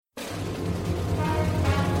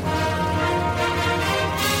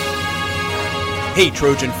Hey,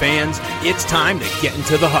 Trojan fans, it's time to get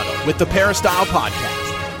into the huddle with the Peristyle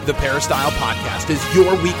Podcast. The Peristyle Podcast is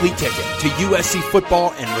your weekly ticket to USC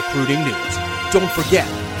football and recruiting news. Don't forget,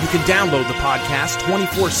 you can download the podcast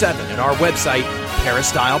 24/7 at our website,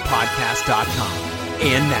 peristylepodcast.com.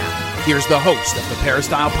 And now, here's the host of the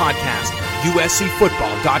Peristyle Podcast,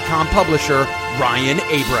 USCFootball.com publisher, Ryan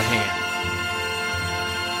Abraham.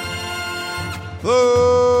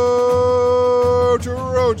 Hello,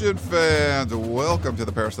 Trojan fans. Welcome to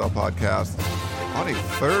the Peristyle Podcast on a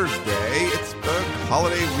Thursday. It's the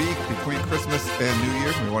holiday week between Christmas and New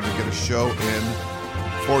Year's. We wanted to get a show in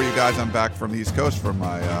for you guys. I'm back from the East Coast from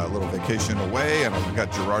my little vacation away, and I've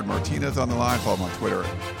got Gerard Martinez on the line. Follow him on Twitter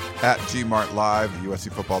at GMartLive,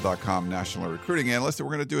 USCFootball.com national recruiting analyst. And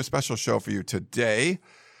we're going to do a special show for you today.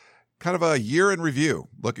 Kind of a year in review,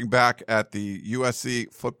 looking back at the USC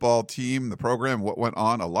football team, the program, what went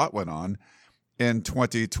on, a lot went on in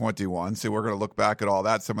 2021. So we're going to look back at all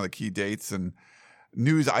that, some of the key dates and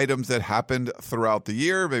news items that happened throughout the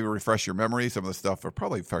year, maybe refresh your memory. Some of the stuff are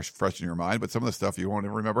probably fresh in your mind, but some of the stuff you won't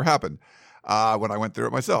even remember happened. When I went through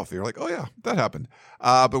it myself, you're like, oh yeah, that happened.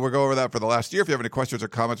 But we'll go over that for the last year. If you have any questions or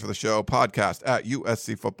comments for the show, podcast at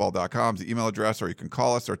uscfootball.com is the email address, or you can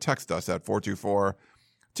call us or text us at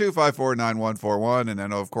 424-254-9141. And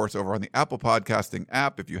then, of course, over on the Apple Podcasting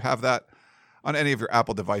app, if you have that on any of your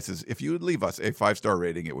Apple devices, if you would leave us a 5-star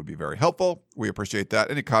rating, it would be very helpful. We appreciate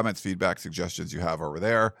that. Any comments, feedback, suggestions you have over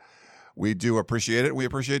there, we do appreciate it. We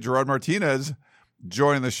appreciate Gerard Martinez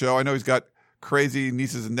joining the show. I know he's got crazy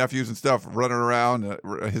nieces and nephews and stuff running around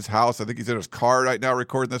his house. I think he's in his car right now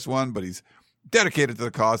recording this one, but he's dedicated to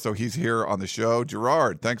the cause, so he's here on the show.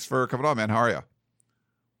 Gerard, thanks for coming on, man. How are you?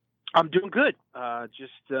 I'm doing good.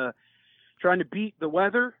 Just trying to beat the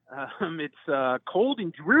weather. It's cold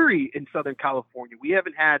and dreary in Southern California. We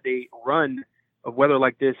haven't had a run of weather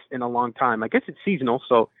like this in a long time. I guess it's seasonal,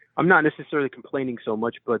 so I'm not necessarily complaining so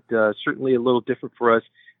much, but certainly a little different for us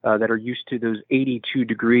that are used to those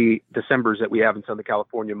 82-degree Decembers that we have in Southern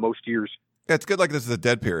California most years. Yeah, it's good like this is a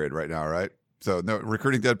dead period right now, right? So no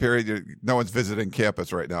recruiting dead period. No one's visiting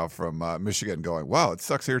campus right now from Michigan going, wow, it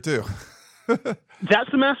sucks here too. That's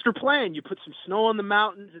the master plan. You put some snow on the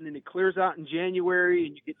mountains, and then it clears out in January,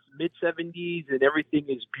 and you get some mid-70s, and everything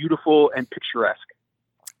is beautiful and picturesque.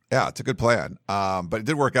 Yeah, it's a good plan. But it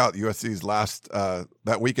did work out. USC's last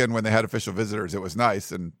that weekend when they had official visitors, it was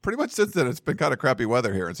nice. And pretty much since then, it's been kind of crappy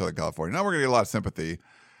weather here in Southern California. Now we're going to get a lot of sympathy.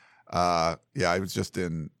 I was just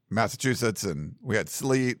in Massachusetts, and we had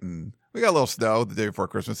sleet, and we got a little snow the day before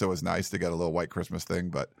Christmas. So it was nice to get a little white Christmas thing,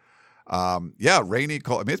 but rainy,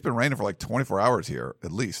 cold. I mean, it's been raining for like 24 hours here,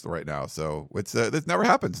 at least right now. So it's never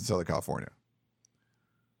happens in Southern California.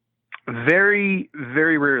 Very,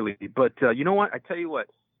 very rarely. But you know what? I tell you what,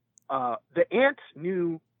 the ants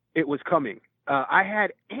knew it was coming. I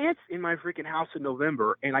had ants in my freaking house in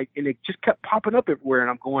November, and it just kept popping up everywhere. And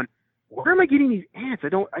I'm going, where am I getting these ants? I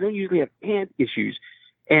don't usually have ant issues.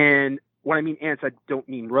 And when I mean ants, I don't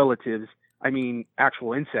mean relatives. I mean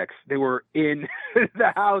actual insects. They were in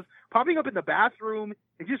the house, popping up in the bathroom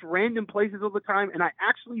in just random places all the time. And I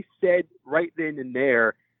actually said right then and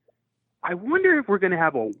there, I wonder if we're going to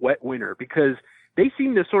have a wet winter, because they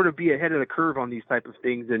seem to sort of be ahead of the curve on these type of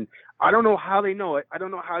things. And I don't know how they know it. I don't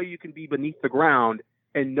know how you can be beneath the ground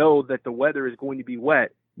and know that the weather is going to be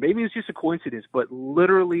wet. Maybe it's just a coincidence, but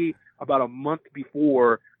literally about a month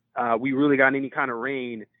before we really got any kind of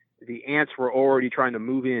rain, the ants were already trying to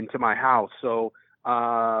move into my house. So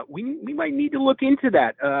we might need to look into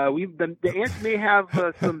that. The ants may have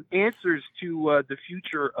some answers to the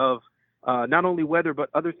future of not only weather,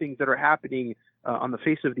 but other things that are happening on the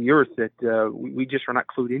face of the earth that we just are not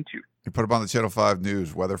clued into. You put them on the Channel 5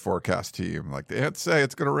 News weather forecast team. Like, the ants say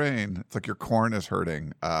it's going to rain. It's like your corn is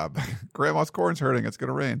hurting. Grandma's corn's hurting. It's going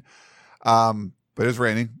to rain. But it's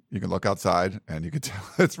raining. You can look outside, and you can tell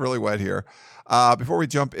it's really wet here. Before we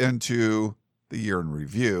jump into the year in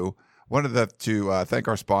review, wanted to thank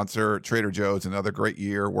our sponsor, Trader Joe's. Another great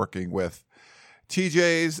year working with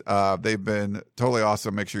TJ's. They've been totally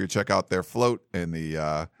awesome. Make sure you check out their float in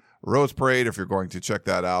the Rose Parade if you're going to check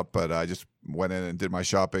that out. But I just went in and did my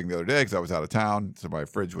shopping the other day because I was out of town, so my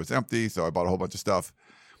fridge was empty. So I bought a whole bunch of stuff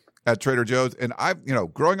at Trader Joe's. And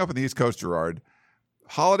growing up in the East Coast, Gerard,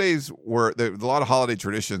 holidays there was a lot of holiday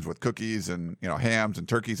traditions with cookies and hams and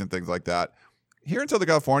turkeys and things like that. Here in Southern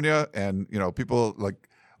California, and people like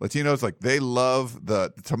Latinos, like, they love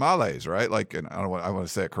the tamales, right? Like, and I want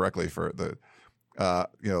to say it correctly for the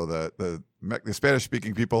the Spanish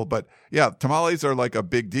speaking people, but yeah, tamales are like a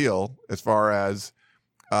big deal as far as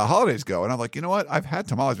holidays go. And I'm like, you know what? I've had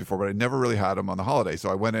tamales before, but I never really had them on the holiday. So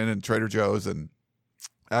I went in Trader Joe's, and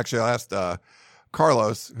actually I asked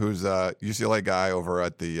Carlos, who's a UCLA guy over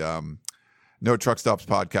at the No Truck Stops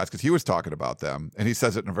podcast, because he was talking about them, and he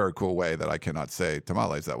says it in a very cool way that I cannot say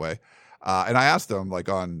tamales that way. And I asked him like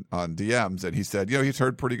on DMs, and he said, he's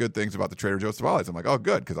heard pretty good things about the Trader Joe's tamales. I'm like, oh,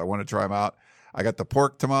 good, because I want to try them out. I got the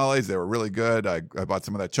pork tamales; they were really good. I bought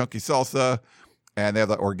some of that chunky salsa, and they have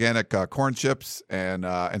the organic corn chips and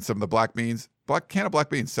some of the black beans. Can of black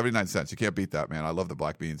beans, 79 cents. You can't beat that, man. I love the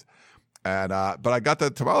black beans. And but I got the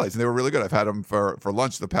tamales, and they were really good. I've had them for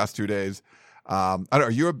lunch the past 2 days.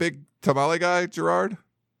 Are you a big tamale guy, Gerard?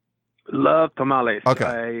 Love tamales.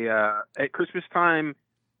 Okay. At Christmas time,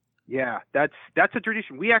 yeah, that's a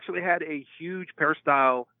tradition. We actually had a huge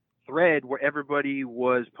peristyle thread where everybody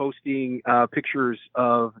was posting pictures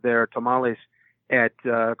of their tamales at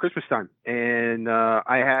Christmas time, and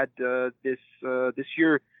I had this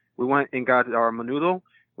year we went and got our menudo,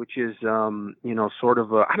 which is sort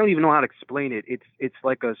of I don't even know how to explain it. It's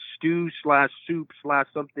like a stew / soup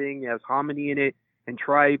 / something. It has hominy in it and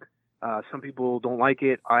tripe. Some people don't like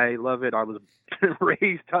it. I love it. I was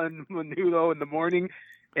raised on menudo in the morning.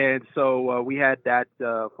 And so we had that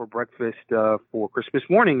for breakfast for Christmas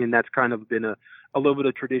morning, and that's kind of been a little bit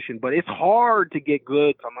of tradition. But it's hard to get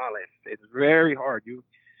good tamales. It's very hard.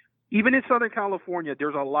 Even in Southern California,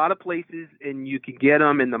 there's a lot of places, and you can get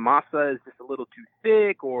them, and the masa is just a little too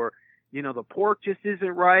thick, or the pork just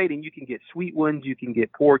isn't right. And you can get sweet ones, you can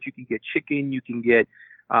get pork, you can get chicken, you can get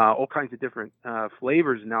all kinds of different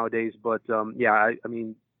flavors nowadays. But I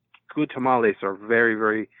mean, good tamales are very,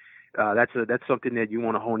 very. That's something that you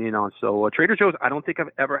want to hone in on. So Trader Joe's, I don't think I've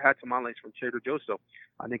ever had tamales from Trader Joe's, so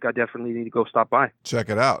I think I definitely need to go stop by. Check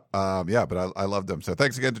it out. But I loved them. So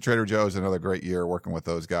thanks again to Trader Joe's. Another great year working with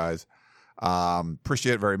those guys.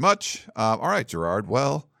 Appreciate it very much. All right, Gerard.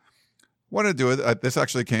 Well, what to do with it? This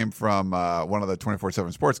actually came from one of the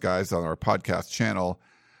 24/7 Sports guys on our podcast channel.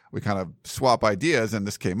 We kind of swap ideas, and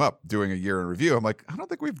this came up doing a year in review. I'm like, I don't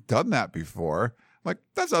think we've done that before. I'm like,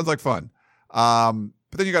 that sounds like fun.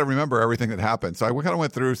 But then you got to remember everything that happened. So I kind of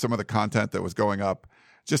went through some of the content that was going up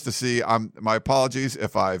just to see. My apologies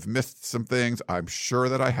if I've missed some things. I'm sure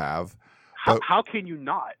that I have. How can you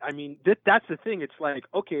not? I mean, that's the thing. It's like,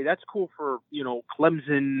 okay, that's cool for,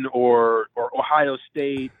 Clemson or Ohio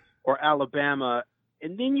State or Alabama.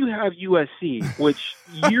 And then you have USC, which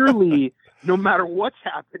yearly, no matter what's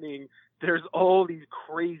happening, there's all these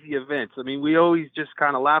crazy events. I mean, we always just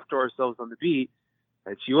kind of laugh to ourselves on the beat.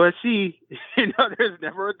 It's USC. There's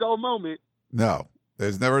never a dull moment. No,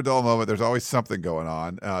 there's never a dull moment. There's always something going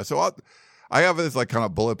on. So I have this like kind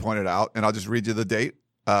of bullet pointed out, and I'll just read you the date.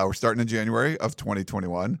 We're starting in January of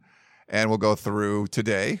 2021, and we'll go through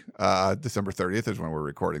today. December 30th is when we're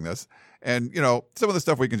recording this. And, some of the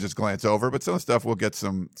stuff we can just glance over, but some of the stuff we'll get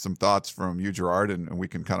some thoughts from you, Gerard, and we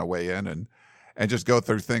can kind of weigh in and just go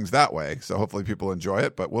through things that way. So hopefully people enjoy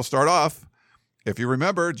it. But we'll start off, if you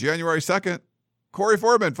remember, January 2nd, Corey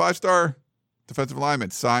Foreman, 5-star defensive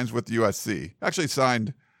lineman, signs with USC. Actually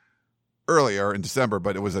signed earlier in December,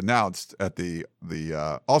 but it was announced at the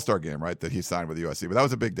All-Star game, right, that he signed with USC. But that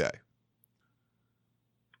was a big day.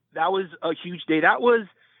 That was a huge day. That was,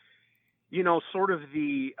 sort of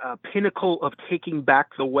the pinnacle of taking back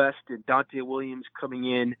the West, and Dante Williams coming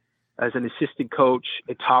in as an assistant coach,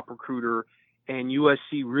 a top recruiter, and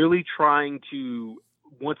USC really trying to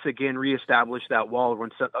once again reestablish that wall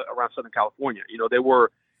around Southern California. They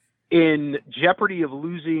were in jeopardy of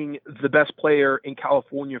losing the best player in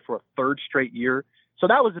California for a third straight year. So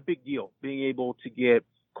that was a big deal, being able to get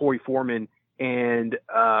Corey Foreman and,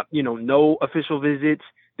 no official visits.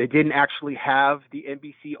 They didn't actually have the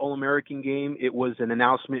NBC All-American game. It was an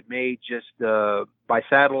announcement made just by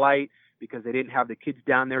satellite because they didn't have the kids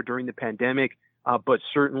down there during the pandemic. But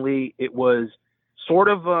certainly it was sort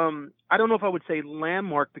of, I don't know if I would say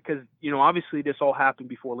landmark because, obviously this all happened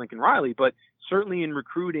before Lincoln Riley, but certainly in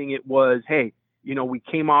recruiting it was, hey, we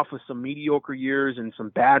came off of some mediocre years and some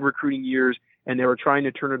bad recruiting years, and they were trying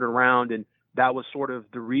to turn it around. And that was sort of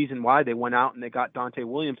the reason why they went out and they got Dante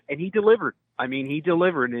Williams, and he delivered. I mean, he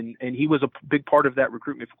delivered, and he was a big part of that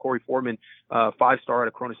recruitment for Corey Foreman, 5-star out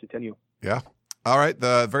of Corona Centennial. Yeah. All right.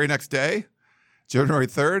 The very next day, January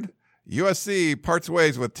 3rd, USC parts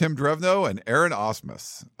ways with Tim Drevno and Aaron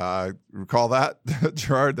Osmus. Recall that,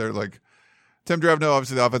 Gerard? They're like Tim Drevno,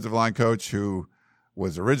 obviously the offensive line coach, who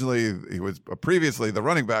was previously the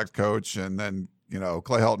running backs coach, and then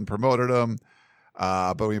Clay Helton promoted him.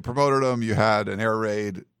 But when you promoted him, you had an air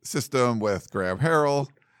raid system with Graham Harrell,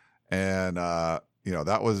 and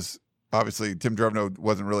that was obviously Tim Drevno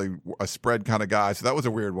wasn't really a spread kind of guy, so that was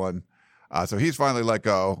a weird one. So he's finally let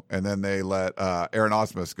go, and then they let Aaron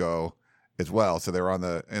Osmus go as well. So they were on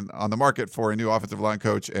the market for a new offensive line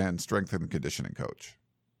coach and strength and conditioning coach.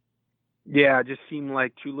 Yeah, it just seemed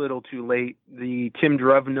like too little, too late. The Tim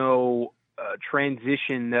Drevno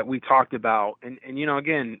transition that we talked about, and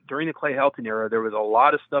again, during the Clay Helton era, there was a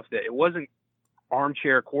lot of stuff that it wasn't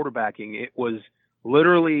armchair quarterbacking. It was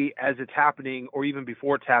literally as it's happening, or even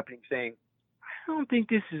before it's happening, saying, "I don't think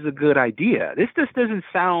this is a good idea. This just doesn't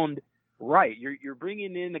sound right." You're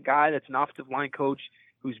bringing in a guy that's an offensive line coach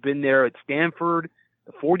who's been there at Stanford,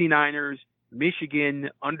 the 49ers, Michigan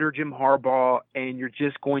under Jim Harbaugh, and you're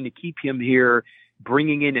just going to keep him here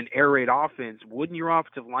bringing in an air raid offense. Wouldn't your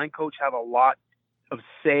offensive line coach have a lot of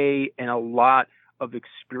say and a lot of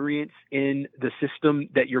experience in the system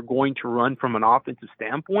that you're going to run from an offensive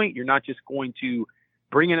standpoint? You're not just going to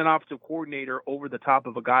bring in an offensive coordinator over the top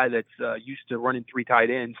of a guy that's used to running 3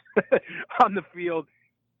 tight ends on the field.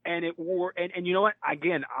 And you know what?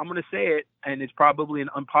 Again, I'm going to say it, and it's probably an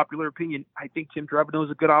unpopular opinion. I think Tim Drevno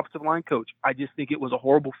is a good offensive line coach. I just think it was a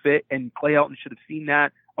horrible fit, and Clay Helton should have seen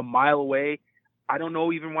that a mile away. I don't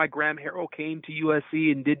know even why Graham Harrell came to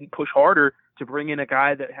USC and didn't push harder to bring in a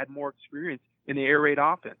guy that had more experience in the air raid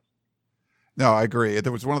offense. No, I agree.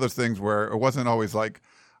 There was one of those things where it wasn't always like,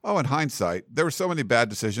 oh, in hindsight, there were so many bad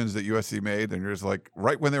decisions that USC made, and you're just like,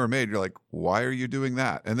 right when they were made, you're like, why are you doing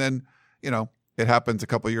that? And then, it happens a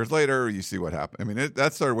couple of years later, you see what happened. I mean,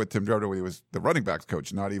 that started with Tim Drevno when he was the running backs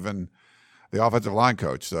coach, not even the offensive line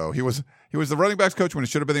coach. So he was the running backs coach when he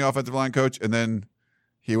should have been the offensive line coach, and then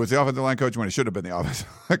he was the offensive line coach when he should have been the offensive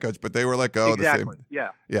line coach. But they were let go. Exactly. The same.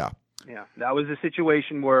 Yeah. Yeah. That was a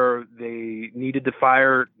situation where they needed to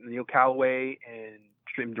fire Neil Callaway, and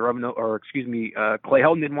Tim Drevno, Clay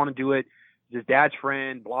Helton didn't want to do it. His dad's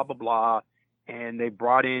friend, blah, blah, blah. And they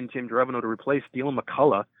brought in Tim Drevno to replace Dylan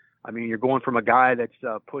McCullough. I mean, you're going from a guy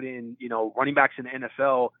that's put in, running backs in the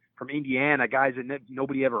NFL from Indiana, guys that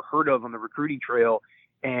nobody ever heard of on the recruiting trail.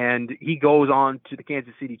 And he goes on to the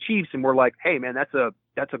Kansas City Chiefs, and we're like, hey, man, that's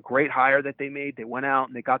a great hire that they made. They went out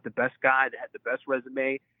and they got the best guy that had the best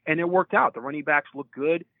resume, and it worked out. The running backs looked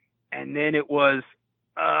good. And then it was,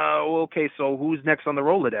 okay, so who's next on the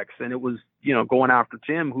Rolodex? And it was, going after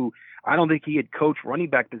Tim, who I don't think he had coached running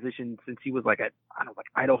back position since he was like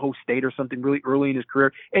Idaho State or something really early in his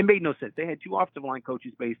career. It made no sense. They had 2 offensive line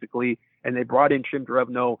coaches basically, and they brought in Tim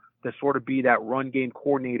Drevno to sort of be that run game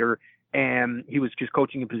coordinator. And he was just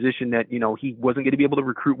coaching a position that, he wasn't going to be able to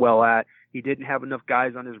recruit well at. He didn't have enough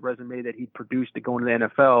guys on his resume that he'd produced to go into the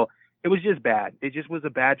NFL. It was just bad. It just was a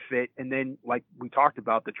bad fit. And then, like we talked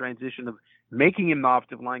about, the transition of making him the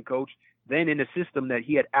offensive line coach, then in a system that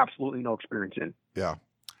he had absolutely no experience in. Yeah.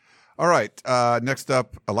 All right. Next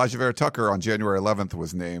up, Elijah Vera Tucker on January 11th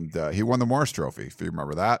was named. He won the Morris Trophy, if you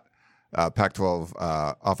remember that. Pac-12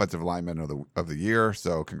 Offensive Lineman of the Year.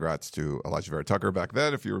 So congrats to Elijah Vera Tucker back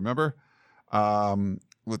then, if you remember.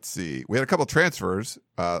 Let's see. We had a couple transfers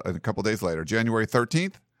a couple days later. January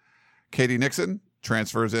 13th, Katie Nixon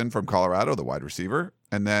transfers in from Colorado, the wide receiver.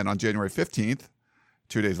 And then on January 15th,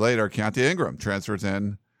 2 days later, Keontae Ingram transfers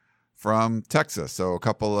in from Texas. So a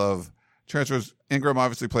couple of transfers. Ingram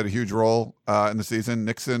obviously played a huge role in the season.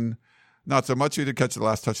 Nixon, not so much. He did catch the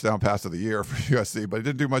last touchdown pass of the year for USC, but he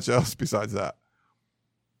didn't do much else besides that.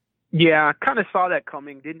 Yeah, kind of saw that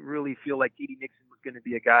coming. Didn't really feel like Katie Nixon was going to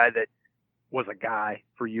be a guy that was a guy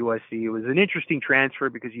for USC. It was an interesting transfer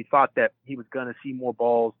because you thought that he was going to see more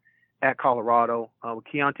balls at Colorado. With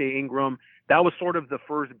Keontae Ingram, that was sort of the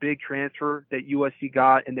first big transfer that USC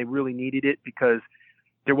got, and they really needed it because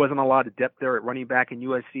there wasn't a lot of depth there at running back, and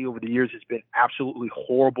USC over the years has been absolutely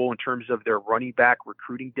horrible in terms of their running back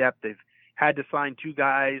recruiting depth. They've had to sign 2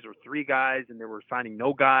 guys or 3 guys, and they were signing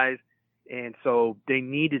no guys. And so they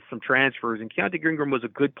needed some transfers. And Keontae Ingram was a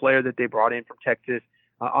good player that they brought in from Texas.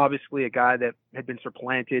 Obviously a guy that had been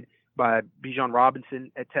supplanted by Bijan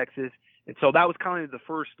Robinson at Texas. And so that was kind of the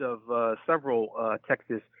first of several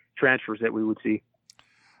Texas transfers that we would see.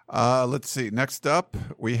 Let's see. Next up,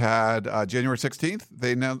 we had January 16th.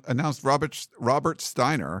 They announced Robert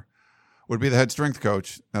Steiner would be the head strength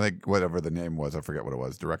coach. I think whatever the name was, I forget what it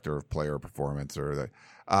was, director of player performance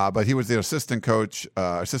but he was the assistant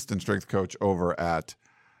strength coach over at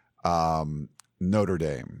Notre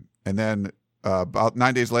Dame. And then about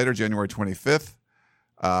 9 days later, January 25th,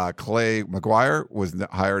 Clay McGuire was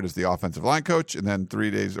hired as the offensive line coach. And then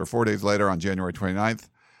 4 days later, on January 29th,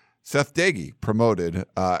 Seth Dagey promoted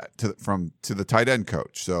to the tight end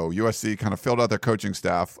coach. So USC kind of filled out their coaching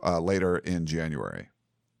staff later in January.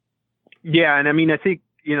 Yeah, and I mean, I think,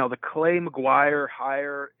 the Clay McGuire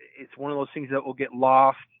hire, it's one of those things that will get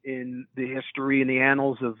lost in the history and the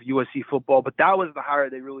annals of USC football. But that was the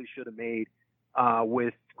hire they really should have made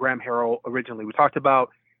with Graham Harrell originally. We talked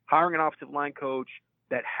about hiring an offensive line coach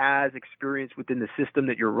that has experience within the system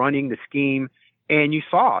that you're running, the scheme, and you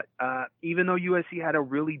saw it. Even though USC had a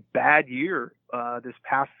really bad year this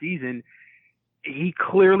past season, he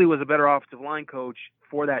clearly was a better offensive line coach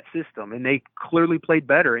for that system, and they clearly played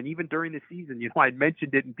better. And even during the season, I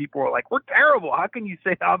mentioned it, and people were like, "We're terrible. How can you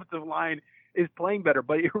say the offensive line is playing better?"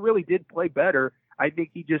 But it really did play better. I think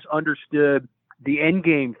he just understood the end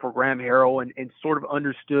game for Graham Harrell and sort of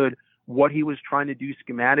understood what he was trying to do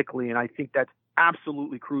schematically, and I think that's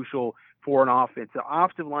absolutely crucial for an offense. The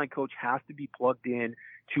offensive line coach has to be plugged in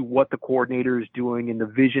to what the coordinator is doing and the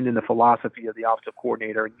vision and the philosophy of the offensive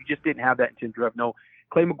coordinator, and you just didn't have that in Tim Drevno.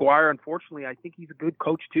 Clay McGuire, unfortunately, I think he's a good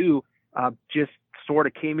coach too, just sort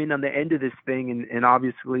of came in on the end of this thing, and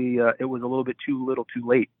obviously it was a little bit too little too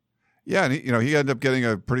late. Yeah, and he ended up getting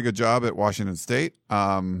a pretty good job at Washington State.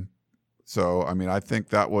 So, I mean, I think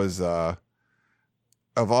that was, of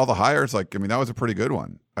all the hires, that was a pretty good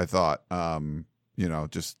one, I thought. Them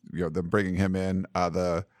bringing him in.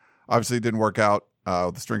 Obviously it didn't work out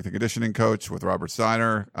with the strength and conditioning coach with Robert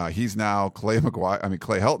Steiner. He's now Clay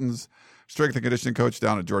Helton's strength and conditioning coach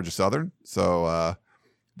down at Georgia Southern. So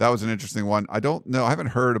that was an interesting one. I don't know. I haven't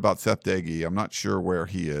heard about Seth Dagey. I'm not sure where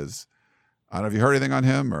he is. I don't know. Have you heard anything on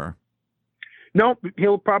him or? No,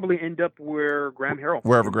 he'll probably end up wherever Graham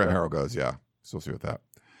Harrell goes. Yeah. So we'll see with that.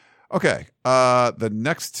 Okay. The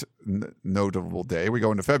next notable day, we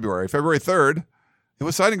go into February 3rd. It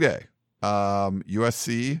was signing day.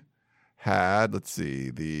 USC had,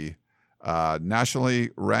 the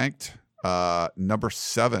nationally ranked number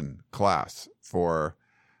 7 class for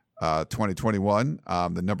 2021,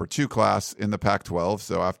 the number 2 class in the Pac-12.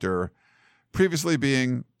 So after previously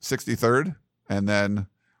being 63rd, and then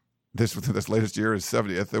this latest year is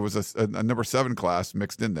 70th, there was a number 7 class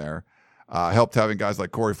mixed in there. Helped having guys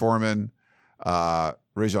like Corey Foreman,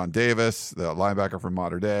 Rajon Davis, the linebacker from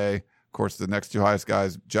Mater Dei. Of course, the next 2 highest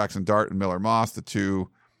guys, Jackson Dart and Miller Moss, the 2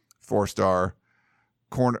 4-star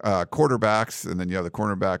quarterbacks. And then you have the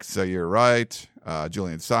cornerbacks, Zaire Wright,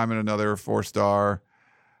 Julian Simon, another 4-star.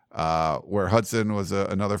 Where Hudson was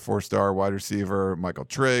another 4-star wide receiver. Michael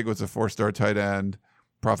Trigg was a 4-star tight end.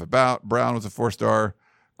 Prophet Brown was a 4-star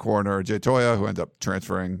corner. Jay Toya, who ended up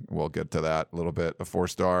transferring, we'll get to that a little bit, a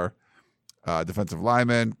 4-star defensive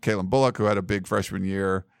lineman. Kalen Bullock, who had a big freshman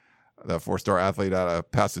year, the 4-star athlete out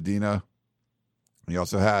of Pasadena. He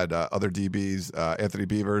also had other DBs, Anthony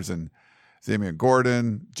Beavers and Zamian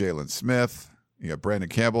Gordon, Jalen Smith. You got Brandon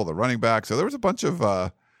Campbell, the running back. So there was a bunch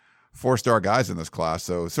of 4-star guys in this class.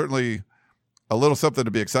 So certainly a little something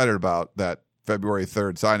to be excited about that February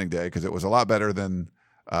 3rd signing day, because it was a lot better than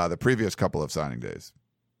the previous couple of signing days.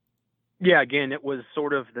 Yeah, again, it was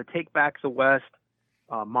sort of the Take Back the West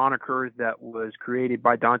moniker that was created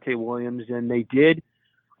by Dante Williams, and they did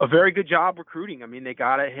a very good job recruiting. I mean, they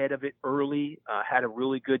got ahead of it early, had a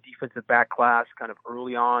really good defensive back class kind of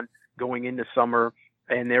early on going into summer,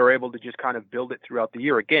 and they were able to just kind of build it throughout the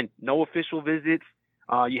year. Again, no official visits.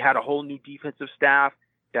 You had a whole new defensive staff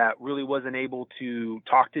that really wasn't able to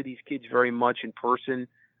talk to these kids very much in person.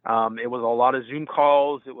 It was a lot of Zoom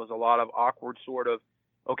calls. It was a lot of awkward sort of,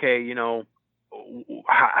 okay,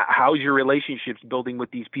 how's your relationships building with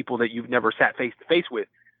these people that you've never sat face to face with?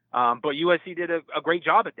 But USC did a great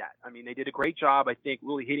job at that. I mean, they did a great job, I think,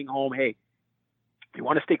 really hitting home. Hey, you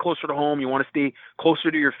want to stay closer to home. You want to stay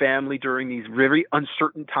closer to your family during these very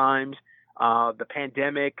uncertain times. The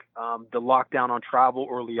pandemic, the lockdown on travel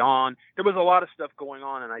early on. There was a lot of stuff going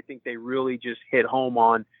on, and I think they really just hit home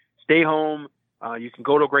on stay home. You can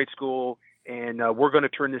go to a great school, and we're going to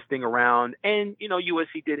turn this thing around. And,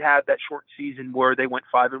 USC did have that short season where they went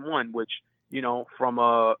 5-1, which, from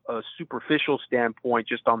a superficial standpoint,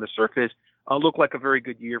 just on the surface, looked like a very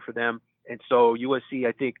good year for them. And so USC,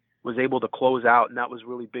 I think, was able to close out, and that was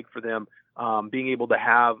really big for them, being able to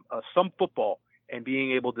have some football and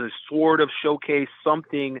being able to sort of showcase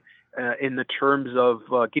something in the terms of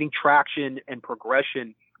getting traction and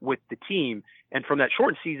progression with the team. And from that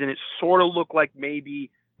short season, it sort of looked like maybe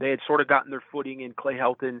they had sort of gotten their footing, and Clay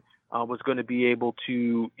Helton was going to be able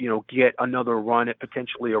to, get another run at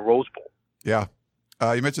potentially a Rose Bowl. Yeah.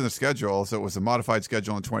 You mentioned the schedule. So it was a modified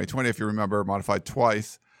schedule in 2020, if you remember, modified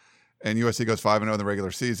twice. And USC goes 5-0 in the regular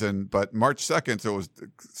season. But March 2nd, so it was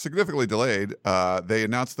significantly delayed, they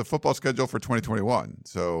announced the football schedule for 2021.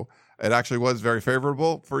 So it actually was very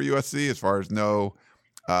favorable for USC as far as no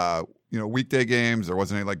weekday games. There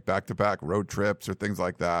wasn't any back-to-back road trips or things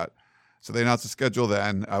like that. So they announced the schedule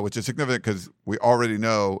then, which is significant because we already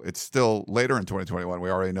know it's still later in 2021. We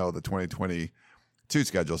already know the 2022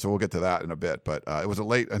 schedule. So we'll get to that in a bit. But it was a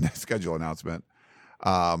late schedule announcement.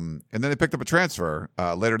 And then they picked up a transfer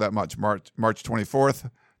later that March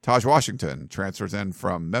 24th Taj Washington transfers in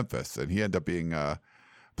from Memphis, and he ended up being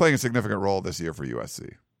playing a significant role this year for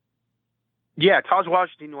USC. Yeah, Taj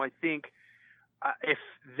Washington, who I think if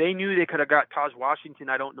they knew they could have got Taj Washington,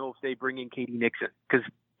 I don't know if they bring in Katie Nixon, because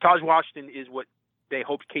Taj Washington is what they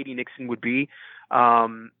hoped Katie Nixon would be.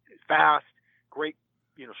 Fast, great,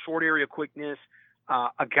 short area quickness,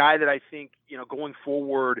 a guy that I think, going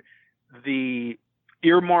forward, the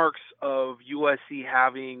earmarks of USC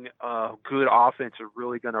having a good offense are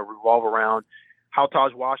really going to revolve around how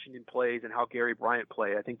Taj Washington plays and how Gary Bryant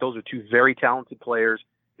play. I think those are two very talented players.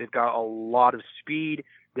 They've got a lot of speed.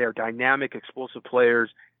 They're dynamic, explosive players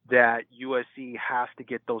that USC has to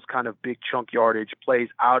get those kind of big chunk yardage plays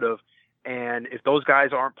out of. And if those guys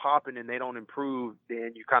aren't popping and they don't improve,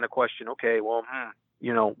 then you kind of question, okay, well,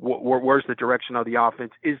 where's the direction of the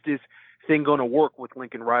offense? Is this thing going to work with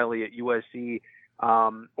Lincoln Riley at USC?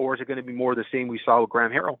 Or is it going to be more of the same we saw with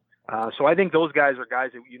Graham Harrell? So I think those guys are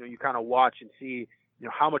guys that, you kind of watch and see,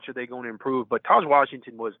 how much are they going to improve. But Taj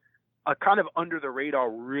Washington was a kind of under the radar,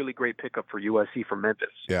 really great pickup for USC from Memphis.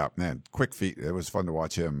 Yeah, man, quick feet. It was fun to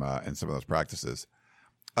watch him in some of those practices.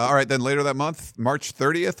 All right, then later that month, March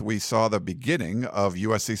 30th, we saw the beginning of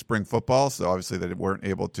USC spring football. So obviously they weren't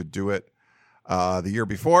able to do it the year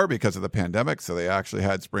before because of the pandemic. So they actually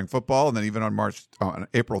had spring football. And then even on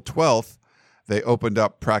April 12th, they opened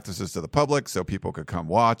up practices to the public so people could come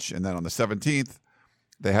watch. And then on the 17th,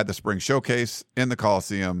 they had the spring showcase in the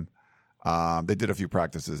Coliseum. They did a few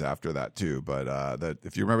practices after that too. But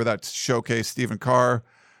if you remember that showcase, Stephen Carr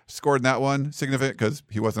scored in that one, significant because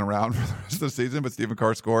he wasn't around for the rest of the season, but Stephen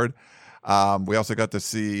Carr scored. We also got to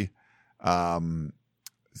see some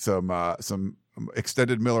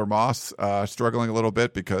extended Miller Moss struggling a little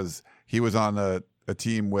bit because he was on a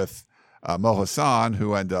team with Mo Hassan,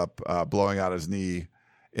 who ended up blowing out his knee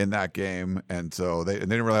in that game. And so they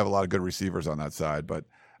didn't really have a lot of good receivers on that side. But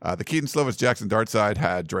the Keaton Slovis Jackson Dart side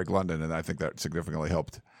had Drake London, and I think that significantly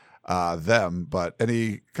helped them. But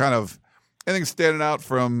anything standing out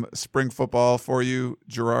from spring football for you,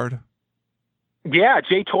 Gerard? Yeah,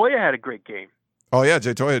 Jay Toya had a great game. Oh, yeah,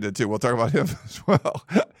 Jay Toya did too. We'll talk about him as well.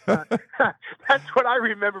 That's what I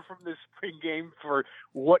remember from this spring game for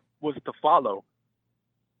what was to follow.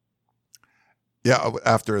 Yeah,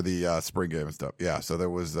 after the spring game and stuff. Yeah, so there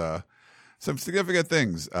was some significant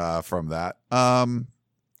things from that.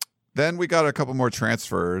 Then we got a couple more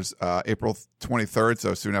transfers. April 23rd,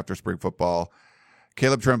 so soon after spring football,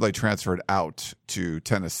 Caleb Tremblay transferred out to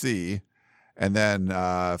Tennessee. And then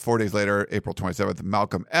 4 days later, April 27th,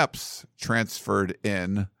 Malcolm Epps transferred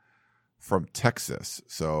in from Texas.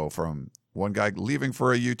 So from one guy leaving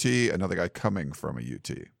for a UT, another guy coming from a UT.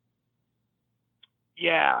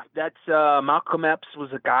 Yeah, that's Malcolm Epps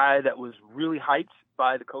was a guy that was really hyped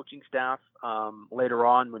by the coaching staff later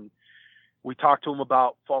on when we talked to him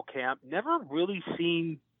about fall camp. Never really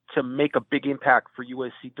seemed to make a big impact for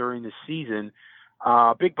USC during the season.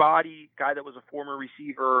 Big body, guy that was a former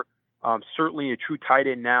receiver, certainly a true tight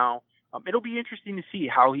end now. It'll be interesting to see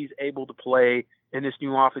how he's able to play in this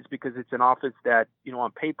new offense because it's an offense that,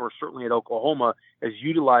 on paper, certainly at Oklahoma, has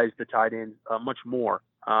utilized the tight end much more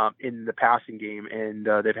in the passing game, and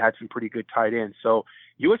they've had some pretty good tight ends. So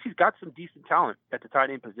USC's got some decent talent at the tight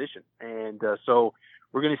end position. And so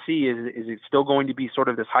we're going to see, is it still going to be sort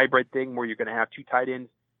of this hybrid thing where you're going to have two tight ends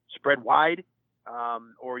spread wide,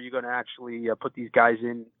 or are you going to actually put these guys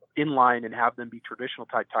in line and have them be traditional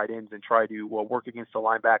type tight ends and try to work against the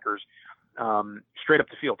linebackers straight up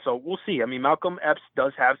the field? So we'll see. I mean, Malcolm Epps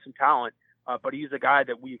does have some talent, but he's a guy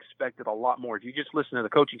that we expected a lot more. If you just listen to the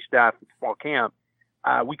coaching staff at fall camp,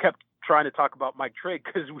 we kept trying to talk about Mike Trigg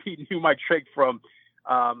because we knew Mike Trigg from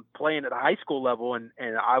playing at a high school level, and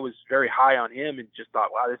I was very high on him and just thought,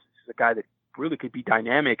 wow, this is a guy that really could be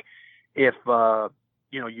dynamic if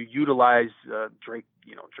you utilize Drake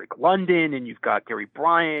London, and you've got Gary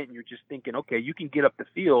Bryant, and you're just thinking, okay, you can get up the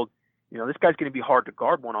field. This guy's going to be hard to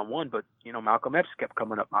guard one-on-one, but Malcolm Epps kept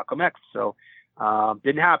coming up, Malcolm Epps. So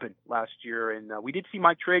didn't happen last year, and we did see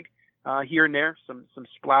Mike Trigg here and there, some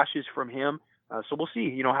splashes from him. So we'll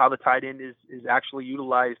see, how the tight end is actually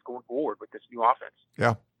utilized going forward with this new offense.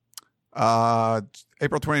 Yeah.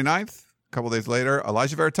 April 29th, a couple days later,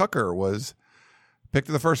 Elijah Vera Tucker was picked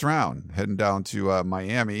in the first round, heading down to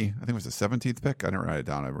Miami. I think it was the 17th pick. I didn't write it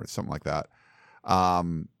down. Something like that.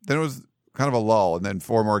 Then it was kind of a lull, and then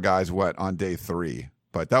four more guys went on day 3.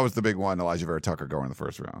 But that was the big one, Elijah Vera Tucker going in the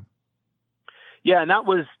first round. Yeah, and that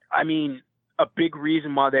was, a big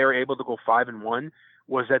reason why they were able to go 5-1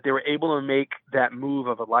 was that they were able to make that move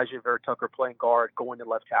of Elijah Vera Tucker playing guard, going to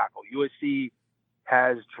left tackle. USC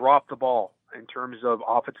has dropped the ball in terms of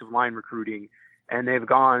offensive line recruiting, and they've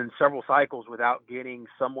gone several cycles without getting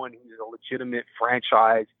someone who's a legitimate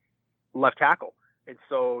franchise left tackle. And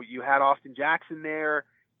so you had Austin Jackson there,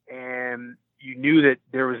 and you knew that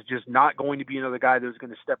there was just not going to be another guy that was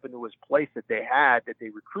going to step into his place that they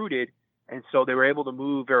recruited. And so they were able to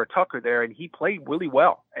move Vera Tucker there, and he played really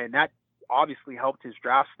well. And that obviously helped his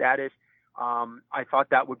draft status. I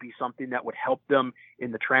thought that would be something that would help them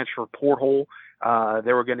in the transfer portal.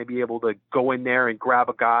 They were going to be able to go in there and grab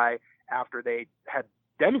a guy after they had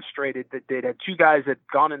demonstrated that they'd had two guys that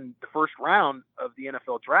gone in the first round of the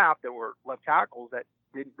NFL draft that were left tackles. That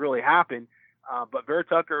didn't really happen. But Vera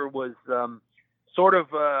Tucker was sort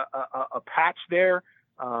of a patch there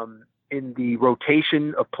in the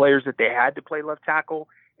rotation of players that they had to play left tackle.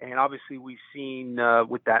 And obviously we've seen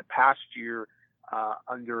with that past year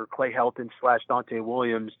under Clay Helton / Dante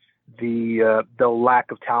Williams, the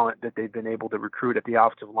lack of talent that they've been able to recruit at the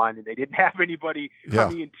offensive line. And they didn't have anybody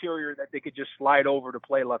on the interior that they could just slide over to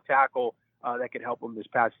play left tackle that could help them this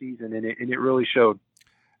past season. And it really showed.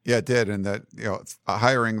 Yeah, it did. And that,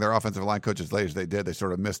 hiring their offensive line coach as late as they did, they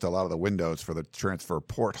sort of missed a lot of the windows for the transfer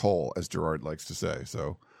porthole, as Gerard likes to say.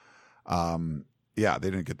 So, they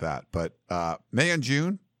didn't get that. But May and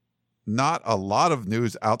June, not a lot of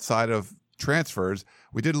news outside of transfers.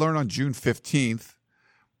 We did learn on June 15th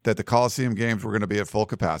that the Coliseum games were going to be at full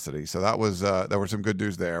capacity. So that was there was some good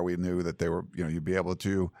news there. We knew that they were, you'd be able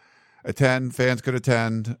to attend, fans could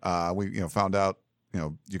attend. We found out,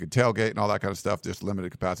 you could tailgate and all that kind of stuff, just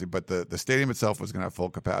limited capacity. But the stadium itself was going to have full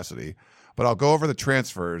capacity. But I'll go over the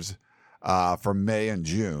transfers for May and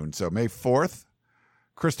June. So May 4th,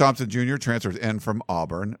 Chris Thompson Jr. transferred in from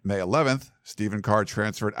Auburn. May 11th, Stephen Carr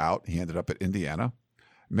transferred out. He ended up at Indiana.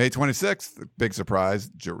 May 26th, big surprise,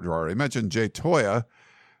 Gerard already mentioned, Jay Toya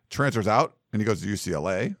transfers out, and he goes to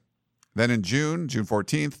UCLA. Then in June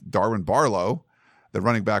 14th, Darwin Barlow, the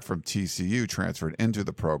running back from TCU, transferred into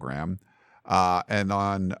the program. And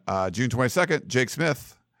on June 22nd, Jake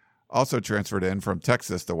Smith also transferred in from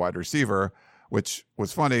Texas, the wide receiver, which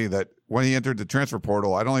was funny that when he entered the transfer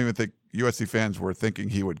portal, I don't even think USC fans were thinking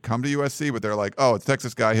he would come to USC, but they're like, oh, it's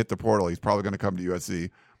Texas guy, hit the portal. He's probably going to come to USC.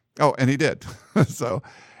 Oh, and he did. So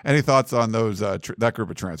any thoughts on those that group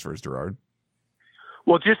of transfers, Gerard?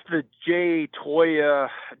 Well, just the Jay Toya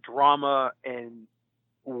drama and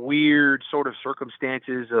weird sort of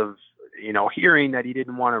circumstances of, hearing that he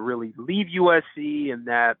didn't want to really leave USC and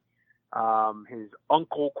that his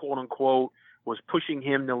uncle, quote unquote, was pushing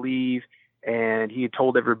him to leave. And he had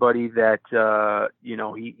told everybody that,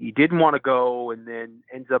 he didn't want to go, and then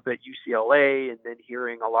ends up at UCLA, and then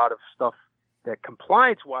hearing a lot of stuff that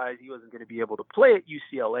compliance-wise he wasn't going to be able to play at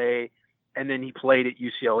UCLA, and then he played at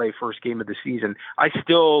UCLA first game of the season. I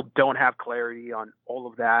still don't have clarity on all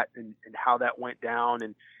of that and how that went down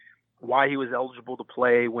and why he was eligible to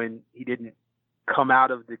play when he didn't come out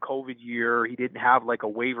of the COVID year. He didn't have like a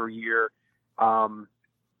waiver year. I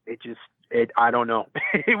don't know.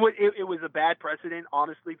 It was a bad precedent,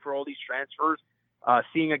 honestly, for all these transfers.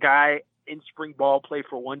 Seeing a guy in spring ball play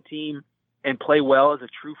for one team and play well as a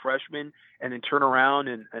true freshman, and then turn around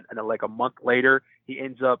and like a month later, he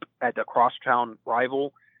ends up at the crosstown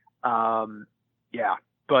rival. But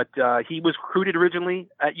he was recruited originally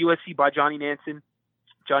at USC by Johnny Nansen.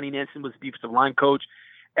 Johnny Nansen was the defensive line coach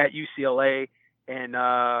at UCLA, and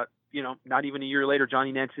not even a year later,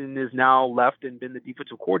 Johnny Nansen is now left and been the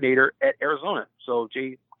defensive coordinator at Arizona. So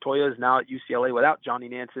Jay Toya is now at UCLA without Johnny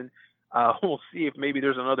Nansen. We'll see if maybe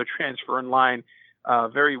there's another transfer in line.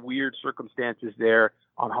 Very weird circumstances there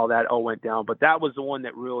on how that all went down. But that was the one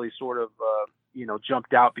that really sort of,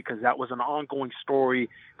 jumped out, because that was an ongoing story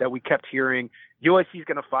that we kept hearing. USC's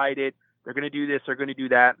going to fight it. They're going to do this. They're going to do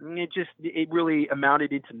that. And it really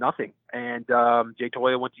amounted into nothing. And Jay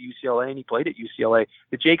Toya went to UCLA, and he played at UCLA.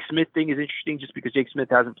 The Jake Smith thing is interesting just because Jake Smith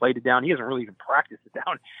hasn't played it down. He hasn't really even practiced it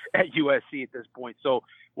down at USC at this point. So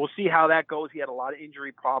we'll see how that goes. He had a lot of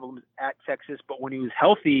injury problems at Texas, but when he was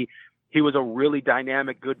healthy, he was a really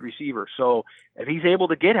dynamic, good receiver. So if he's able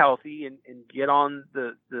to get healthy and get on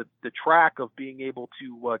the track of being able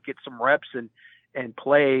to get some reps and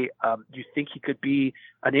play, you think he could be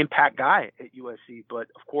an impact guy at USC. But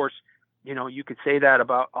of course, you could say that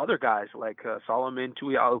about other guys like Solomon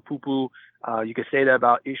Tuiapupu. You could say that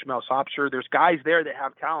about Ishmael Sopsher. There's guys there that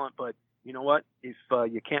have talent, but you know what? If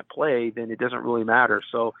you can't play, then it doesn't really matter.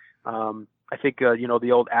 So I think,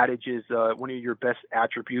 the old adage is one of your best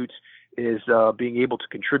attributes is being able to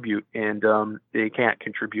contribute, and they can't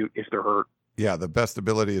contribute if they're hurt. Yeah, the best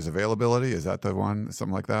ability is availability. Is that the one?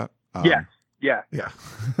 Something like that? Yes. Yeah.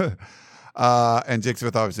 And Jake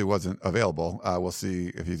Smith obviously wasn't available. We'll see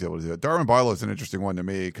if he's able to do it. Darwin Barlow is an interesting one to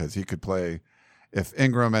me because he could play if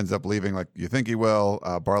Ingram ends up leaving like you think he will,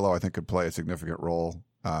 Barlow I think could play a significant role.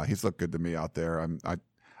 He's looked good to me out there.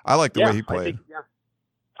 I like the way he played.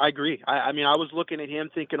 I agree. I mean, I was looking at him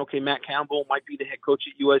thinking, okay, Matt Campbell might be the head coach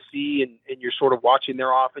at USC, and you're sort of watching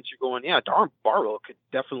their offense. You're going, yeah, Darren Barlow could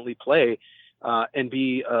definitely play and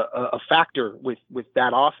be a factor with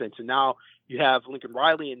that offense. And now you have Lincoln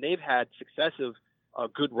Riley, and they've had successive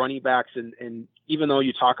good running backs. And even though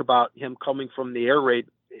you talk about him coming from the air raid,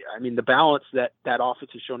 I mean, the balance that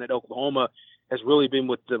offense has shown at Oklahoma has really been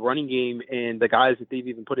with the running game and the guys that they've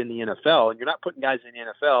even put in the NFL. And you're not putting guys in the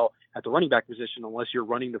NFL at the running back position unless you're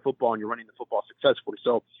running the football and you're running the football successfully.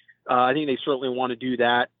 So I think they certainly want to do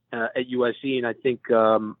that at USC. And I think,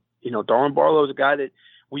 Darren Barlow is a guy that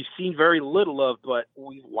we've seen very little of, but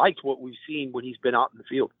we've liked what we've seen when he's been out in the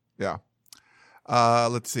field. Yeah.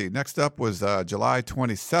 Let's see. Next up was July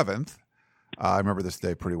 27th. I remember this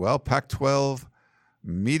day pretty well. Pac-12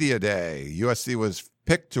 Media Day. USC was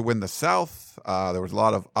picked to win the South. There was a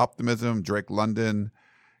lot of optimism. Drake London,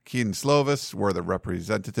 Keaton Slovis were the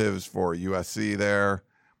representatives for USC there.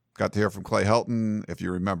 Got to hear from Clay Helton. If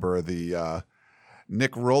you remember the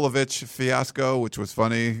Nick Rolovich fiasco, which was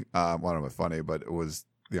funny. Well, not funny, but it was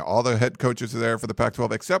all the head coaches are there for the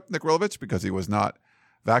Pac-12 except Nick Rolovich because he was not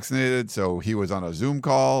vaccinated. So he was on a Zoom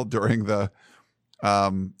call during the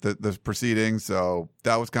proceedings. So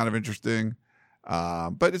that was kind of interesting.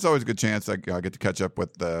 But it's always a good chance I get to catch up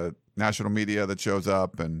with the national media that shows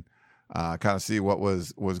up and kind of see what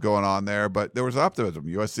was going on there. But there was optimism.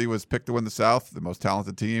 USC was picked to win the South, the most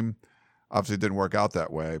talented team. Obviously, it didn't work out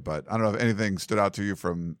that way. But I don't know if anything stood out to you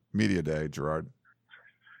from Media Day, Gerard.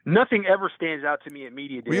 Nothing ever stands out to me at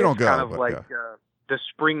Media Day. Well, you don't it's kind of like the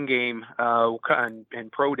spring game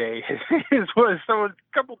and pro day. So a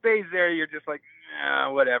couple days there, you're just like,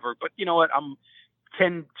 whatever. But you know what?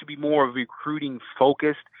 Tend to be more recruiting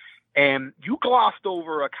focused, and you glossed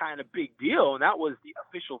over a kind of big deal, and that was the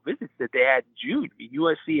official visits that they had in June. I mean,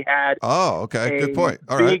 USC had good point.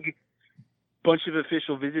 All big bunch of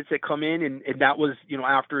official visits that come in, and that was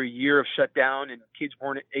after a year of shutdown and kids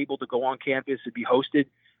weren't able to go on campus and be hosted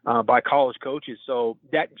by college coaches. So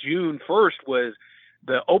that June 1st was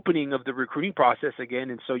the opening of the recruiting process again,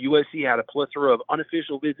 and so USC had a plethora of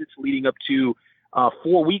unofficial visits leading up to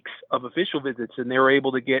 4 weeks of official visits, and they were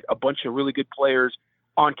able to get a bunch of really good players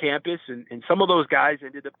on campus, and some of those guys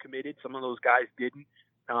ended up committed, some of those guys didn't.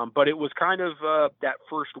 But it was kind of that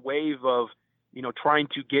first wave of, trying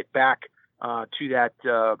to get back to that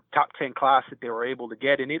top 10 class that they were able to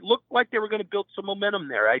get, and it looked like they were going to build some momentum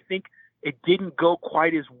there. I think it didn't go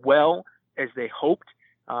quite as well as they hoped.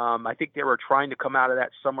 I think they were trying to come out of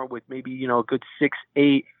that summer with maybe, a good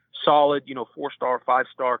 6-8 solid, 4-star,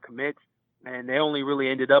 5-star commits. And they only really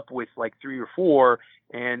ended up with like 3 or 4.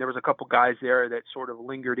 And there was a couple guys there that sort of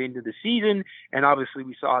lingered into the season. And obviously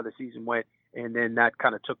we saw how the season went. And then that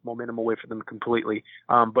kind of took momentum away from them completely.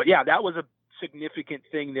 But yeah, that was a significant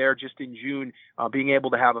thing there just in June, being able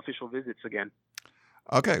to have official visits again.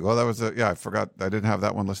 Okay. Well, that was I forgot. I didn't have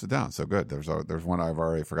that one listed down. So good. There's one I've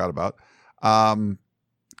already forgot about.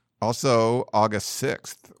 Also, August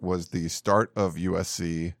 6th was the start of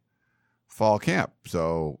USC fall camp.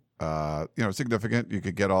 So, significant. You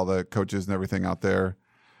could get all the coaches and everything out there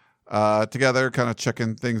together, kind of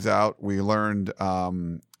checking things out. We learned a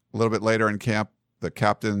little bit later in camp the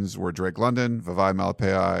captains were Drake London, Vavae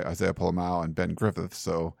Malepeai, Isaiah Polamau, and Ben Griffith.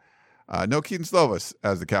 So no Keaton Slovis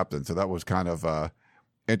as the captain. So that was kind of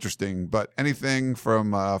interesting. But anything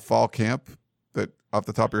from fall camp that off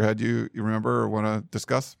the top of your head you remember or want to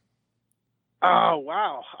discuss? Oh,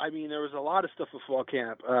 wow. I mean, there was a lot of stuff at fall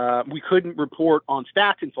camp. We couldn't report on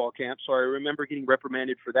stats in fall camp, so I remember getting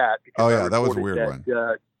reprimanded for that. Oh, yeah, that was a weird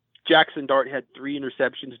one. Jackson Dart had 3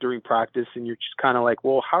 interceptions during practice, and you're just kind of like,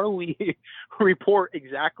 well, how do we report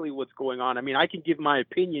exactly what's going on? I mean, I can give my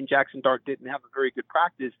opinion. Jackson Dart didn't have a very good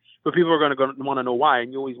practice, but people are going to want to know why,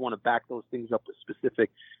 and you always want to back those things up with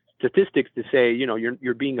specific statistics to say,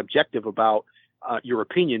 you're being objective about your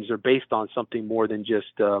opinions are based on something more than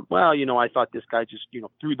just, I thought this guy just,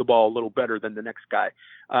 threw the ball a little better than the next guy.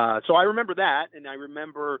 So I remember that. And I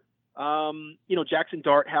remember, Jackson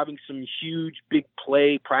Dart having some huge big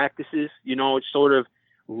play practices, it's sort of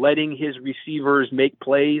letting his receivers make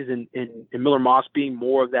plays and Miller Moss being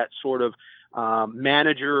more of that sort of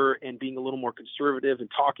manager and being a little more conservative and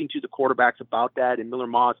talking to the quarterbacks about that. And Miller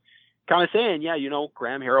Moss kind of saying,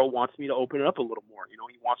 Graham Harrell wants me to open it up a little more.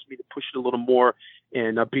 He wants me to push it a little more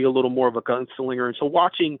and be a little more of a gunslinger. And so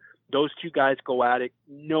watching those two guys go at it,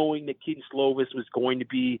 knowing that Keaton Slovis was going to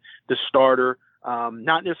be the starter,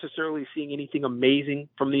 Not necessarily seeing anything amazing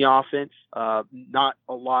from the offense. Not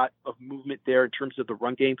a lot of movement there in terms of the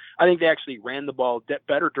run game. I think they actually ran the ball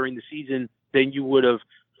better during the season than you would have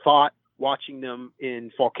thought watching them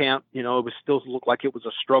in fall camp. It was still looked like it was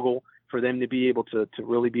a struggle for them to be able to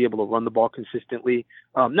really be able to run the ball consistently.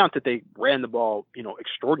 Not that they ran the ball,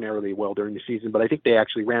 extraordinarily well during the season, but I think they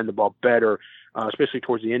actually ran the ball better, especially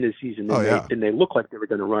towards the end of the season than they looked like they were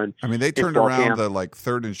going to run. I mean, they turned around the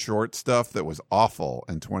third and short stuff that was awful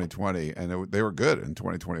in 2020, and they were good in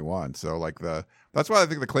 2021. So that's why I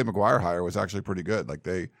think the Clay McGuire hire was actually pretty good.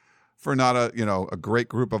 For not a great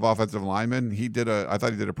group of offensive linemen, I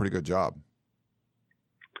thought he did a pretty good job.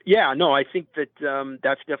 Yeah, no, I think that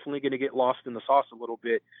that's definitely going to get lost in the sauce a little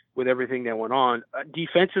bit with everything that went on.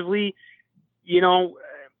 Defensively,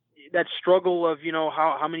 that struggle of,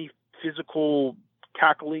 how many physical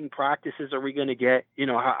tackling practices are we going to get?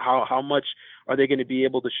 How much are they going to be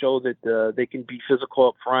able to show that they can be physical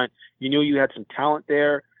up front? You had some talent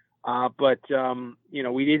there, but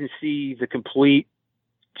we didn't see the complete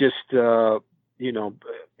implosion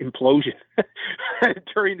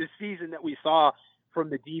during the season that we saw from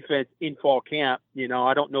the defense in fall camp.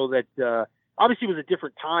 I don't know that obviously it was a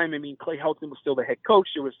different time. I mean, Clay Helton was still the head coach.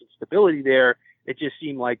 There was some stability there. It just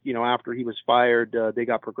seemed like, after he was fired, they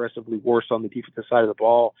got progressively worse on the defensive side of the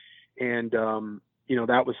ball. And,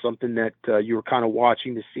 that was something that you were kind of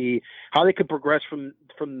watching to see how they could progress from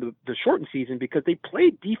the shortened season, because they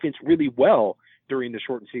played defense really well during the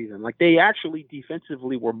shortened season. They actually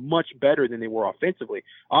defensively were much better than they were offensively.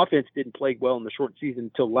 Offense didn't play well in the shortened season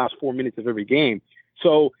until the last 4 minutes of every game.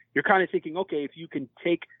 So you're kind of thinking, okay, if you can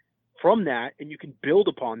take from that and you can build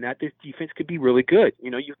upon that, this defense could be really good.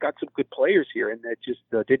 You've got some good players here, and that just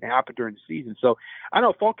didn't happen during the season. So I don't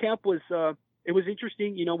know, fall camp was it was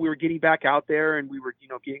interesting. We were getting back out there, and we were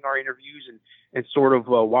getting our interviews and sort of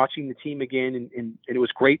watching the team again, and it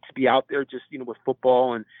was great to be out there just with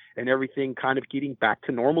football and everything kind of getting back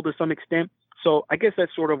to normal to some extent. So I guess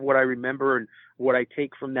that's sort of what I remember and what I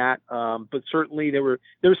take from that. But certainly there were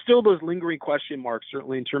still those lingering question marks,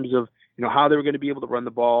 certainly in terms of how they were going to be able to run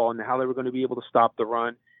the ball and how they were going to be able to stop the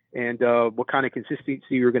run, and what kind of consistency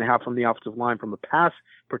you were going to have from the offensive line from a pass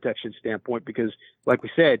protection standpoint. Because, like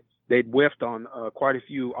we said, they'd whiffed on quite a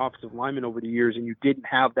few offensive linemen over the years, and you didn't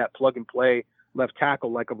have that plug and play left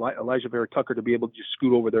tackle like Elijah Vera Tucker to be able to just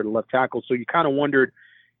scoot over there to left tackle. So you kind of wondered,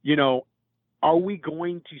 are we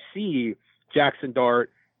going to see Jackson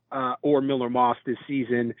Dart or Miller Moss this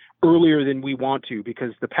season earlier than we want to?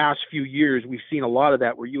 Because the past few years, we've seen a lot of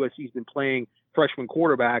that where USC's been playing freshman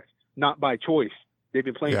quarterbacks, not by choice. They've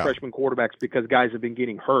been playing freshman quarterbacks because guys have been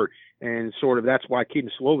getting hurt. And sort of that's why Keaton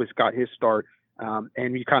Slovis got his start.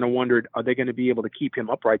 And you kind of wondered, are they going to be able to keep him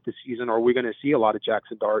upright this season, or are we going to see a lot of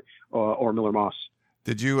Jackson Dart or Miller Moss?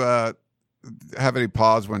 Did you have any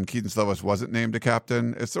pause when Keaton Slovis wasn't named a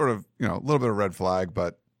captain? It's sort of, a little bit of a red flag,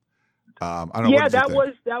 but I don't know. Yeah, that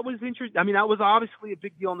was interesting. I mean, that was obviously a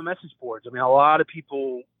big deal on the message boards. I mean, a lot of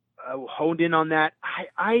people honed in on that.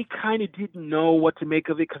 I kind of didn't know what to make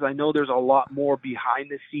of it, because I know there's a lot more behind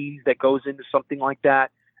the scenes that goes into something like that.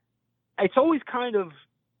 It's always kind of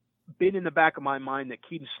been in the back of my mind that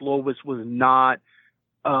Keaton Slovis was not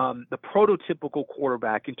the prototypical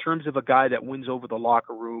quarterback in terms of a guy that wins over the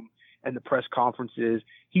locker room and the press conferences.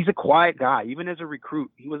 He's a quiet guy. Even as a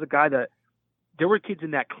recruit, he was a guy that there were kids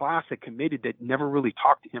in that class that committed that never really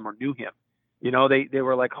talked to him or knew him. They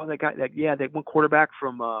were like, oh, that guy, that one quarterback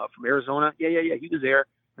from Arizona. Yeah. He was there.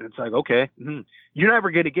 And it's like, okay, you're never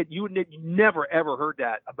going to you never ever heard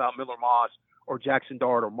that about Miller Moss or Jackson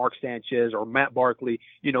Dart or Mark Sanchez or Matt Barkley.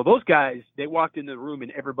 Those guys, they walked into the room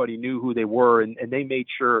and everybody knew who they were, and they made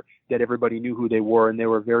sure that everybody knew who they were, and they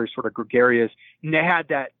were very sort of gregarious, and they had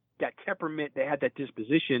that temperament, they had that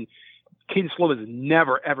disposition. Keaton Slovis has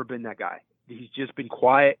never ever been that guy. He's just been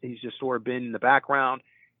quiet. He's just sort of been in the background.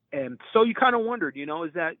 And so you kind of wondered,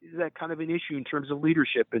 is that kind of an issue in terms of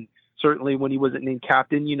leadership? And certainly when he wasn't named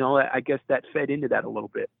captain, I guess that fed into that a little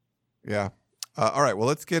bit. Yeah. All right. Well,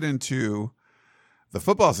 let's get into the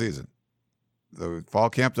football season. The fall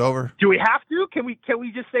camp's over. Do we have to? Can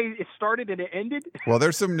we just say it started and it ended? Well,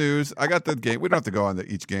 there's some news. I got the game. We don't have to go into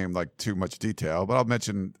each game like too much detail, but I'll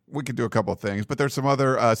mention we could do a couple of things. But there's some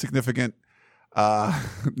other significant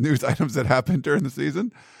news items that happened during the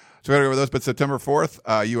season. So we're going to go over those. But September 4th,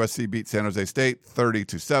 USC beat San Jose State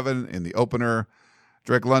 30-7 in the opener.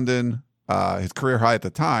 Drake London, his career high at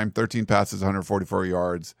the time, 13 passes, 144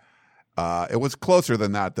 yards. It was closer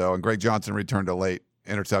than that, though, and Greg Johnson returned a late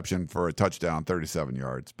interception for a touchdown, 37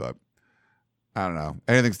 yards. But I don't know.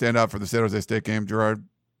 Anything stand out for the San Jose State game, Gerard?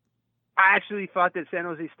 I actually thought that San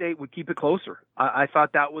Jose State would keep it closer. I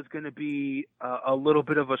thought that was going to be a little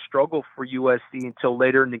bit of a struggle for USC until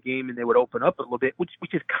later in the game, and they would open up a little bit,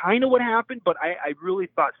 which is kind of what happened. But I really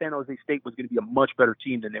thought San Jose State was going to be a much better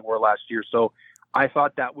team than they were last year. So I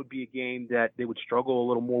thought that would be a game that they would struggle a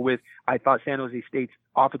little more with. I thought San Jose State's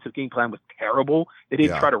offensive game plan was terrible. They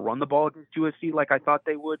didn't try to run the ball against USC like I thought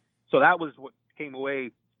they would. So that was what came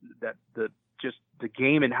away, that the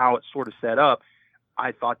game and how it sort of set up.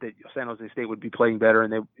 I thought that San Jose State would be playing better,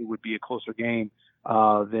 and it would be a closer game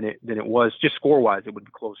than it was. Just score-wise, it would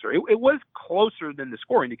be closer. It was closer than the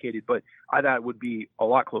score indicated, but I thought it would be a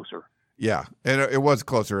lot closer. Yeah, and it was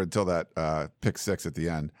closer until that pick six at the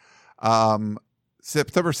end.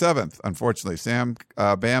 September 7th, unfortunately, Sam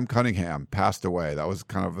Bam Cunningham passed away. That was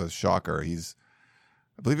kind of a shocker.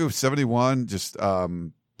 I believe he was 71, just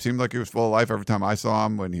seemed like he was full of life every time I saw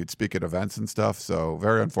him when he'd speak at events and stuff. So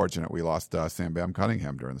very unfortunate we lost Sam Bam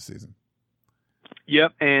Cunningham during the season.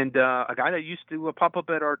 Yep, and a guy that used to pop up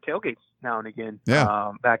at our tailgates now and again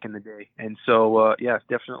back in the day. And so,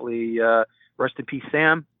 definitely rest in peace,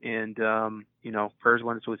 Sam, and, prayers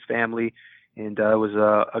went to his family. And it was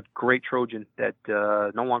a great Trojan that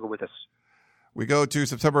no longer with us. We go to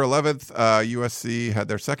September 11th. USC had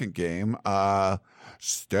their second game.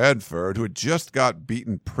 Stanford, who had just got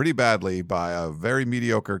beaten pretty badly by a very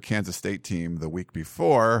mediocre Kansas State team the week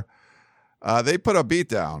before, they put a beat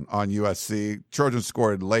down on USC. Trojans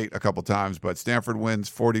scored late a couple times, but Stanford wins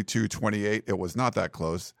 42-28. It was not that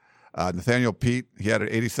close. Nathaniel Pete, he had an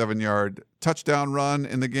 87-yard touchdown run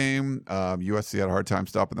in the game. USC had a hard time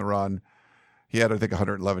stopping the run. He had, I think,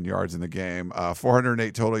 111 yards in the game,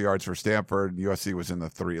 408 total yards for Stanford. USC was in the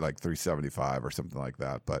 375 or something like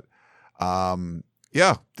that. But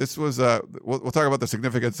this was. We'll talk about the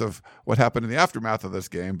significance of what happened in the aftermath of this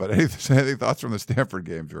game. But any thoughts from the Stanford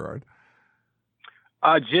game, Gerard?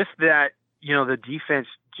 Just that the defense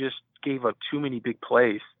just gave up too many big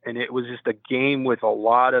plays, and it was just a game with a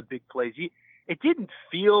lot of big plays. It didn't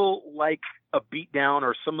feel like a beatdown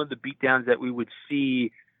or some of the beatdowns that we would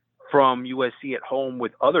see from USC at home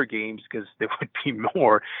with other games, because there would be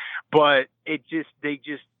more, but they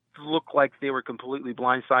just looked like they were completely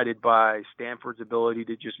blindsided by Stanford's ability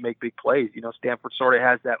to just make big plays. Stanford sort of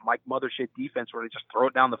has that Mike Mothership defense where they just throw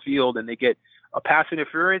it down the field and they get a pass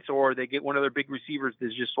interference, or they get one of their big receivers to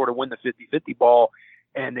just sort of win the 50-50 ball.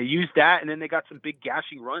 And they used that, and then they got some big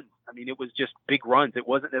gashing runs. I mean, it was just big runs. It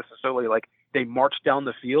wasn't necessarily like they marched down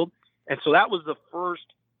the field. And so that was the first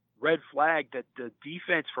red flag that the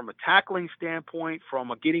defense, from a tackling standpoint,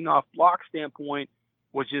 from a getting off block standpoint,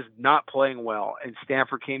 was just not playing well. And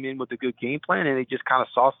Stanford came in with a good game plan, and they just kind of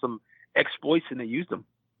saw some exploits and they used them.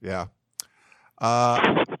 Yeah.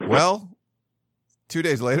 2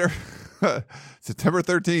 days later, September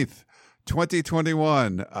 13th,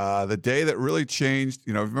 2021, the day that really changed,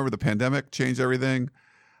 remember the pandemic changed everything.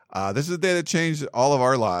 This is the day that changed all of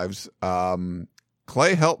our lives.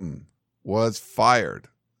 Clay Helton was fired.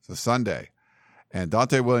 It's a Sunday, and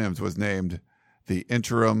Dante Williams was named the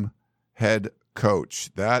interim head coach.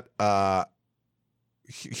 That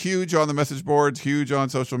huge on the message boards, huge on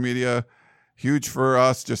social media, huge for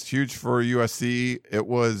us, just huge for USC. It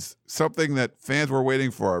was something that fans were waiting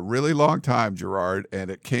for a really long time, Gerard, and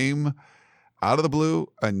it came out of the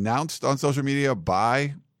blue, announced on social media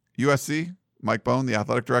by USC, Mike Bone, the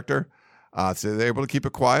athletic director. So they're able to keep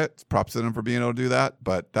it quiet. Props to them for being able to do that.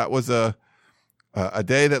 But that was a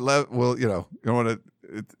day that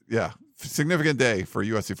significant day for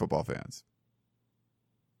USC football fans.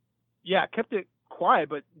 Yeah, kept it quiet,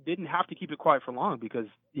 but didn't have to keep it quiet for long because,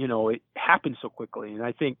 it happened so quickly. And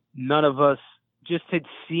I think none of us just had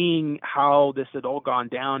seen how this had all gone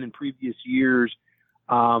down in previous years.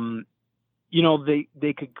 They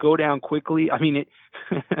could go down quickly. I mean,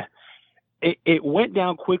 it went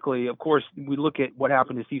down quickly. Of course, we look at what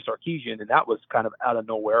happened to Steve Sarkisian, and that was kind of out of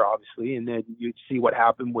nowhere, obviously. And then you'd see what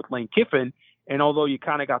happened with Lane Kiffin. And although you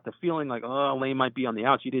kind of got the feeling like, Lane might be on the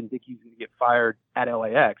outs, you didn't think he was going to get fired at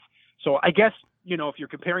LAX. So I guess, if you're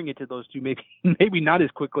comparing it to those two, maybe not as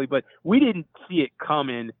quickly, but we didn't see it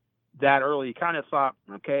coming that early. You kind of thought,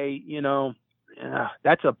 okay,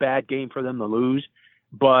 that's a bad game for them to lose.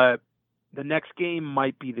 But the next game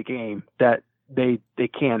might be the game that they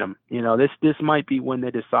can them. This might be when they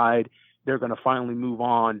decide they're going to finally move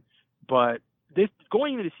on. But this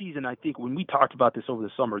going into the season, I think when we talked about this over the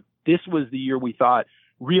summer, this was the year we thought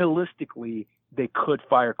realistically they could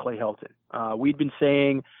fire Clay Helton. We'd been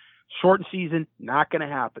saying shortened season, not going to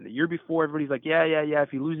happen. The year before, everybody's like, yeah. If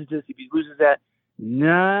he loses this, if he loses that,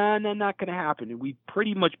 no, not going to happen. And we've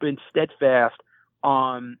pretty much been steadfast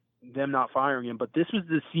on them not firing him. But this was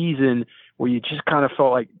the season where you just kind of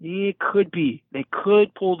felt like it could be. They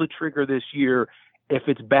could pull the trigger this year if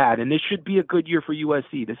it's bad. And this should be a good year for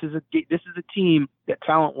USC. This is a team that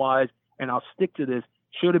talent-wise, and I'll stick to this,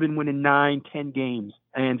 should have been winning 9-10 games.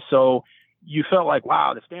 And so you felt like,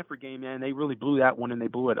 wow, the Stanford game, man, they really blew that one, and they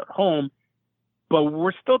blew it at home. But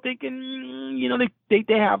we're still thinking, they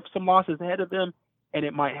have some losses ahead of them, and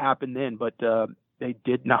it might happen then. But they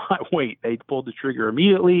did not wait. They pulled the trigger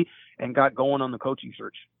immediately and got going on the coaching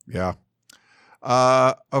search. Yeah.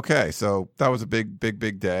 Okay, so that was a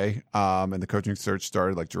big day, and the coaching search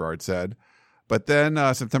started, like Gerard said. But then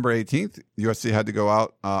September 18th, USC had to go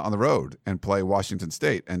out on the road and play Washington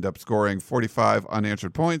State, end up scoring 45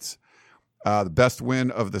 unanswered points. The best win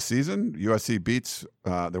of the season. USC beats,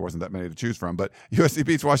 there wasn't that many to choose from, but USC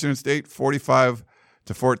beats Washington State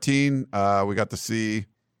 45-14. We got to see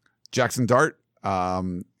Jackson Dart.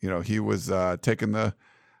 He was taking the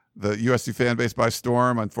USC fan base by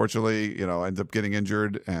storm. Unfortunately, ended up getting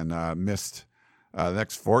injured and missed the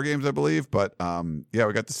next 4 games, I believe. But we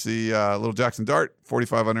got to see little Jackson Dart,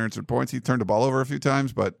 45 unanswered points. He turned the ball over a few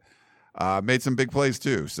times, but made some big plays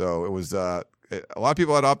too. So it was a lot of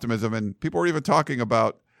people had optimism, and people were even talking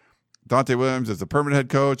about Dante Williams as the permanent head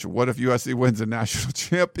coach. What if USC wins a national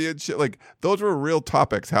championship? Like, those were real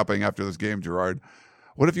topics happening after this game, Gerard.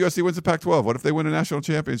 What if USC wins the Pac-12? What if they win a national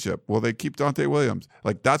championship? Will they keep Dante Williams?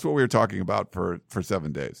 Like, that's what we were talking about for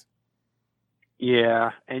 7 days.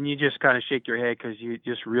 Yeah, and you just kind of shake your head because you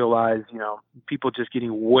just realize, people just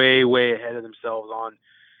getting way, way ahead of themselves on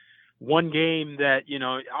one game that,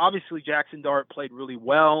 obviously Jackson Dart played really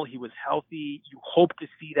well. He was healthy. You hope to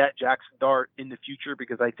see that Jackson Dart in the future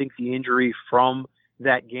because I think the injury from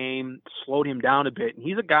that game slowed him down a bit. And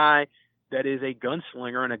he's a guy that is a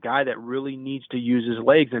gunslinger and a guy that really needs to use his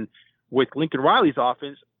legs. And with Lincoln Riley's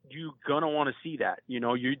offense, you're going to want to see that.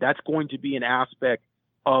 That's going to be an aspect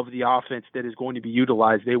of the offense that is going to be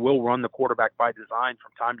utilized. They will run the quarterback by design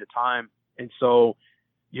from time to time. And so,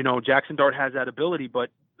 Jackson Dart has that ability, but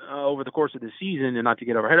over the course of the season, and not to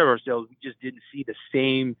get ahead of ourselves, we just didn't see the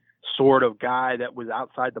same sort of guy that was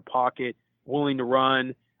outside the pocket, willing to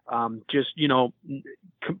run,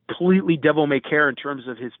 completely devil may care in terms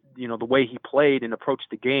of his, the way he played and approached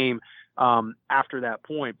the game after that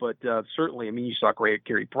point. But certainly, you saw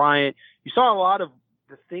Gary Bryant. You saw a lot of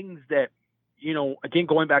the things that, again,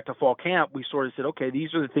 going back to fall camp, we sort of said, okay,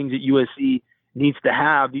 these are the things that USC needs to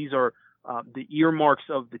have. These are the earmarks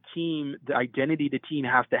of the team, the identity the team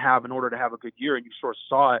has to have in order to have a good year. And you sort of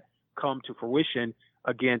saw it come to fruition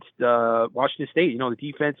against Washington State. The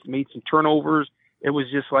defense made some turnovers. It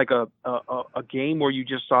was just like a game where you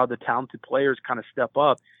just saw the talented players kind of step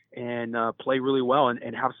up and play really well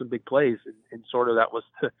and have some big plays. And sort of that was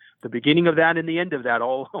the beginning of that and the end of that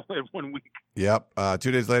all in 1 week. Yep.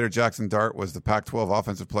 2 days later, Jackson Dart was the Pac-12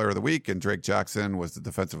 Offensive Player of the Week, and Drake Jackson was the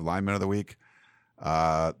Defensive Lineman of the Week.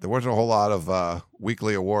 There wasn't a whole lot of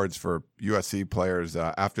weekly awards for USC players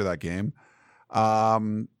after that game.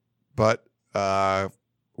 But a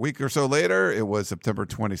week or so later, it was September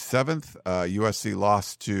 27th. USC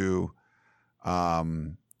lost to,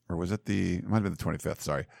 or was it it might have been the 25th,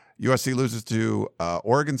 sorry. USC loses to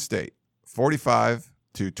Oregon State,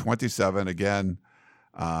 45-27. Again,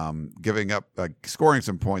 giving up, scoring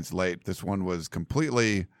some points late. This one was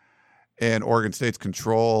completely in Oregon State's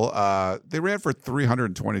control. They ran for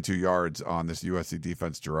 322 yards on this USC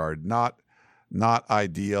defense, Gerard. Not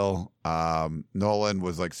ideal. Nolan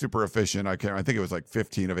was like super efficient. I think it was like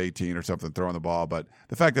 15 of 18 or something throwing the ball. But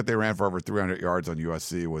the fact that they ran for over 300 yards on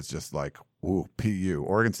USC was just like, ooh, PU.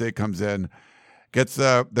 Oregon State comes in, gets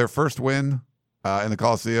their first win in the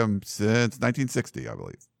Coliseum since 1960, I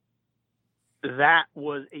believe. That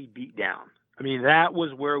was a beatdown. That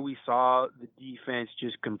was where we saw the defense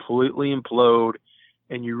just completely implode,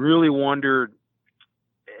 and you really wondered,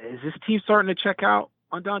 is this team starting to check out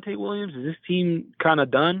on Dante Williams? Is this team kind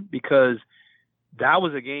of done? Because that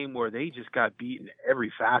was a game where they just got beaten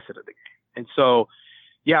every facet of the game. And so,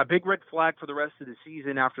 yeah, big red flag for the rest of the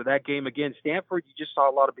season after that game. Again, Stanford, you just saw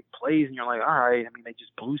a lot of big plays, and you're like, all right, they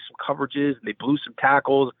just blew some coverages, and they blew some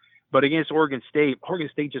tackles. But against Oregon State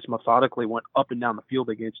just methodically went up and down the field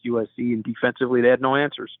against USC, and defensively they had no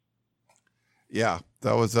answers. Yeah,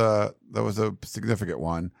 that was a significant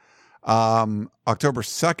one. October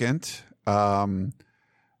 2nd,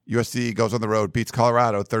 USC goes on the road, beats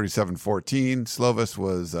Colorado 37-14. Slovis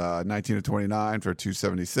was 19-29 for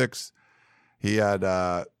 276. He had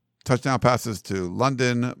touchdown passes to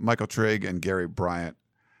London, Michael Trigg, and Gary Bryant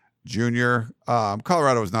Jr.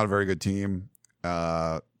 Colorado was not a very good team.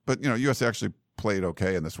 But, USC actually played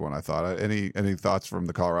okay in this one, I thought. Any thoughts from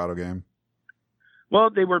the Colorado game? Well,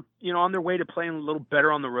 they were, on their way to playing a little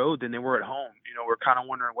better on the road than they were at home. We're kind of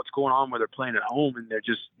wondering what's going on where they're playing at home and they're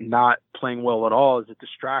just not playing well at all. Is it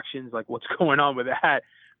distractions? Like, what's going on with that?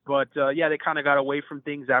 But, they kind of got away from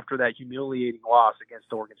things after that humiliating loss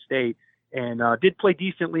against Oregon State and did play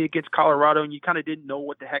decently against Colorado. And you kind of didn't know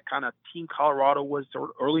what the heck kind of team Colorado was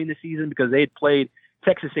early in the season because they had played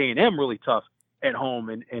Texas A&M really tough at home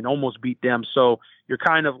and almost beat them. So you're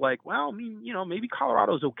kind of like, well, I mean, maybe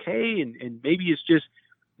Colorado's okay. And maybe it's just,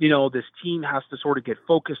 this team has to sort of get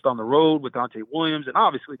focused on the road with Dante Williams. And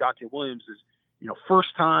obviously Dante Williams is,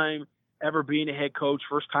 first time ever being a head coach,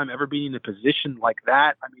 first time ever being in a position like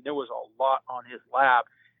that. I mean, there was a lot on his lap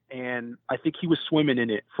and I think he was swimming in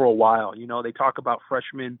it for a while. They talk about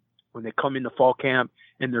freshmen when they come into fall camp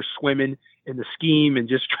and they're swimming in the scheme and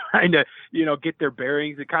just trying to, get their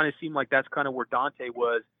bearings. It kind of seemed like that's kind of where Dante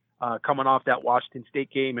was coming off that Washington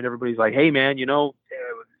State game. And everybody's like, hey man,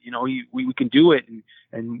 we can do it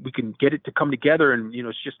and we can get it to come together. And,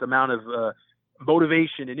 it's just the amount of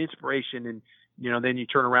motivation and inspiration. And, then you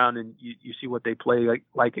turn around and you see what they play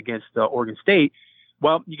like against Oregon State.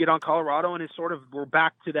 Well, you get on Colorado and it's sort of, we're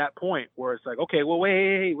back to that point where it's like, okay, well,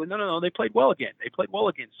 wait, no, they played well again.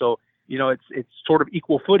 So, it's sort of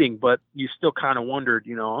equal footing, but you still kind of wondered,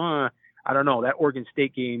 I don't know, that Oregon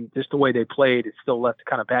State game, just the way they played, it still left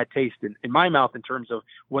kind of bad taste in my mouth in terms of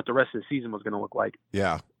what the rest of the season was going to look like.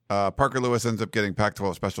 Yeah. Parker Lewis ends up getting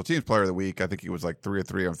Pac-12 Special Teams Player of the Week. I think he was like 3 of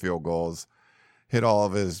 3 on field goals, hit all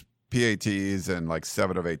of his PATs and like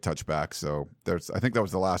 7 of 8 touchbacks. So I think that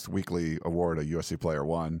was the last weekly award a USC player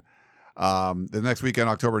won. The next weekend,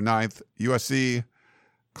 October 9th, USC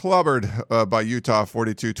clobbered by Utah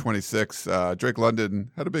 42-26. Drake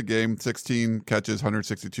London had a big game, 16 catches,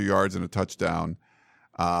 162 yards and a touchdown.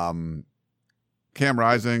 Cam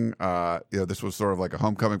Rising, this was sort of like a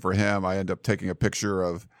homecoming for him. I end up taking a picture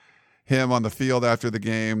of him on the field after the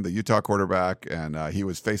game, the Utah quarterback, and he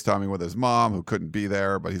was FaceTiming with his mom, who couldn't be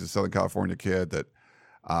there, but he's a Southern California kid that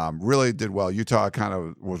really did well. Utah kind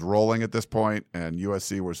of was rolling at this point, and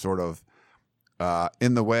USC was sort of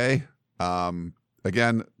in the way.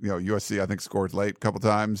 Again, USC, I think, scored late a couple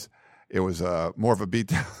times. It was more of a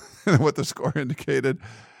beatdown than what the score indicated.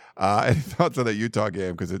 Any thoughts on that Utah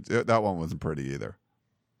game? Because that one wasn't pretty either.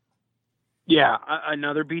 Yeah,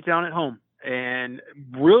 another beatdown at home. And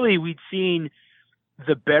really, we'd seen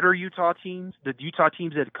the better Utah teams, the Utah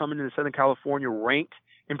teams that had come into Southern California ranked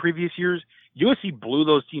in previous years. USC blew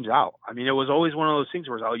those teams out. I mean, it was always one of those things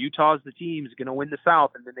where Utah's the team is going to win the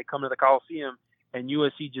South, and then they come to the Coliseum, and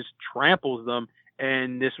USC just tramples them.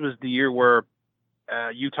 And this was the year where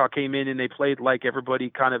Utah came in and they played like everybody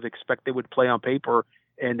kind of expect they would play on paper,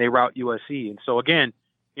 and they rout USC. And so, again,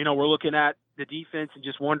 we're looking at the defense and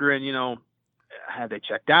just wondering, have they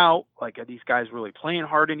checked out? Like, are these guys really playing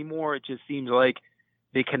hard anymore? It just seems like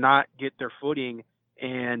they cannot get their footing.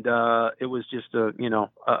 And it was just,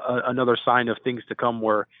 another sign of things to come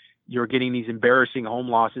where you're getting these embarrassing home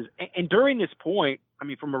losses. And during this point, I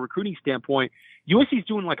mean, from a recruiting standpoint, USC is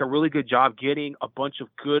doing like a really good job getting a bunch of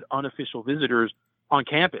good unofficial visitors on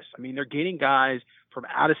campus. I mean, they're getting guys from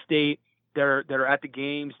out of state that are at the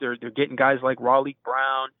games. They're getting guys like Raleigh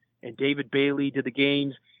Brown and David Bailey to the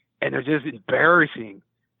games, and they're just embarrassing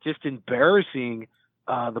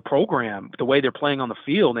the program, the way they're playing on the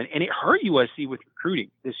field. And it hurt USC with recruiting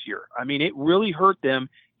this year. I mean, it really hurt them,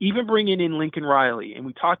 even bringing in Lincoln Riley. And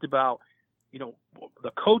we talked about,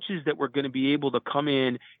 the coaches that were going to be able to come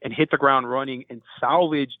in and hit the ground running and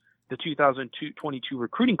salvage the 2022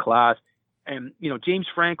 recruiting class. And, James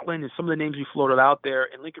Franklin and some of the names we floated out there,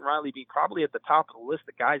 and Lincoln Riley being probably at the top of the list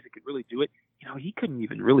of guys that could really do it. He couldn't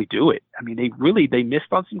even really do it. I mean, they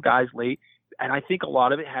missed on some guys late. And I think a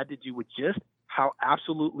lot of it had to do with just how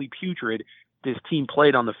absolutely putrid this team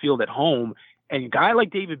played on the field at home. And a guy like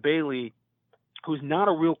David Bailey, who's not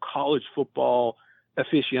a real college football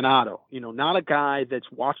aficionado, not a guy that's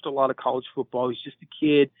watched a lot of college football. He's just a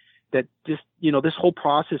kid that just, this whole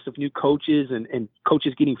process of new coaches and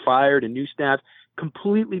coaches getting fired and new staff,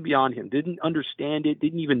 completely beyond him. Didn't understand it.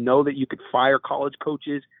 Didn't even know that you could fire college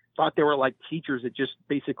coaches. Thought they were like teachers that just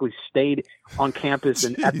basically stayed on campus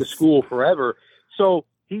and at the school forever. So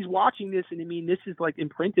he's watching this, and I mean, this is like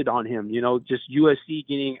imprinted on him, just USC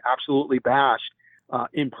getting absolutely bashed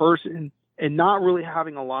in person and not really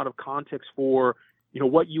having a lot of context for,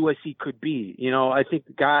 what USC could be. I think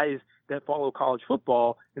the guys that follow college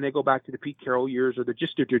football and they go back to the Pete Carroll years or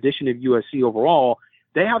just the tradition of USC overall,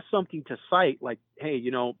 they have something to cite like, hey,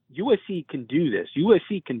 USC can do this.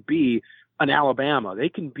 USC can be an Alabama. They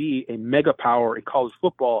can be a mega power in college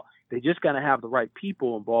football. They just got to have the right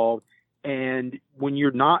people involved. And when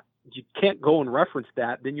you're not you can't go and reference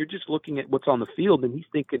that. Then you're just looking at what's on the field, and he's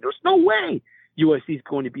thinking, there's no way USC is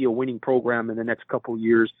going to be a winning program in the next couple of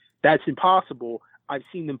years. That's impossible. I've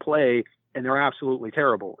seen them play, and they're absolutely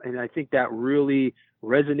terrible. And I think that really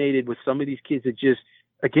resonated with some of these kids that just,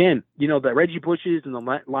 again, the Reggie Bushes and the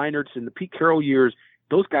Leinerts and the Pete Carroll years,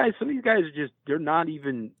 those guys, some of these guys are just, they're not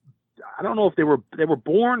even, I don't know if they were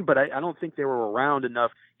born, but I don't think they were around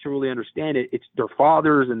enough to really understand it. It's their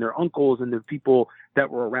fathers and their uncles and the people that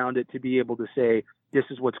were around it to be able to say, this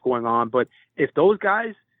is what's going on. But if those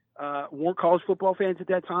guys weren't college football fans at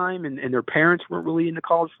that time, and their parents weren't really into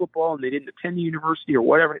college football, and they didn't attend the university or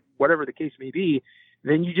whatever the case may be,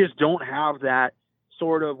 then you just don't have that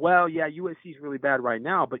sort of, well, yeah, USC is really bad right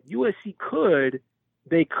now, but USC could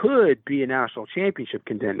be a national championship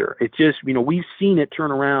contender. It just, we've seen it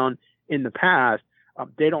turn around in the past.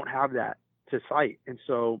 They don't have that to cite. And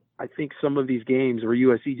so I think some of these games where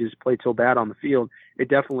USC just played so bad on the field, it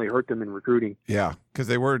definitely hurt them in recruiting. Yeah, because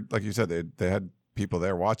they were, like you said, they had people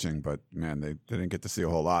there watching, but man, they didn't get to see a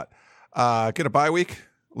whole lot. Get a bye week,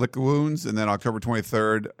 lick the wounds, and then October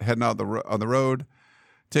 23rd, heading out on the road,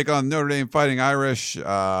 take on Notre Dame Fighting Irish.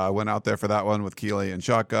 Went out there for that one with Keeley and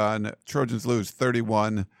shotgun. Trojans lose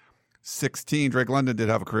 31-16. Drake London did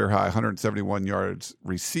have a career high 171 yards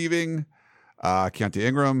receiving. Keontae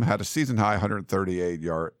Ingram had a season high 138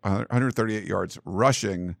 yards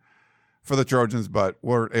rushing for the Trojans, but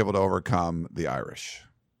weren't able to overcome the Irish.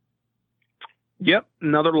 Yep,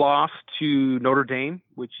 another loss to Notre Dame,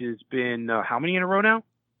 which has been how many in a row now?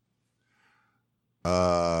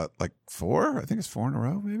 Like 4. I think it's 4 in a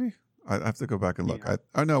row. Maybe I have to go back and look. Yeah.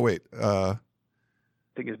 No, wait. I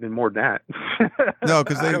think it's been more than that. No,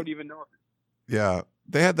 because I don't even know. Yeah,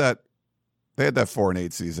 they had that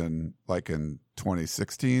 4-8 season like in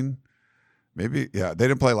 2016. Maybe, yeah, they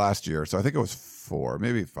didn't play last year, so I think it was 4,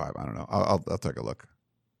 maybe 5. I don't know. I'll take a look.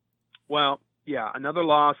 Well, yeah, another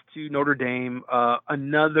loss to Notre Dame.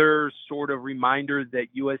 Another sort of reminder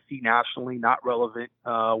that USC nationally not relevant.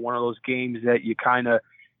 One of those games that you kind of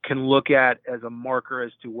can look at as a marker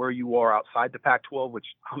as to where you are outside the Pac-12, which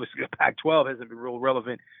obviously the Pac-12 hasn't been real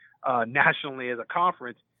relevant nationally as a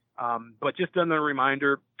conference. But just another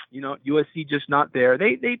reminder, USC just not there.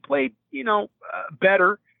 They played,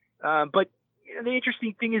 better. But the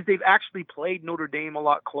interesting thing is they've actually played Notre Dame a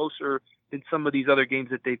lot closer than some of these other games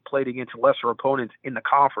that they've played against lesser opponents in the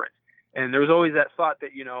conference. And there's always that thought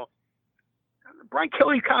that, Brian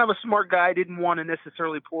Kelly's kind of a smart guy, didn't want to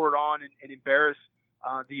necessarily pour it on and embarrass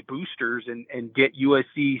the boosters and get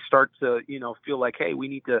USC start to, feel like, hey, we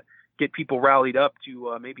need to get people rallied up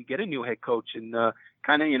to maybe get a new head coach. And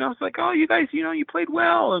kind of, it's like, oh, you guys, you played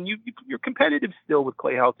well and you're competitive still with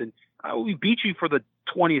Clay Helton. We beat you for the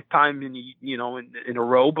 20th time in a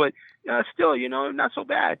row, but still, not so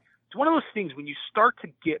bad. It's one of those things when you start to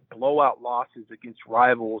get blowout losses against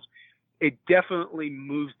rivals, it definitely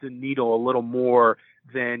moves the needle a little more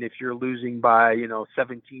than if you're losing by,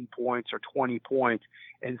 17 points or 20 points.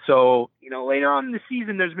 And so, later on in the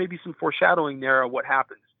season, there's maybe some foreshadowing there of what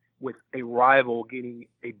happens with a rival getting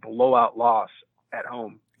a blowout loss at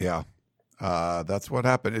home. Yeah, that's what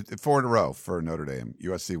happened. 4 in a row for Notre Dame.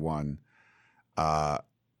 USC won 2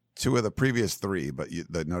 of the previous 3, but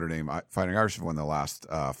the Notre Dame Fighting Irish won the last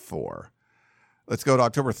 4. Let's go to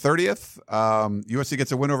October 30th. USC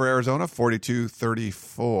gets a win over Arizona,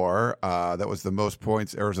 42-34. That was the most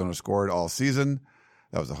points Arizona scored all season.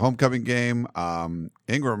 That was a homecoming game.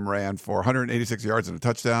 Ingram ran for 186 yards and a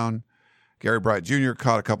touchdown. Gary Bryant Jr.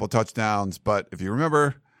 caught a couple touchdowns. But if you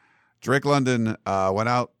remember, Drake London went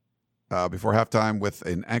out before halftime with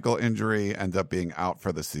an ankle injury, ended up being out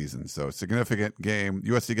for the season. So significant game.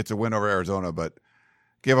 USC gets a win over Arizona, but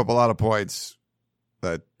gave up a lot of points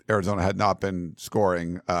that Arizona had not been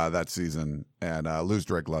scoring that season, and lose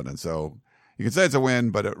Drake London. So you can say it's a win,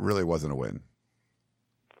 but it really wasn't a win.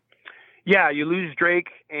 Yeah, you lose Drake,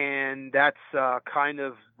 and that's kind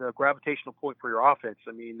of the gravitational point for your offense.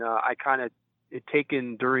 I mean, I kind of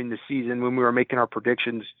taken during the season when we were making our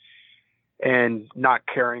predictions and not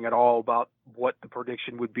caring at all about what the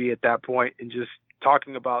prediction would be at that point, and just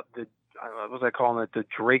talking about what was I calling it, the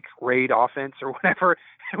Drake raid offense or whatever.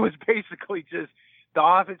 It was basically just the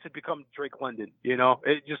offense had become Drake London.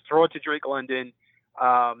 It just throw it to Drake London.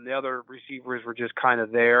 The other receivers were just kind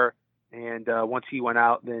of there. And once he went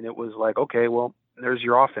out, then it was like, okay, well, there's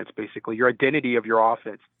your offense, basically, your identity of your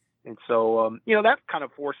offense. And so, that kind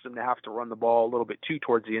of forced them to have to run the ball a little bit too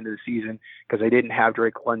towards the end of the season because they didn't have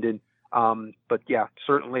Drake London. But, yeah,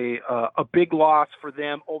 certainly a big loss for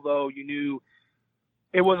them, although you knew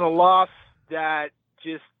it was a loss that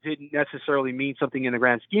just didn't necessarily mean something in the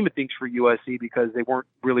grand scheme of things for USC because they weren't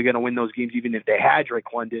really going to win those games even if they had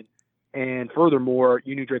Drake London. And furthermore,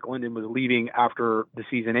 you knew Drake London was leaving after the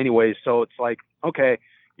season anyways. So it's like, okay,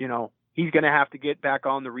 he's going to have to get back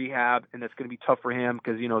on the rehab, and that's going to be tough for him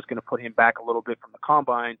because, it's going to put him back a little bit from the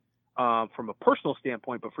combine from a personal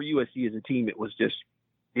standpoint. But for USC as a team, it was just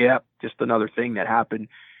another thing that happened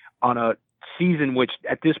on a season, which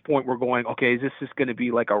at this point we're going, okay, is this just going to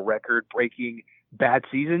be like a record-breaking bad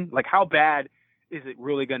season? Like, how bad is it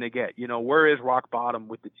really going to get? Where is rock bottom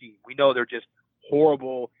with the team? We know they're just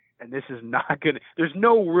horrible, and this is not going to – there's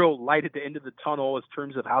no real light at the end of the tunnel in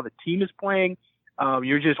terms of how the team is playing.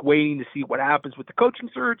 You're just waiting to see what happens with the coaching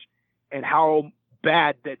search and how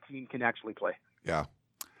bad that team can actually play. Yeah.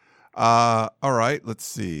 All right, let's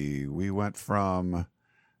see. We went from –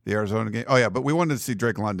 the Arizona game. Oh yeah, but we wanted to see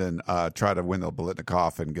Drake London try to win the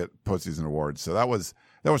Biletnikoff and get postseason awards. So that was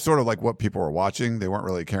sort of like what people were watching. They weren't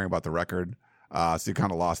really caring about the record. So you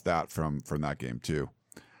kind of lost that from that game too.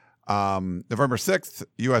 November 6th,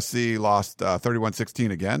 USC lost 31-16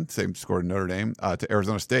 again, same score to Notre Dame, to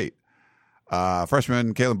Arizona State.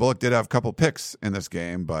 Freshman Kalen Bullock did have a couple picks in this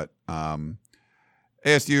game, but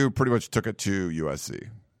ASU pretty much took it to USC.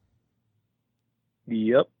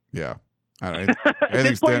 Yep. Yeah. All right. At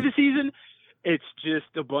this point of the season, it's just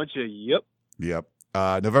a bunch of yep. Yep.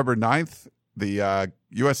 November 9th, the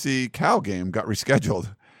USC Cal game got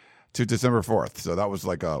rescheduled to December 4th. So that was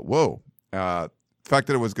like a whoa. The fact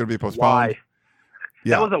that it was going to be postponed. Why?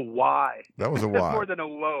 Yeah. That was a why. That was a why. More than a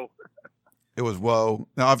whoa. It was whoa.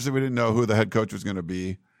 Now, obviously, we didn't know who the head coach was going to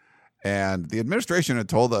be. And the administration had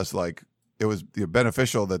told us like it was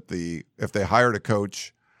beneficial that if they hired a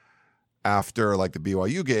coach after like the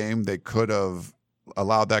BYU game, they could have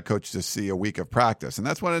allowed that coach to see a week of practice. And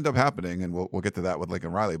that's what ended up happening. And we'll get to that with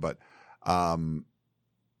Lincoln Riley. But I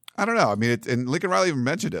don't know. I mean, and Lincoln Riley even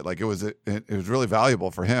mentioned it. Like it was really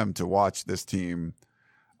valuable for him to watch this team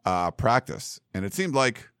practice. And it seemed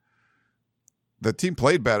like the team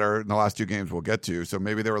played better in the last two games we'll get to. So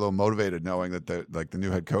maybe they were a little motivated knowing that the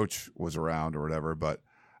new head coach was around or whatever. But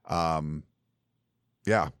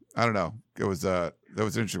yeah, I don't know. It was that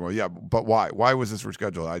was an interesting one. Yeah, but why? Why was this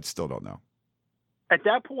rescheduled? I still don't know. At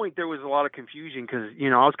that point, there was a lot of confusion because,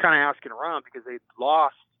 I was kind of asking around because they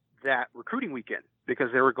lost that recruiting weekend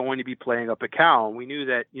because they were going to be playing up at Cal. And we knew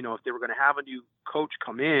that, if they were going to have a new coach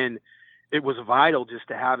come in, it was vital just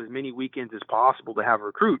to have as many weekends as possible to have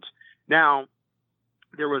recruits. Now,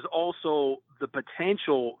 there was also the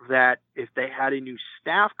potential that if they had a new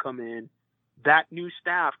staff come in, that new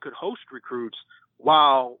staff could host recruits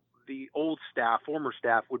while the old staff, former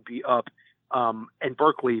staff, would be up in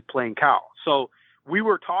Berkeley playing Cal. So we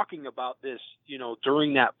were talking about this,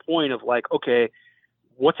 during that point of like, okay,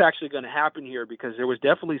 what's actually going to happen here? Because there was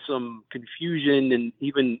definitely some confusion and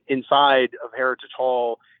even inside of Heritage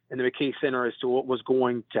Hall and the McKay Center as to what was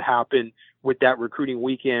going to happen with that recruiting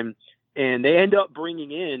weekend. And they end up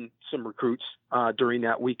bringing in some recruits during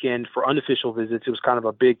that weekend for unofficial visits. It was kind of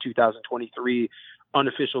a big 2023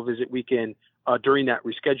 unofficial visit weekend during that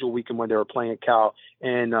rescheduled weekend when they were playing at Cal.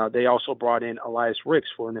 And they also brought in Elias Ricks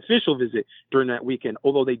for an official visit during that weekend,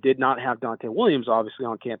 although they did not have Dante Williams, obviously,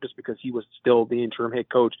 on campus because he was still the interim head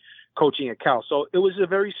coach coaching at Cal. So it was a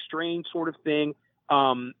very strange sort of thing.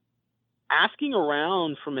 Asking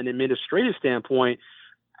around from an administrative standpoint,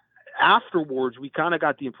 afterwards, we kind of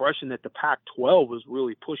got the impression that the Pac-12 was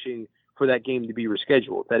really pushing for that game to be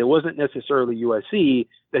rescheduled, that it wasn't necessarily USC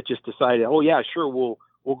that just decided, oh, yeah, sure, we'll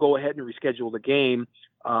go ahead and reschedule the game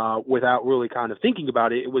without really kind of thinking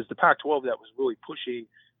about it. It was the Pac-12 that was really pushing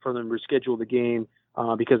for them to reschedule the game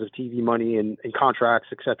because of TV money and contracts,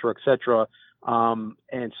 et cetera, et cetera.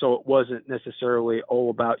 And so it wasn't necessarily all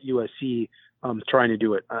about USC trying to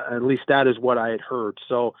do it. At least that is what I had heard.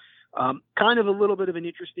 So kind of a little bit of an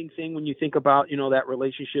interesting thing when you think about, that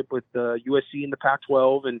relationship with USC and the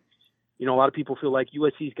Pac-12. And, a lot of people feel like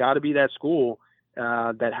USC's got to be that school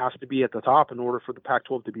that has to be at the top in order for the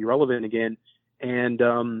Pac-12 to be relevant again. And,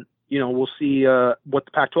 we'll see what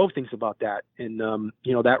the Pac-12 thinks about that and,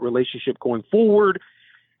 that relationship going forward,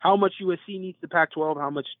 how much USC needs the Pac-12,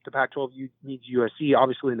 how much the Pac-12 needs USC.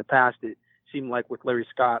 Obviously, in the past, it seemed like with Larry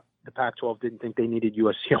Scott, the Pac-12 didn't think they needed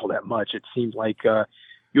USC all that much. It seemed like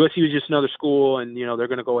USC was just another school, and, they're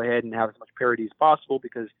going to go ahead and have as much parity as possible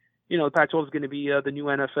because, the Pac-12 is going to be the new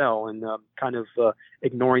NFL and kind of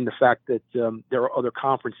ignoring the fact that there are other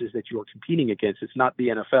conferences that you are competing against. It's not the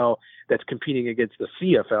NFL that's competing against the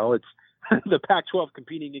CFL. It's the Pac-12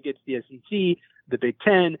 competing against the SEC, the Big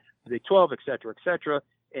Ten, the Big 12, et cetera,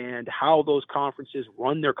 and how those conferences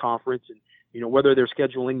run their conference and whether they're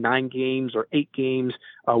scheduling 9 games or 8 games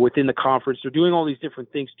within the conference. They're doing all these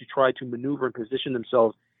different things to try to maneuver and position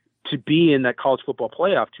themselves to be in that college football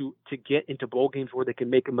playoff, to get into bowl games where they can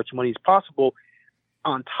make as much money as possible,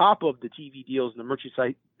 on top of the TV deals and the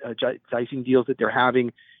merchandising deals that they're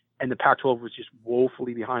having. And the Pac-12 was just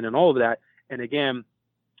woefully behind on all of that. And again,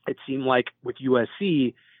 it seemed like with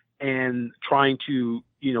USC and trying to,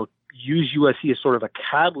 use USC as sort of a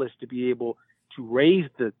catalyst to be able to raise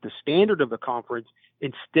the standard of the conference.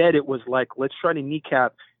 Instead, it was like, let's try to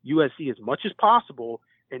kneecap USC as much as possible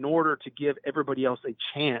in order to give everybody else a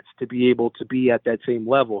chance to be able to be at that same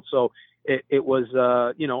level. So it was,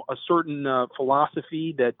 a certain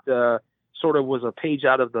philosophy that sort of was a page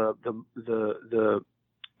out of the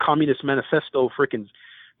Communist Manifesto freaking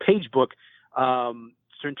page book.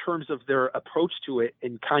 So in terms of their approach to it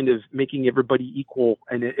and kind of making everybody equal.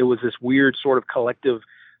 And it was this weird sort of collective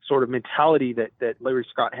sort of mentality that Larry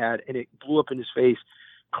Scott had, and it blew up in his face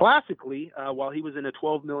classically while he was in a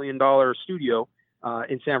 $12 million studio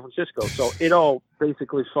in San Francisco. So it all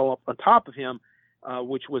basically fell up on top of him,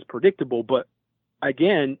 which was predictable. But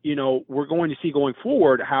again, we're going to see going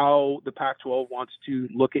forward how the Pac-12 wants to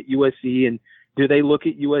look at USC, and do they look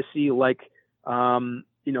at USC like,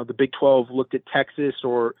 the Big 12 looked at Texas,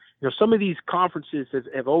 or, some of these conferences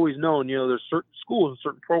have always known, there's certain schools and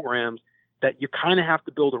certain programs that you kind of have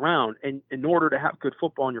to build around. And in order to have good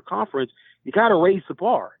football in your conference, you got to raise the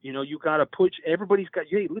bar. You got to push, hey,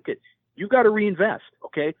 you got to reinvest.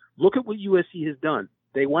 Okay. Look at what USC has done.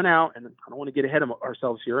 They went out, and I don't want to get ahead of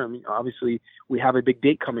ourselves here. I mean, obviously we have a big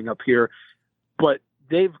date coming up here, but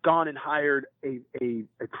they've gone and hired a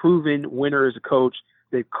proven winner as a coach.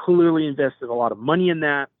 They've clearly invested a lot of money in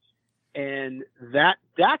that. And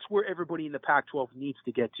that's where everybody in the Pac-12 needs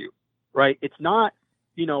to get to, right? It's not,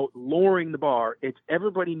 lowering the bar. It's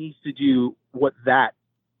everybody needs to do what that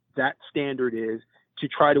standard is to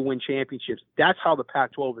try to win championships. That's how the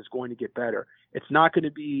Pac-12 is going to get better. It's not going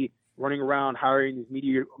to be running around hiring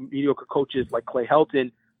these mediocre coaches like Clay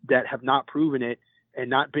Helton that have not proven it and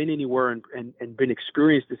not been anywhere and been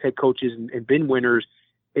experienced as head coaches and been winners.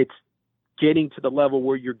 It's getting to the level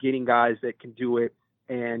where you're getting guys that can do it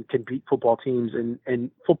and can beat football teams,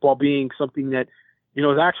 and football being something that,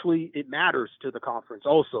 is actually, it matters to the conference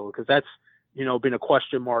also, because that's, been a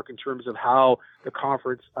question mark in terms of how the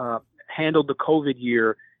conference handled the COVID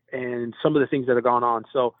year and some of the things that have gone on.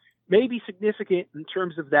 So maybe significant in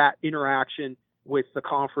terms of that interaction with the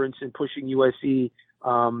conference and pushing USC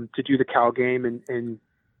to do the Cal game. And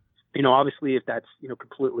obviously if that's,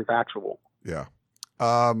 completely factual. Yeah.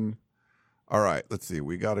 All right, let's see.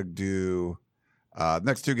 We got to do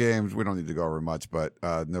next 2 games. We don't need to go over much, but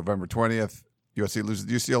November 20th, USC loses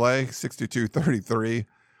to UCLA 62-33.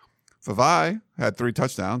 Favai had 3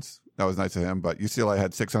 touchdowns. That was nice of him, but UCLA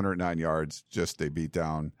had 609 yards. Just a beat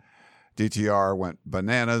down. DTR went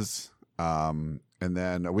bananas. And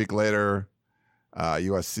then a week later,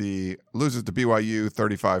 USC loses to BYU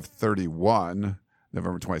 35-31.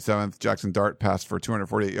 November 27th, Jackson Dart passed for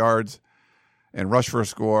 248 yards and rushed for a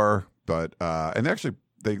score. But and actually,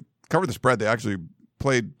 they covered the spread. They actually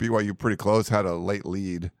played BYU pretty close, had a late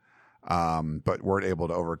lead, but weren't able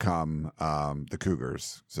to overcome the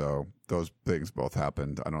Cougars. So those things both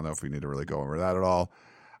happened. I don't know if we need to really go over that at all.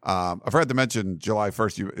 I forgot to mention July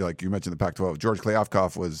 1st, you mentioned the Pac-12. George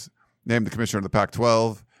Kliavkoff was named the commissioner of the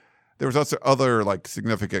Pac-12. There was also other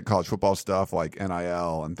significant college football stuff like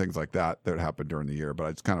NIL and things like that happened during the year, but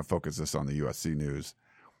I just kind of focused this on the USC news.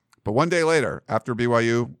 But one day later, after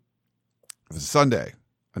BYU, it was a Sunday,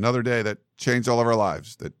 another day that changed all of our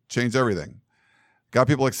lives, that changed everything. Got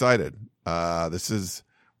people excited. This is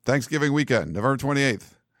Thanksgiving weekend, November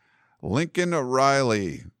 28th. Lincoln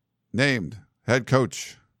Riley named head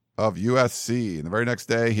coach of USC. And the very next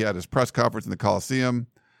day, he had his press conference in the Coliseum.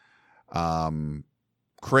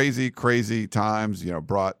 Crazy times,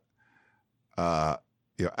 brought,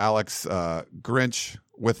 Alex Grinch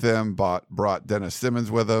with him, brought Dennis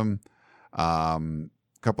Simmons with him, a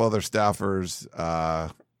couple other staffers.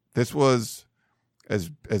 This was as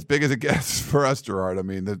big as it gets for us, Gerard. I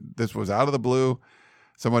mean, this was out of the blue.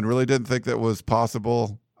 Someone really didn't think that was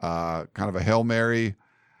possible. Kind of a Hail Mary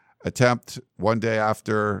attempt one day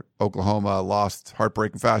after Oklahoma lost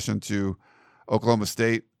heartbreaking fashion to Oklahoma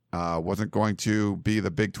State. Wasn't going to be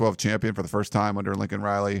the Big 12 champion for the first time under Lincoln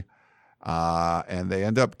Riley. And they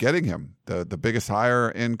end up getting him, the biggest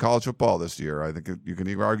hire in college football this year. I think you can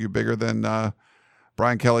even argue bigger than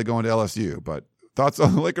Brian Kelly going to LSU. But thoughts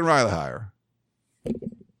on the Lincoln Riley hire?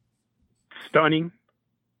 Stunning.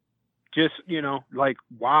 Just,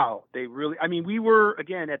 wow. They really, we were,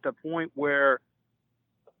 again, at the point where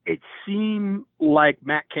it seemed like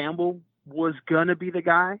Matt Campbell was going to be the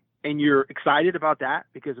guy, and you're excited about that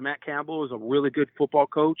because Matt Campbell is a really good football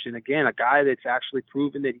coach. And again, a guy that's actually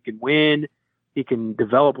proven that he can win, he can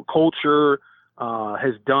develop a culture,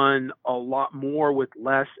 has done a lot more with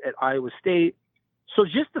less at Iowa State. So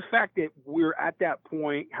just the fact that we're at that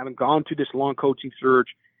point, having gone through this long coaching search,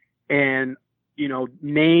 and, you know,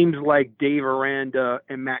 names like Dave Aranda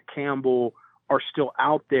and Matt Campbell are still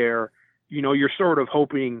out there, you know, you're sort of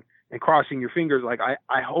hoping and crossing your fingers. Like,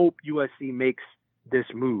 I hope USC makes this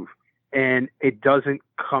move and it doesn't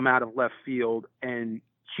come out of left field and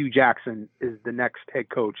Hugh Jackson is the next head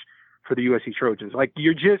coach for the USC Trojans. Like,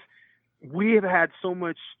 we have had so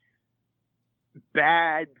much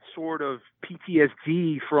bad sort of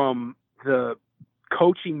PTSD from the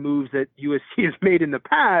coaching moves that USC has made in the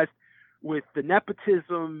past, with the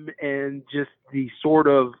nepotism and just the sort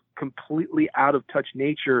of completely out of touch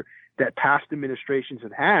nature that past administrations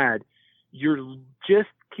have had. You're just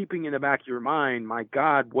keeping in the back of your mind, my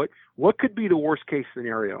God, what could be the worst case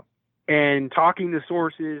scenario? And talking to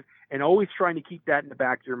sources and always trying to keep that in the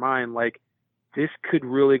back of your mind, like, this could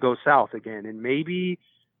really go south again. And maybe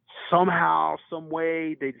somehow, some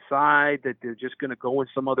way they decide that they're just going to go in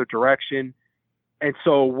some other direction. And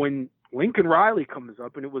so when Lincoln Riley comes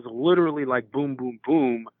up, and it was literally like boom, boom,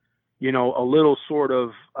 boom, you know, a little sort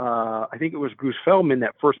of, I think it was Bruce Feldman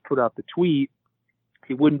that first put out the tweet.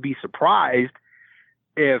 He wouldn't be surprised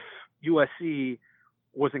if USC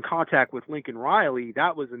was in contact with Lincoln Riley.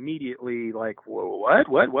 That was immediately like, what?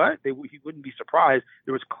 He wouldn't be surprised.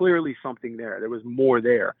 There was clearly something there. There was more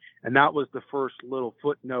there. And that was the first little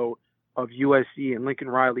footnote of USC and Lincoln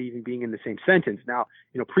Riley even being in the same sentence. Now,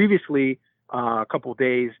 you know, previously, a couple of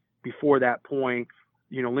days before that point,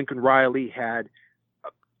 you know, Lincoln Riley had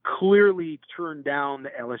clearly turned down the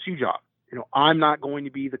LSU job. You know, I'm not going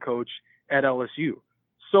to be the coach at LSU.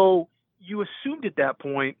 So you assumed at that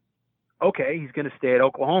point, okay, he's going to stay at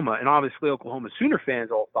Oklahoma. And obviously Oklahoma Sooner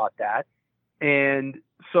fans all thought that. And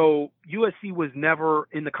so USC was never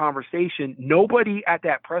in the conversation. Nobody at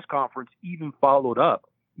that press conference even followed up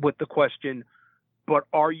with the question, but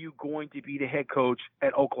are you going to be the head coach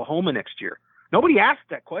at Oklahoma next year? Nobody asked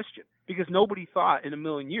that question because nobody thought in a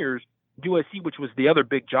million years USC, which was the other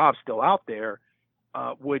big job still out there,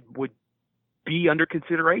 would be under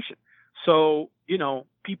consideration. So, you know,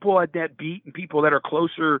 people at that beat and people that are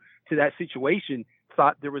closer to that situation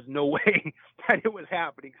thought there was no way that it was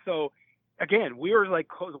happening. So, again, we were like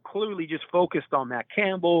clearly just focused on Matt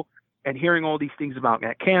Campbell and hearing all these things about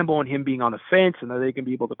Matt Campbell and him being on the fence and that they can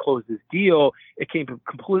be able to close this deal. It came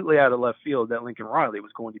completely out of left field that Lincoln Riley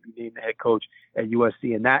was going to be named the head coach at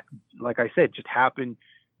USC. And that, like I said, just happened,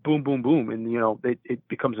 boom, boom, boom. And, you know, it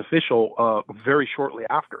becomes official very shortly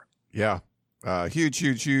after. Yeah.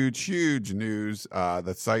 Huge news.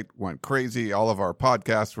 The site went crazy. All of our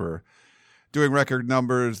podcasts were doing record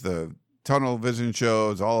numbers. The tunnel vision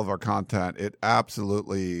shows, all of our content. It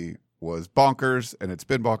absolutely was bonkers, and it's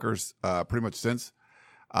been bonkers pretty much since.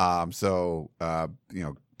 So, you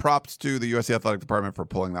know, props to the USC Athletic Department for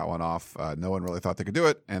pulling that one off. No one really thought they could do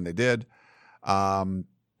it, and they did. Then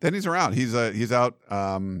he's around. He's out.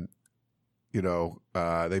 You know,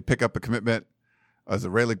 they pick up a commitment as a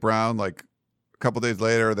Rayleigh Brown, like a couple days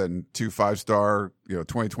later, then 2 5-star, you know,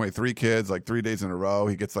 2023 kids, like 3 days in a row.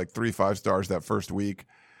 He gets like 3 5-stars that first week.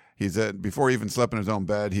 Before he even slept in his own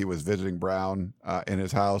bed, he was visiting Brown in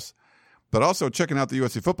his house, but also checking out the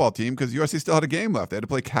USC football team because USC still had a game left. They had to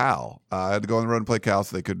play Cal. Had to go on the road and play Cal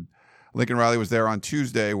so they could. Lincoln Riley was there on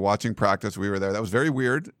Tuesday watching practice. We were there. That was very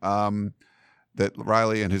weird that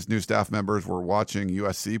Riley and his new staff members were watching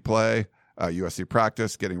USC play, USC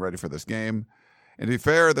practice, getting ready for this game. And to be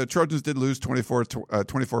fair, the Trojans did lose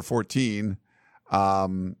 24-14.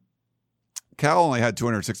 Cal only had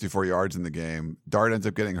 264 yards in the game. Dart ends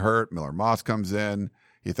up getting hurt. Miller Moss comes in.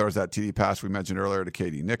 He throws that TD pass we mentioned earlier to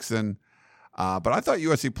K.D. Nixon. But I thought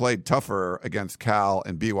USC played tougher against Cal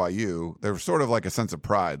and BYU. There was sort of like a sense of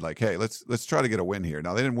pride, like, hey, let's try to get a win here.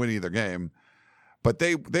 Now, they didn't win either game, but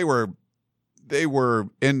they were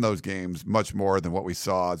in those games much more than what we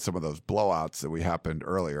saw in some of those blowouts that we happened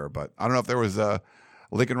earlier. But I don't know if there was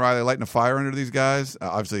Lincoln Riley lighting a fire under these guys.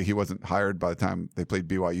 Obviously, he wasn't hired by the time they played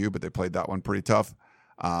BYU, but they played that one pretty tough.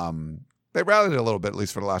 They rallied a little bit, at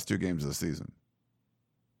least for the last 2 games of the season.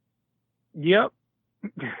 Yep.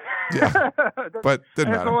 Yeah, but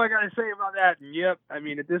didn't that's matter. all I got to say about that. Yep. I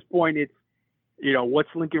mean, at this point, it's, you know, what's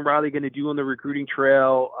Lincoln Riley going to do on the recruiting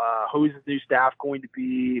trail? Who's the new staff going to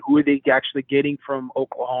be? Who are they actually getting from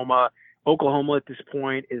Oklahoma? Oklahoma at this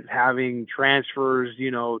point is having transfers, you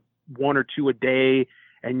know, 1 or 2 a day,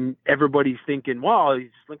 and everybody's thinking, well,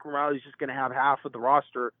 Lincoln Riley's just going to have half of the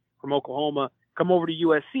roster from Oklahoma come over to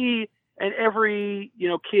USC, And every,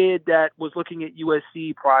 kid that was looking at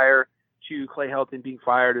USC prior to Clay Helton being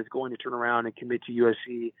fired is going to turn around and commit to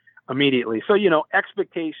USC immediately. So,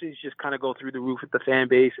 expectations just kind of go through the roof at the fan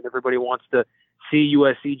base, and everybody wants to see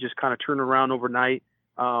USC just kind of turn around overnight.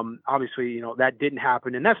 Obviously, that didn't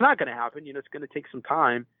happen, and that's not going to happen. It's going to take some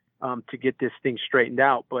time to get this thing straightened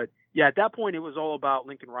out. But yeah, at that point, it was all about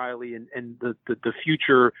Lincoln Riley and the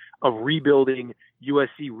future of rebuilding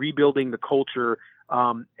USC, rebuilding the culture.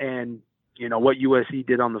 And what USC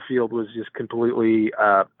did on the field was just completely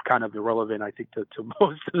kind of irrelevant, I think, to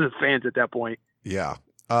most of the fans at that point. Yeah.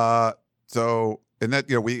 So in that,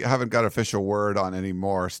 we haven't got official word on any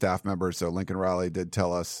more staff members. So Lincoln Riley did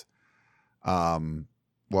tell us,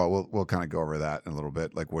 we'll kind of go over that in a little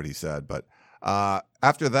bit, like what he said. But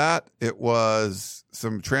after that, it was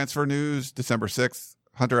some transfer news. December 6th,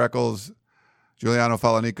 Hunter Echols, Giuliano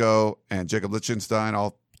Falanico, and Jacob Lichtenstein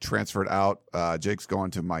all transferred out. Jake's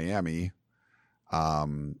going to Miami.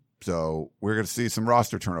 So we're going to see some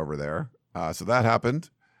roster turnover there. So that happened.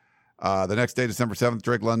 The next day, December 7th,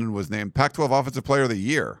 Drake London was named Pac-12 Offensive Player of the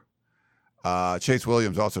Year. Chase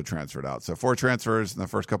Williams also transferred out. So 4 transfers in the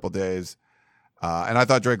first couple of days. And I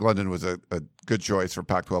thought Drake London was a good choice for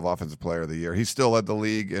Pac-12 Offensive Player of the Year. He still led the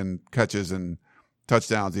league in catches and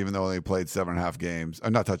touchdowns, even though they played 7.5 games.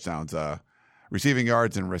 Not touchdowns, receiving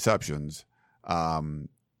yards and receptions.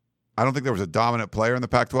 I don't think there was a dominant player in the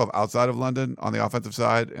Pac-12 outside of London on the offensive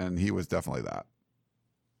side, and he was definitely that.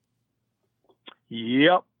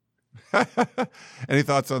 Yep. Any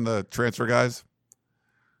thoughts on the transfer guys?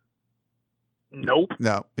 Nope.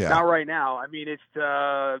 No. Yeah. Not right now. I mean, it's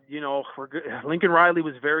Lincoln Riley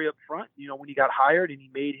was very upfront. When he got hired and he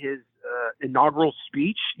made his inaugural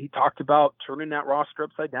speech, he talked about turning that roster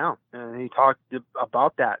upside down, and he talked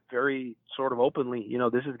about that very sort of openly.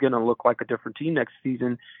 This is going to look like a different team next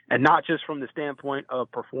season, and not just from the standpoint of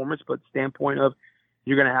performance, but the standpoint of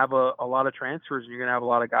you're going to have a lot of transfers, and you're going to have a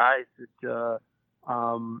lot of guys that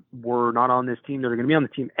were not on this team that are going to be on the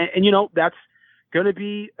team, and that's going to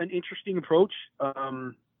be an interesting approach.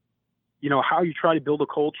 How you try to build a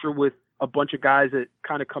culture with a bunch of guys that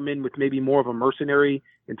kind of come in with maybe more of a mercenary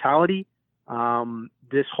mentality.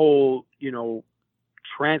 This whole,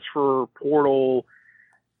 transfer portal,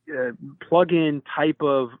 plug-in type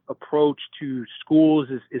of approach to schools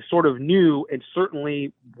is sort of new. And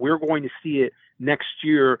certainly we're going to see it next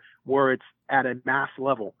year where it's at a mass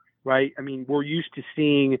level, right? I mean, we're used to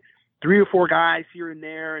seeing 3 or 4 guys here and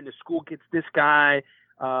there, and the school gets this guy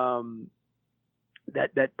that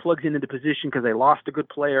plugs into the position because they lost a good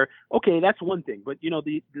player. Okay, that's one thing. But,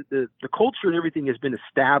 the culture and everything has been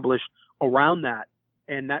established around that,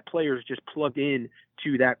 and that player is just plugged in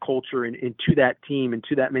to that culture and to that team and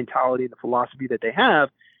to that mentality and the philosophy that they have.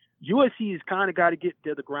 USC has kind of got to get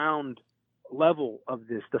to the ground level of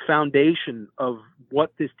this, the foundation of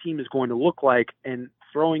what this team is going to look like, and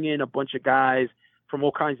throwing in a bunch of guys from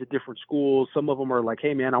all kinds of different schools. Some of them are like,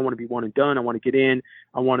 hey man, I want to be one and done. I want to get in.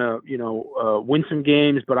 I want to, win some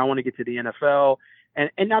games, but I want to get to the NFL.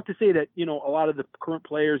 And not to say that, a lot of the current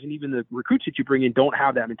players and even the recruits that you bring in don't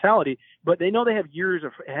have that mentality, but they know they have years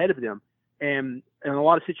ahead of them. And in a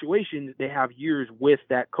lot of situations, they have years with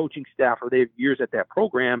that coaching staff, or they have years at that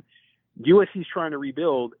program. USC's trying to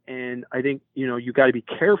rebuild. And I think, you got to be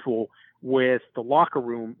careful with the locker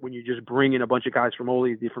room when you just bring in a bunch of guys from all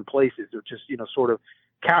these different places. They're just, sort of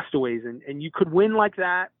castaways. And you could win like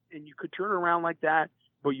that, and you could turn around like that,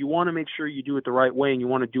 but you want to make sure you do it the right way, and you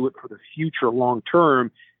want to do it for the future long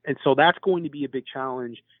term. And so that's going to be a big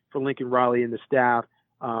challenge for Lincoln Riley and the staff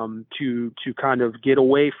to kind of get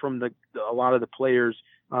away from a lot of the players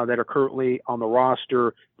that are currently on the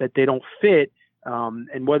roster that they don't fit.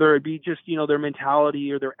 And whether it be just, their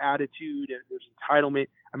mentality or their attitude and their entitlement,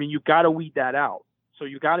 I mean, you've got to weed that out. So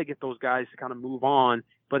you got to get those guys to kind of move on.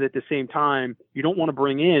 But at the same time, you don't want to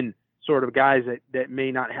bring in sort of guys that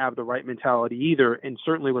may not have the right mentality either. And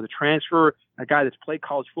certainly with a transfer, a guy that's played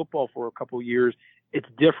college football for a couple of years, it's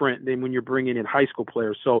different than when you're bringing in high school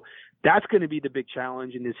players. So that's going to be the big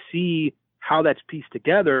challenge, and to see how that's pieced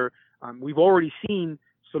together. We've already seen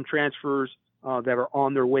some transfers that are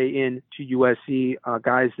on their way in to USC,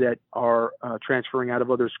 guys that are transferring out of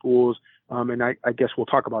other schools. And I guess we'll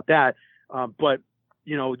talk about that. But,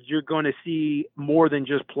 you're going to see more than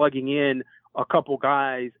just plugging in a couple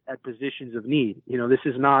guys at positions of need. This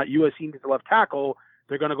is not USC needs a left tackle.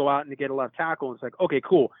 They're going to go out and get a left tackle. And it's like, okay,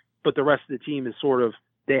 cool. But the rest of the team is sort of,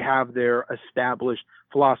 they have their established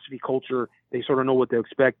philosophy, culture. They sort of know what they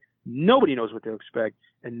expect. Nobody knows what to expect,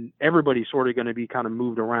 and everybody's sort of going to be kind of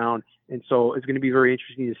moved around. And so it's going to be very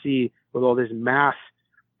interesting to see with all this mass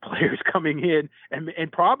players coming in,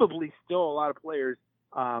 and probably still a lot of players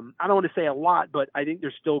I don't want to say a lot, but I think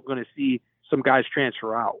they're still going to see some guys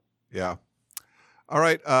transfer out. Yeah. All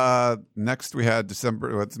right. Next we had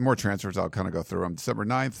December. It's more transfers. I'll kind of go through them. December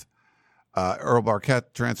 9th, Earl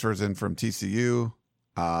Barquette transfers in from TCU,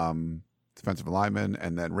 defensive lineman,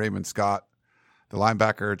 and then Raymond Scott, the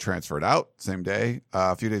linebacker, transferred out same day.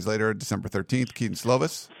 A few days later, December 13th, Keaton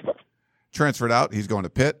Slovis transferred out. He's going to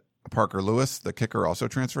Pitt. Parker Lewis, the kicker, also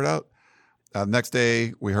transferred out. Next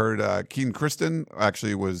day, we heard Keaton Kristen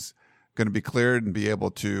actually was going to be cleared and be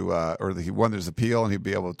able to, or he won his appeal and he'd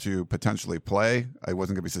be able to potentially play. He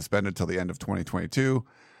wasn't going to be suspended until the end of 2022,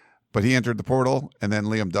 but he entered the portal. And then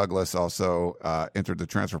Liam Douglas also entered the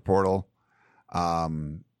transfer portal.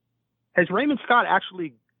 Has Raymond Scott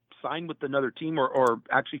actually signed with another team or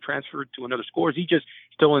actually transferred to another school? Or is he just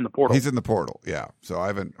still in the portal? He's in the portal, yeah. So I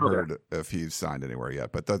haven't heard if he's signed anywhere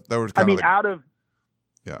yet. But that was kind of out of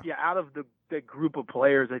the group of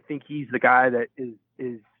players, I think he's the guy that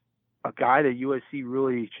is a guy that USC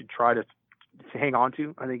really should try to hang on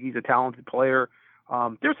to. I think he's a talented player.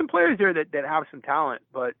 There's some players there that have some talent,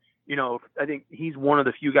 but I think he's one of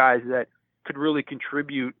the few guys that could really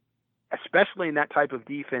contribute, especially in that type of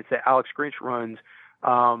defense that Alex Grinch runs.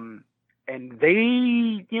 And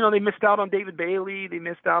they missed out on David Bailey. They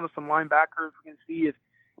missed out on some linebackers. We can see if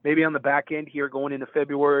maybe on the back end here going into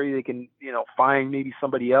February, they can, find maybe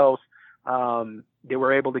somebody else. They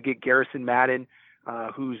were able to get Garrison Madden,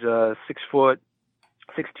 who's a 6 foot,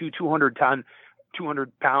 6'2",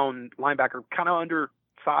 200-pound linebacker, kind of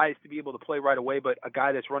undersized to be able to play right away, but a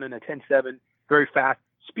guy that's running a 10-7, very fast.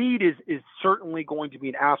 Speed is certainly going to be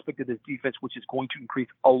an aspect of this defense, which is going to increase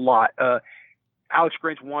a lot. Alex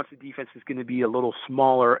Grinch wants the defense is going to be a little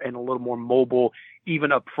smaller and a little more mobile,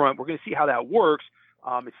 even up front. We're going to see how that works.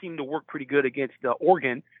 It seemed to work pretty good against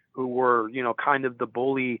Oregon, who were, kind of the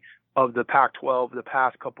bully of the Pac-12 the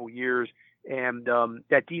past couple years. And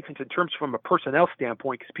that defense, in terms from a personnel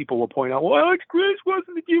standpoint, because people will point out, well, Alex Grinch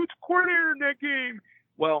wasn't the defensive coordinator in that game.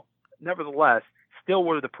 Well, nevertheless, still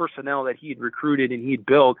were the personnel that he had recruited and he had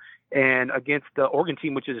built. And against the Oregon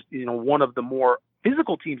team, which is, one of the more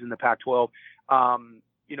physical teams in the Pac-12,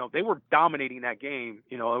 they were dominating that game.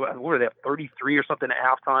 What were they, 33 or something at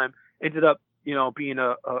halftime? Ended up, being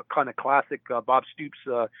a kind of classic Bob Stoops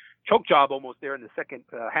choke job almost there in the second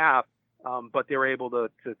half. But they were able to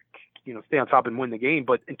stay on top and win the game.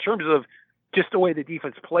 But in terms of just the way the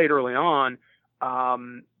defense played early on,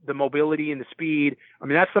 the mobility and the speed,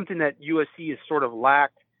 that's something that USC has sort of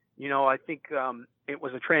lacked. I think it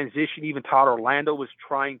was a transition even Todd Orlando was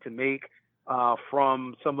trying to make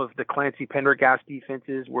from some of the Clancy Pendergast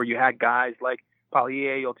defenses where you had guys like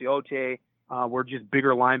Palier, Otiote, were just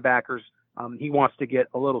bigger linebackers. He wants to get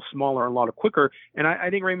a little smaller and a lot quicker. And I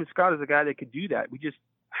think Raymond Scott is a guy that could do that. We just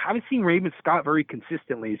haven't seen Raymond Scott very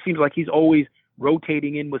consistently. It seems like he's always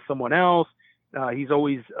rotating in with someone else. He's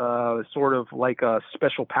always sort of like a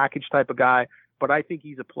special package type of guy. But I think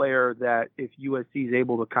he's a player that if USC is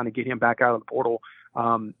able to kind of get him back out of the portal,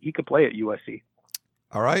 he could play at USC.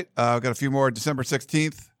 All right. I've got a few more. December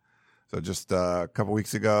 16th. So just a couple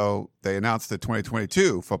weeks ago, they announced the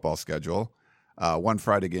 2022 football schedule. One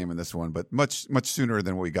Friday game in this one, but much sooner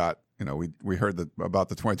than we got. We heard about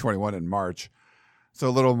the 2021 in March. So a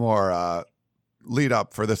little more lead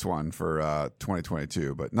up for this one for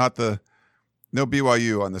 2022, but no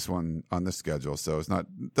BYU on this one, on this schedule. So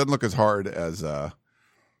doesn't look as hard as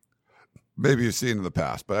maybe you've seen in the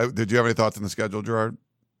past. But did you have any thoughts on the schedule, Gerard?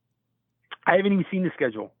 I haven't even seen the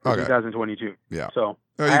schedule for 2022. Yeah. So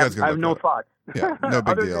you I guys have no thoughts. Yeah, no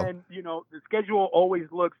big Other deal. than, the schedule always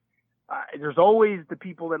looks, there's always the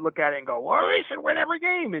people that look at it and go, well, they should win every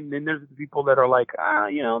game. And then there's the people that are like,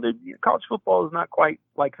 college football is not quite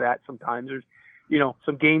like that sometimes. There's,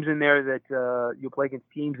 some games in there that you'll play against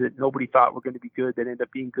teams that nobody thought were going to be good that end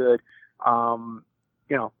up being good.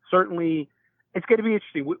 Certainly it's going to be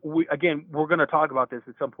interesting. We're going to talk about this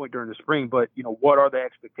at some point during the spring, but, what are the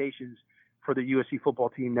expectations for the USC football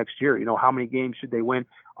team next year? How many games should they win?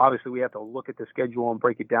 Obviously, we have to look at the schedule and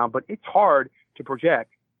break it down, but it's hard to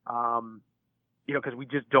project, because we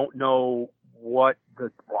just don't know what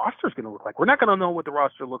the roster is going to look like. We're not going to know what the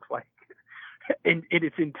roster looks like in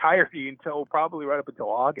its entirety until probably right up until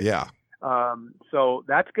August. Yeah. So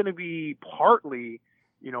that's going to be partly,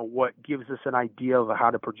 what gives us an idea of how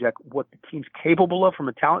to project what the team's capable of from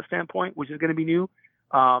a talent standpoint, which is going to be new.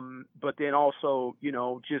 But then also,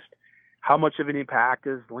 just how much of an impact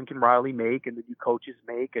does Lincoln Riley make and the new coaches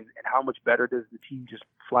make, and how much better does the team just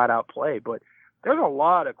flat out play? But there's a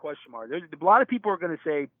lot of question marks. There's a lot of people are going to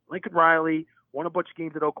say Lincoln Riley won a bunch of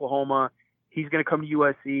games at Oklahoma. he's going to come to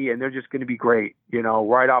USC and they're just going to be great,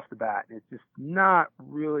 right off the bat. And it's just not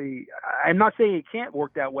really, I'm not saying it can't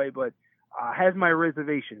work that way, but has my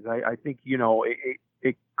reservations. I think,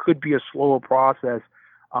 it could be a slower process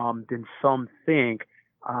than some think.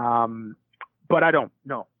 But I don't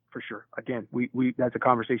know for sure. Again, we that's a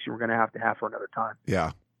conversation we're going to have for another time.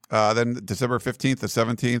 Yeah. Then December 15th to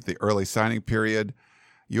 17th, the early signing period.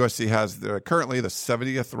 USC has currently the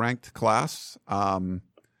 70th ranked class in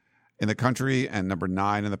the country and number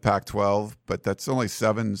 9 in the Pac-12, but that's only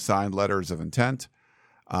 7 signed letters of intent.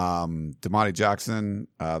 Damani Jackson,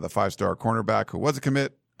 the 5-star cornerback who was a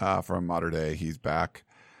commit from Mater Dei, he's back.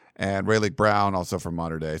 And Rayleigh Brown, also from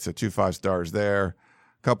Mater Dei. So 2 5-stars there.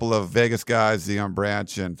 A couple of Vegas guys, Zion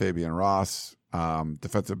Branch and Fabian Ross.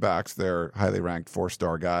 Defensive backs, they're highly ranked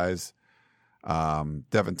 4-star guys.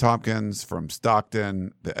 Devin Tompkins from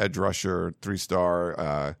Stockton, the edge rusher,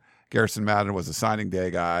 3-star. Garrison Madden was a signing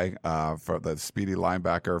day guy for the speedy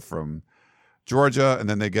linebacker from Georgia. And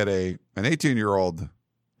then they get an 18-year-old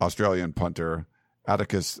Australian punter,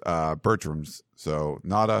 Atticus Bertrams. So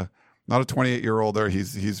not a 28-year-older.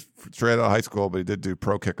 He's straight out of high school, but he did do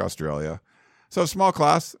Pro Kick Australia. So small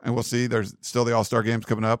class, and we'll see. There's still the All-Star games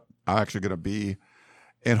coming up. I'm actually going to be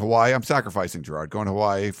in Hawaii. I'm sacrificing, Gerard, going to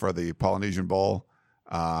Hawaii for the Polynesian Bowl.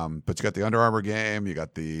 But you got the Under Armour game. You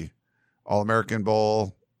got the All-American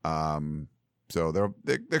Bowl. So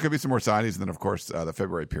there could be some more signings, and then, of course, the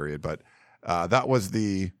February period. But that was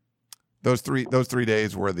those three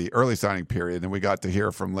days were the early signing period, and we got to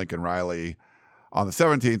hear from Lincoln Riley on the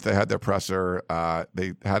 17th. They had their presser.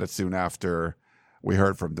 They had it soon after we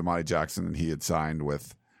heard from Damani Jackson, and he had signed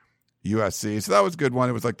with USC. So that was a good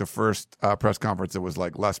one. It was like the first press conference. It was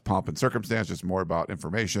like less pomp and circumstance, just more about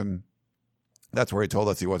information. That's where he told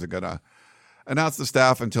us he wasn't going to announce the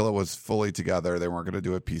staff until it was fully together. They weren't going to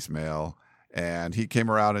do it piecemeal. And he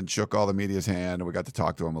came around and shook all the media's hand, and we got to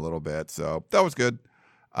talk to him a little bit. So that was good.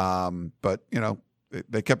 But,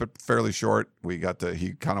 they kept it fairly short. He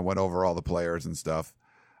kind of went over all the players and stuff.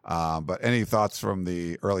 But any thoughts from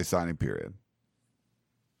the early signing period?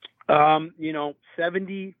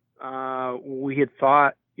 70, we had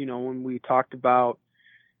thought, when we talked about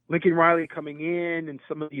Lincoln Riley coming in and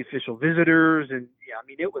some of the official visitors, and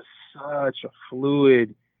it was such a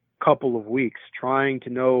fluid couple of weeks trying to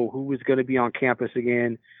know who was going to be on campus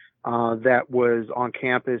again, that was on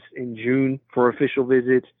campus in June for official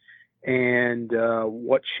visits, and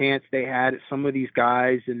what chance they had at some of these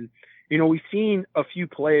guys. And, we've seen a few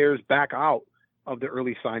players back out of the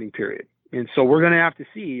early signing period. And so we're going to have to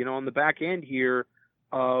see, on the back end here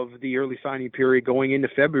of the early signing period going into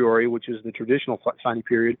February, which is the traditional signing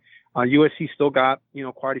period, USC still got,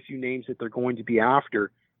 quite a few names that they're going to be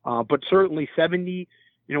after. But certainly 70,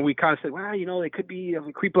 we kind of said, well, they could be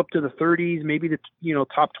creep up to the 30s, maybe the,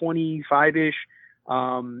 top 25-ish.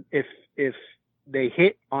 If they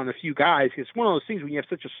hit on a few guys, it's one of those things when you have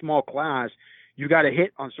such a small class, you got to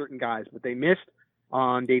hit on certain guys, but they missed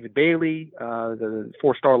on David Bailey, the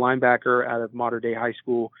 4-star linebacker out of Mater Dei High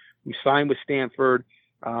School. We signed with Stanford.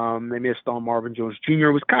 They missed on Marvin Jones Jr.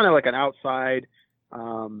 It was kind of like an outside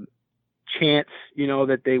chance,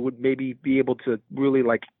 that they would maybe be able to really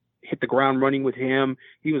hit the ground running with him.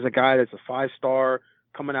 He was a guy that's a 5-star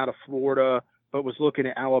coming out of Florida, but was looking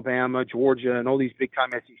at Alabama, Georgia, and all these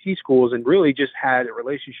big-time SEC schools, and really just had a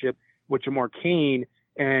relationship with Jamar Cain,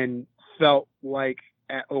 and felt like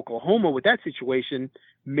at Oklahoma with that situation,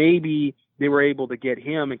 maybe they were able to get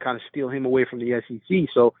him and kind of steal him away from the SEC.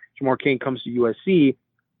 So Jamar Cain comes to USC.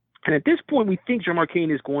 And at this point, we think Jamar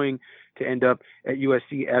Cain is going to end up at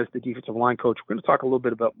USC as the defensive line coach. We're going to talk a little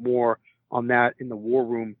bit about more on that in the war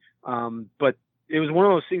room. But it was one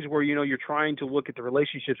of those things where, you're trying to look at the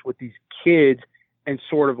relationships with these kids and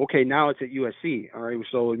sort of, okay, now it's at USC. All right.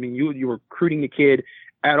 So, you were recruiting the kid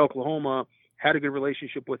at Oklahoma, had a good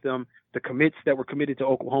relationship with them. The commits that were committed to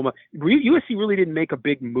Oklahoma, USC really didn't make a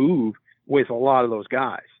big move with a lot of those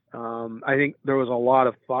guys. I think there was a lot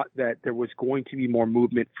of thought that there was going to be more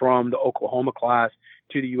movement from the Oklahoma class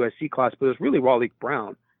to the USC class, but it was really Raleigh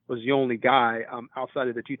Brown was the only guy outside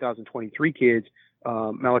of the 2023 kids,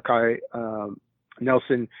 Malachi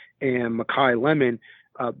Nelson and Makai Lemon,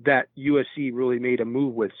 that USC really made a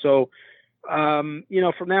move with. So, from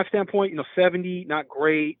that standpoint, 70, not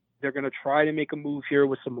great. They're going to try to make a move here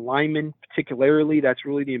with some linemen, particularly. That's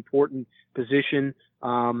really the important position.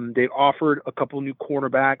 They offered a couple new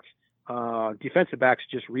cornerbacks, defensive backs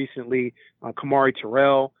just recently, Kamari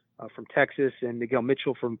Terrell from Texas and Miguel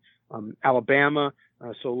Mitchell from Alabama.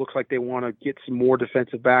 So it looks like they want to get some more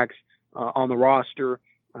defensive backs on the roster.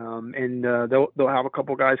 And they'll have a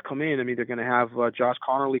couple guys come in. They're going to have Josh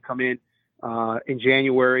Connerly come in in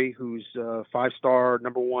January, who's 5-star,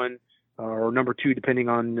 number 1 or number 2, depending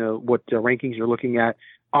on what rankings you're looking at,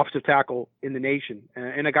 offensive tackle in the nation,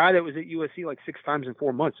 and a guy that was at USC like 6 times in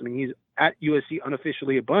 4 months. I mean, he's at USC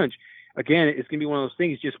unofficially a bunch. Again, it's going to be one of those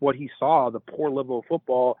things, just what he saw, the poor level of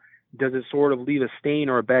football, does it sort of leave a stain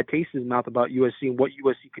or a bad taste in his mouth about USC and what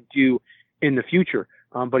USC could do in the future?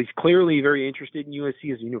 But he's clearly very interested in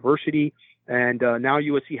USC as a university, and now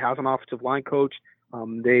USC has an offensive line coach.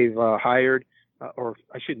 They've hired, or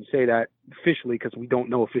I shouldn't say that officially because we don't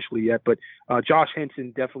know officially yet, but Josh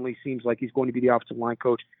Henson definitely seems like he's going to be the offensive line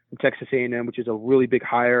coach from Texas A&M, which is a really big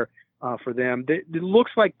hire for them. It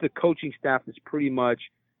looks like the coaching staff is pretty much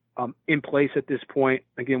in place at this point.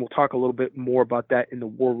 Again, we'll talk a little bit more about that in the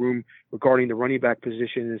war room regarding the running back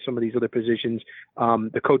position and some of these other positions,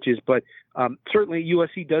 the coaches. But certainly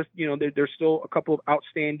USC does, there's still a couple of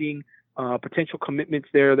outstanding potential commitments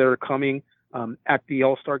there that are coming at the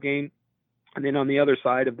All-Star game. And then on the other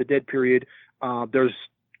side of the dead period, there's,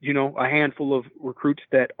 a handful of recruits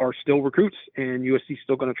that are still recruits, and USC is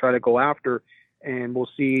still going to try to go after. And we'll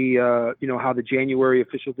see, how the January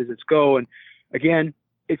official visits go. And again,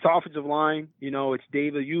 it's offensive line. It's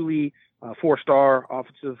David Yulee, 4-star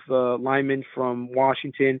offensive lineman from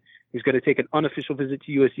Washington, who's going to take an unofficial visit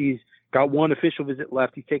to USC. He's got one official visit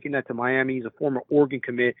left. He's taking that to Miami. He's a former Oregon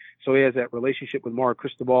commit, so he has that relationship with Mario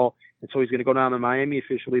Cristobal, and so he's going to go down to Miami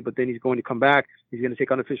officially, but then he's going to come back. He's going to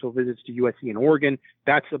take unofficial visits to USC and Oregon.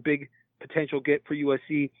 That's a big potential get for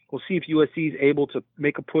USC. We'll see if USC is able to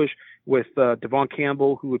make a push with Devon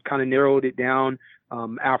Campbell, who had kind of narrowed it down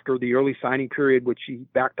after the early signing period, which he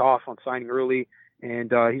backed off on signing early.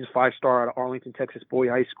 And he's a 5-star out of Arlington, Texas Bowie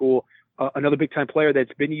High School. Another big-time player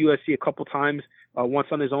that's been to USC a couple times. Once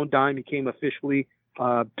on his own dime, he came officially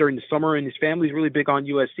during the summer, and his family's really big on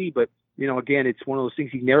USC. But, again, it's one of those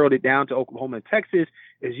things. He narrowed it down to Oklahoma and Texas.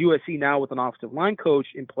 Is USC now with an offensive line coach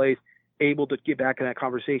in place able to get back in that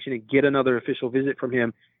conversation and get another official visit from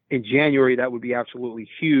him in January? That would be absolutely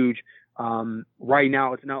huge. Right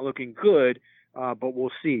now, it's not looking good, but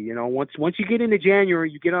we'll see. Once you get into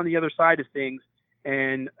January, you get on the other side of things.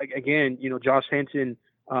 And again, Josh Henson,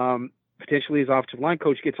 potentially his offensive line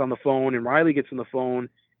coach, gets on the phone, and Riley gets on the phone,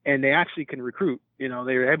 and they actually can recruit.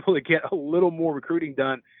 They're able to get a little more recruiting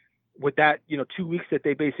done with that, 2 weeks that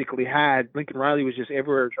they basically had. Lincoln Riley was just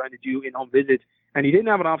everywhere trying to do in-home visits, and he didn't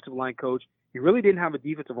have an offensive line coach. He really didn't have a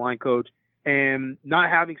defensive line coach, and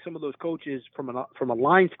not having some of those coaches from a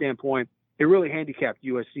line standpoint, it really handicapped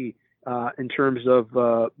USC in terms of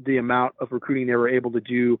the amount of recruiting they were able to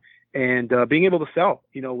do. And being able to sell,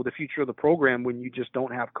 with the future of the program when you just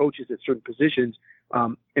don't have coaches at certain positions,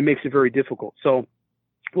 it makes it very difficult. So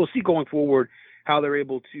we'll see going forward how they're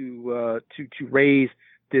able to raise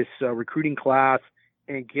this recruiting class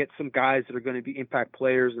and get some guys that are going to be impact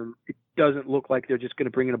players. And it doesn't look like they're just going to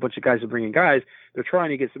bring in a bunch of guys to bring in guys. They're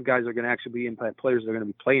trying to get some guys that are going to actually be impact players that are going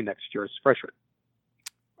to be playing next year as freshmen.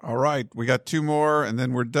 All right. We got 2 more, and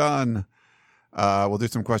then we're done. We'll do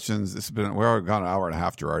some questions. We're already gone an hour and a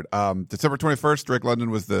half, Gerard. December 21st, Drake London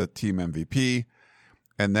was the team MVP.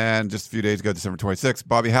 And then just a few days ago, December 26th,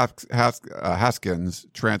 Bobby Haskins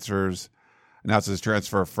announces his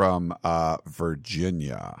transfer from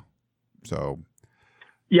Virginia. So,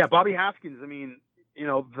 yeah, Bobby Haskins, I mean,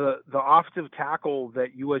 the offensive tackle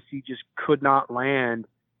that USC just could not land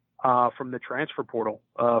from the transfer portal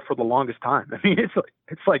for the longest time. I mean,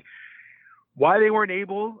 it's like why they weren't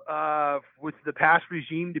able with the past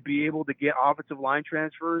regime to be able to get offensive line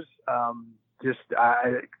transfers. Just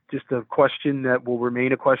a question that will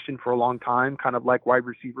remain a question for a long time, kind of like wide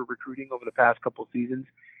receiver recruiting over the past couple of seasons.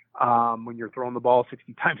 When you're throwing the ball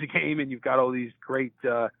 60 times a game and you've got all these great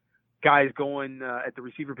guys going at the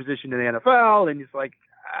receiver position in the NFL, and it's like,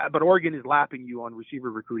 but Oregon is lapping you on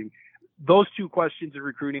receiver recruiting. Those 2 questions of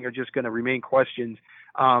recruiting are just going to remain questions.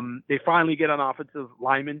 They finally get an offensive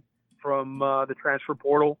lineman from the transfer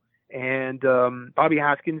portal, and Bobby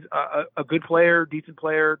Haskins, a good player, decent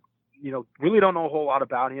player. Really don't know a whole lot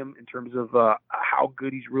about him in terms of how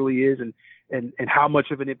good he really is and how much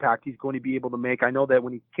of an impact he's going to be able to make. I know that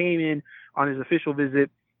when he came in on his official visit,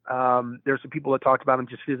 there's some people that talked about him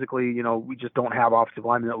just physically. We just don't have offensive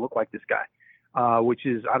linemen that look like this guy, which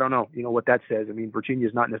is, I don't know, what that says. I mean, Virginia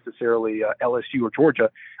is not necessarily LSU or Georgia,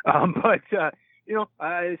 but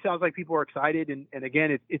it sounds like people are excited. And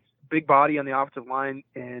again, it's big body on the offensive line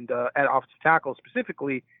and at offensive tackle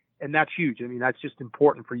specifically. And that's huge. I mean, that's just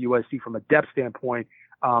important for USC from a depth standpoint.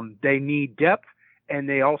 They need depth, and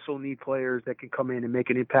they also need players that can come in and make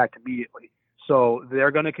an impact immediately. So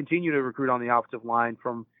they're going to continue to recruit on the offensive line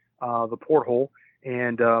from the porthole.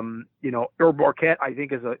 And, Herb Marquette, I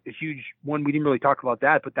think, is a huge one. We didn't really talk about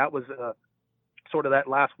that, but that was sort of that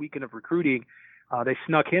last weekend of recruiting, they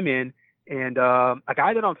snuck him in. And a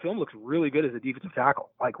guy that on film looks really good as a defensive tackle,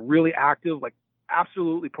 like really active, like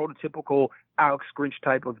absolutely prototypical Alex Grinch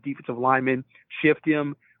type of defensive lineman. Shift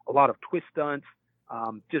him, a lot of twist stunts,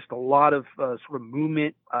 just a lot of sort of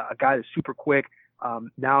movement. A guy that's super quick.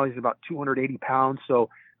 Now he's about 280 pounds. So,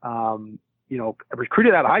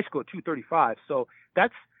 recruited out of high school at 235. So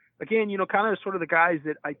that's, again, kind of sort of the guys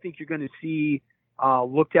that I think you're going to see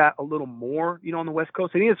looked at a little more, on the West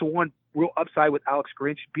Coast. I think it's the one real upside with Alex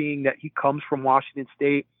Grinch being that he comes from Washington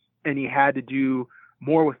State and he had to do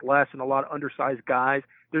more with less and a lot of undersized guys.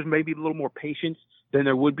 There's maybe a little more patience than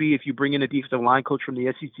there would be if you bring in a defensive line coach from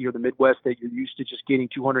the SEC or the Midwest that you're used to just getting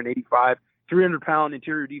 285, 300-pound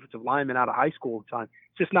interior defensive linemen out of high school all the time.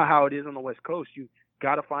 It's just not how it is on the West Coast. You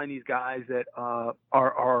got to find these guys that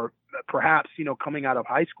are perhaps, coming out of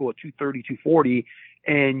high school at 230, 240,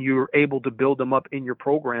 and you're able to build them up in your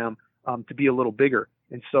program to be a little bigger.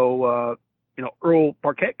 And so, Earl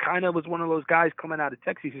Parquette kind of was one of those guys coming out of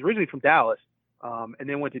Texas. He's originally from Dallas and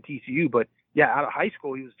then went to TCU. But, yeah, out of high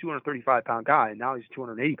school, he was a 235-pound guy, and now he's a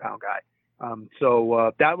 280-pound guy.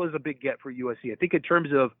 So that was a big get for USC. I think in terms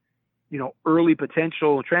of, early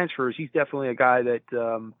potential transfers, he's definitely a guy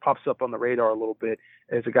that pops up on the radar a little bit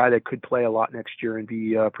as a guy that could play a lot next year and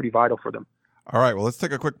be pretty vital for them. All right, well, let's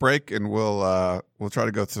take a quick break, and we'll try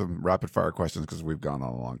to go through some rapid-fire questions because we've gone on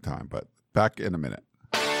a long time. But back in a minute.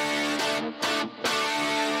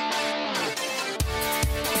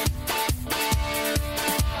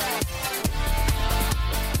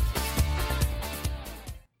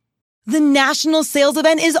 The national sales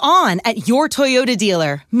event is on at your Toyota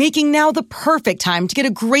dealer, making now the perfect time to get a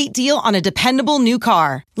great deal on a dependable new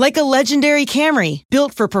car. Like a legendary Camry,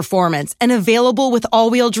 built for performance and available with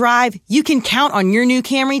all-wheel drive, you can count on your new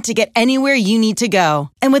Camry to get anywhere you need to go.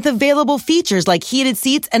 And with available features like heated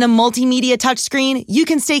seats and a multimedia touchscreen, you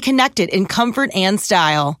can stay connected in comfort and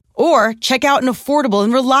style. Or check out an affordable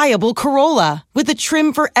and reliable Corolla with a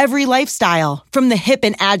trim for every lifestyle, from the hip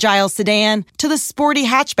and agile sedan to the sporty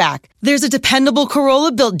hatchback. There's a dependable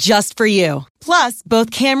Corolla built just for you. Plus,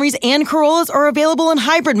 both Camrys and Corollas are available in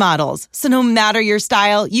hybrid models, so no matter your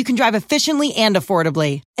style, you can drive efficiently and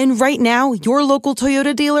affordably. And right now, your local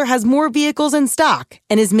Toyota dealer has more vehicles in stock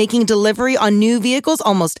and is making delivery on new vehicles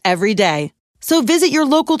almost every day. So visit your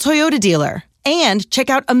local Toyota dealer. And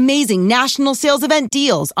check out amazing national sales event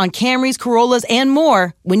deals on Camrys, Corollas, and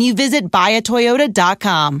more when you visit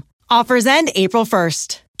buyatoyota.com. Offers end April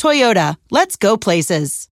 1st. Toyota, let's go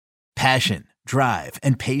places. Passion, drive,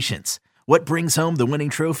 and patience. What brings home the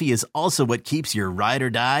winning trophy is also what keeps your ride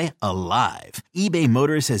or die alive. eBay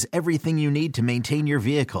Motors has everything you need to maintain your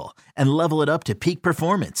vehicle and level it up to peak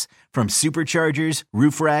performance, from superchargers,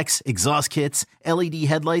 roof racks, exhaust kits, LED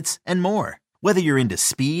headlights, and more. Whether you're into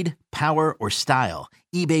speed, power, or style,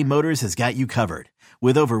 eBay Motors has got you covered.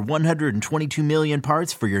 With over 122 million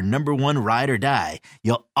parts for your number one ride or die,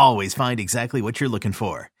 you'll always find exactly what you're looking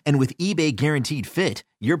for. And with eBay Guaranteed Fit,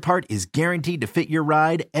 your part is guaranteed to fit your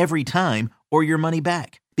ride every time or your money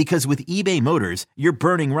back. Because with eBay Motors, you're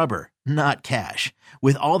burning rubber, not cash.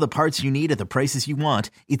 With all the parts you need at the prices you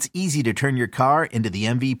want, it's easy to turn your car into the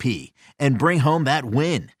MVP and bring home that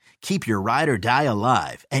win. Keep your ride or die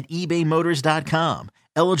alive at ebaymotors.com.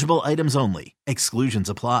 Eligible items only. Exclusions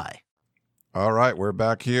apply. All right, we're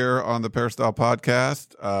back here on the Peristyle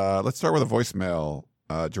Podcast. Let's start with a voicemail.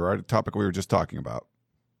 Gerard, a topic we were just talking about.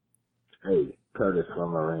 Hey, Curtis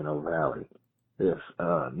from Moreno Valley. This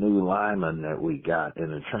new lineman that we got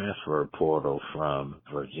in the transfer portal from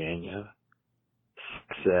Virginia,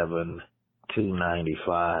 6'7",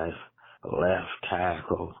 295, left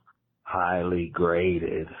tackle, highly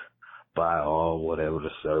graded by all whatever the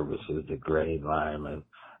services, the grade lineman.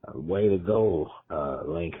 Way to go,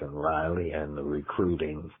 Lincoln Riley and the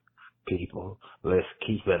recruiting people. Let's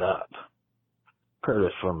keep it up.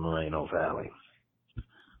 Curtis from Moreno Valley.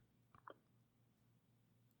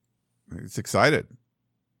 He's excited.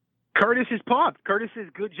 Curtis is pumped. Curtis is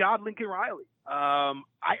good job, Lincoln Riley. I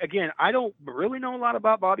don't really know a lot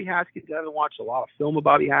about Bobby Haskins. I haven't watched a lot of film of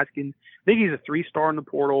Bobby Haskins. I think he's a 3-star in the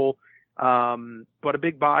portal. But a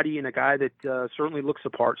big body and a guy that certainly looks the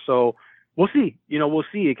part. So we'll see. We'll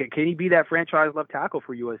see. Can he be that franchise left tackle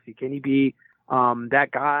for USC? Can he be that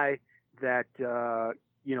guy that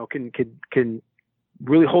can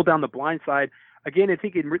really hold down the blind side? Again, I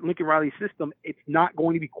think in Lincoln Riley's system, it's not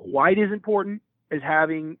going to be quite as important as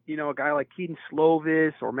having a guy like Keaton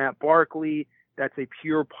Slovis or Matt Barkley. That's a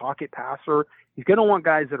pure pocket passer. He's going to want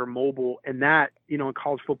guys that are mobile, and that in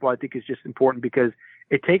college football I think is just important because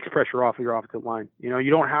it takes pressure off of your offensive line. You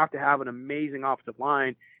don't have to have an amazing offensive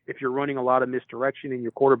line if you're running a lot of misdirection and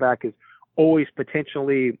your quarterback is always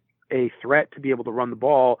potentially a threat to be able to run the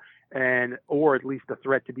ball, or at least a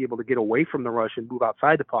threat to be able to get away from the rush and move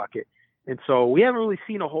outside the pocket. And so we haven't really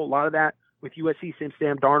seen a whole lot of that with USC since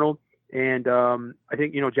Sam Darnold. And I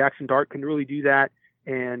think, Jackson Dart can really do that.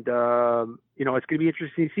 And, it's going to be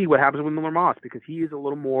interesting to see what happens with Miller Moss, because he is a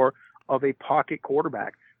little more of a pocket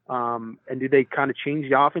quarterback. And do they kind of change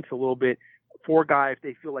the offense a little bit for a guy if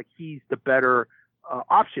they feel like he's the better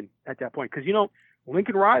option at that point? Because,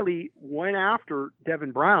 Lincoln Riley went after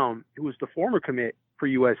Devin Brown, who was the former commit for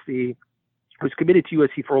USC, who's committed to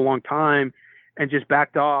USC for a long time, and just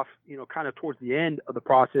backed off, kind of towards the end of the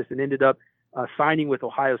process and ended up signing with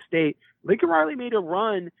Ohio State. Lincoln Riley made a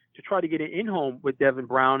run to try to get an in-home with Devin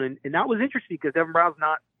Brown, and that was interesting because Devin Brown's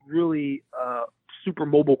not really a super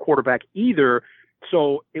mobile quarterback either.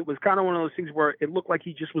 So it was kind of one of those things where it looked like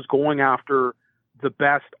he just was going after the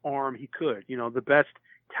best arm he could, the best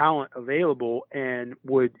talent available, and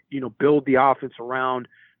would, build the offense around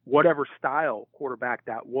whatever style quarterback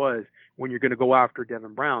that was when you're going to go after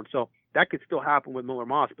Devin Brown. So that could still happen with Miller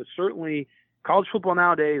Moss, but certainly college football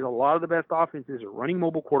nowadays, a lot of the best offenses are running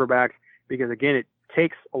mobile quarterbacks because, again, it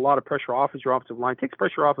takes a lot of pressure off of your offensive line, takes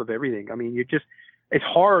pressure off of everything. I mean, it's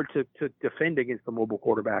hard to defend against the mobile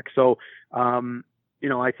quarterback. So,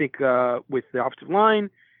 I think with the offensive line,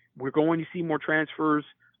 we're going to see more transfers.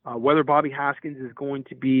 Whether Bobby Haskins is going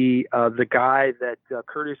to be the guy that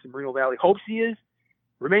Curtis and Moreno Valley hopes he is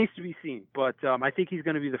remains to be seen. But I think he's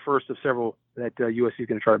going to be the first of several that USC is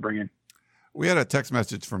going to try to bring in. We had a text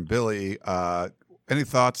message from Billy. Any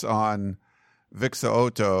thoughts on Vic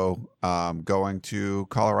So'oto going to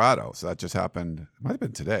Colorado? So that just happened. It might have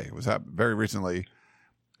been today. It was very recently.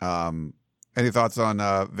 Any thoughts on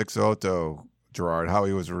Vic So'oto, Gerard, how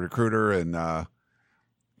he was a recruiter and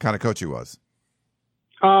kind of coach he was?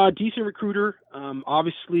 Decent recruiter.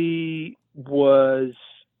 Obviously was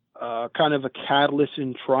kind of a catalyst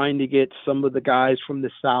in trying to get some of the guys from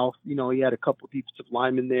the South. He had a couple of defensive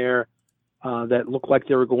linemen there that looked like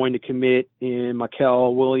they were going to commit in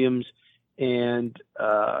Mikel Williams and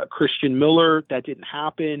Christian Miller. That didn't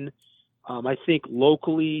happen. I think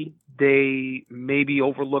locally they maybe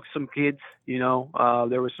overlooked some kids. There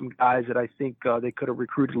were some guys that I think they could have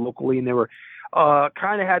recruited locally, and they were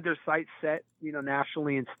kind of had their sights set,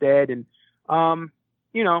 nationally instead. And,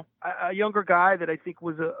 a younger guy that I think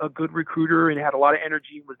was a good recruiter and had a lot of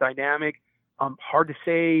energy, was dynamic. Hard to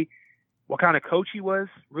say what kind of coach he was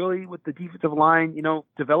really with the defensive line,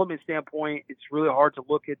 development standpoint. It's really hard to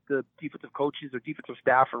look at the defensive coaches or defensive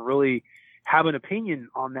staff and really have an opinion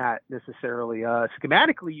on that necessarily.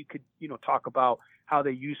 Schematically, you could, talk about how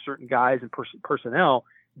they use certain guys and personnel,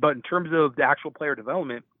 but in terms of the actual player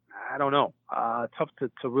development, I don't know. Tough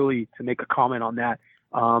to really make a comment on that.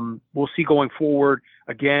 We'll see going forward.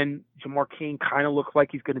 Again, Jamar King kind of looks like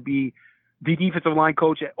he's going to be the defensive line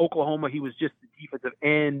coach at Oklahoma. He was just the defensive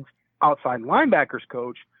end outside linebackers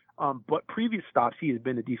coach. But previous stops, he has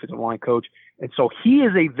been the defensive line coach. And so he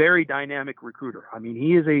is a very dynamic recruiter. I mean,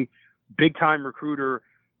 he is a big-time recruiter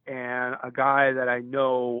and a guy that I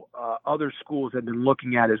know other schools have been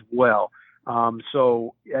looking at as well.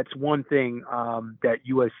 So that's one thing that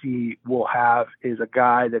USC will have, is a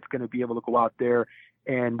guy that's going to be able to go out there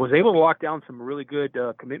and was able to lock down some really good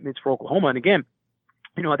commitments for Oklahoma. And again,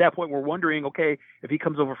 at that point, we're wondering, okay, if he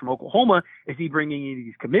comes over from Oklahoma, is he bringing any of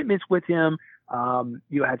these commitments with him?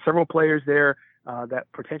 You had several players there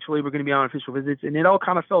that potentially were going to be on official visits, and it all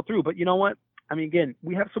kind of fell through. But you know what? I mean, again,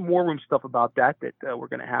 we have some war room stuff about that we're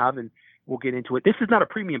going to have, and we'll get into it. This is not a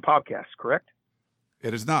premium podcast, correct?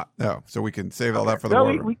 It is not. No. So we can save all that for the war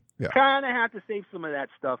room. We kind of have to save some of that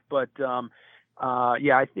stuff. But,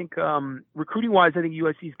 I think recruiting-wise, I think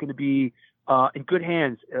USC is going to be in good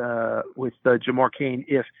hands with Jamar Cain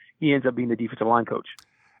if he ends up being the defensive line coach.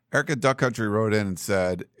 Erica Duck Country wrote in and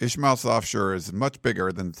said, Ishmael Sofshire is much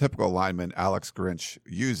bigger than the typical lineman Alex Grinch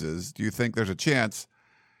uses. Do you think there's a chance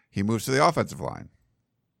he moves to the offensive line?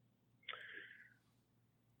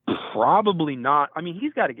 Probably not. I mean,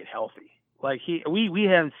 he's got to get healthy. Like we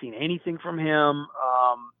haven't seen anything from him.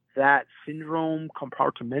 That syndrome,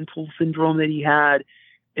 compartmental syndrome that he had,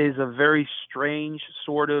 is a very strange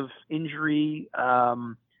sort of injury. I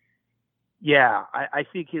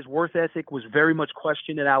think his work ethic was very much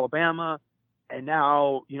questioned at Alabama, and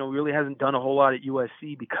now, really hasn't done a whole lot at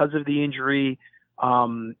USC because of the injury.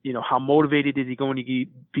 How motivated is he going to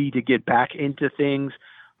be to get back into things?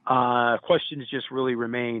 Questions just really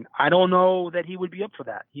remain. I don't know that he would be up for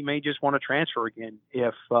that. He may just want to transfer again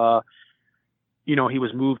if, he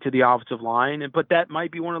was moved to the offensive line. But that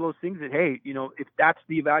might be one of those things that, hey, if that's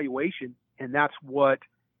the evaluation and that's what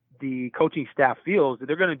the coaching staff feels, that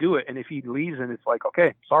they're going to do it. And if he leaves and it's like,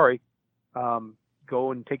 okay, sorry,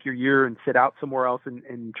 go and take your year and sit out somewhere else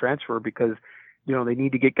and transfer because, they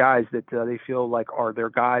need to get guys that they feel like are their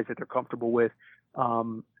guys that they're comfortable with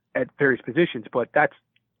at various positions. But that's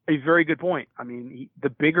a very good point. I mean, the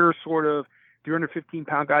bigger sort of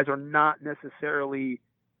 315-pound guys are not necessarily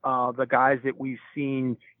the guys that we've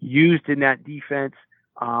seen used in that defense.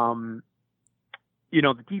 The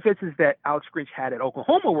defenses that Alex Grinch had at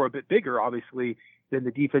Oklahoma were a bit bigger, obviously, than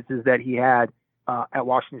the defenses that he had at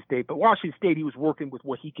Washington State. But Washington State, he was working with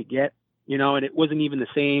what he could get, and it wasn't even the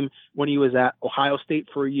same when he was at Ohio State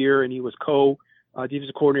for a year and he was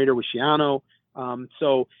defensive coordinator with Schiano.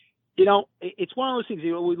 So, it's one of those things.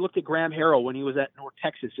 We looked at Graham Harrell when he was at North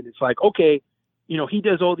Texas, and it's like, okay, he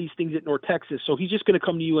does all these things at North Texas, so he's just going to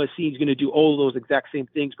come to USC. He's going to do all of those exact same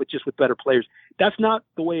things, but just with better players. That's not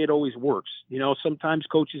the way it always works. Sometimes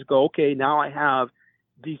coaches go, okay, now I have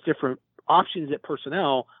these different options at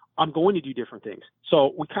personnel. I'm going to do different things.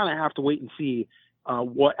 So we kind of have to wait and see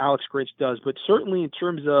what Alex Grinch does. But certainly in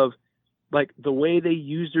terms of like the way they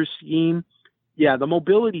use their scheme, yeah, the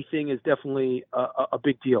mobility thing is definitely a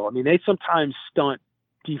big deal. I mean, they sometimes stunt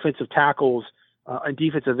defensive tackles and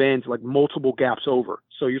defensive ends like multiple gaps over.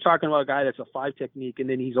 So you're talking about a guy that's a 5 technique, and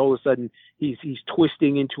then he's all of a sudden he's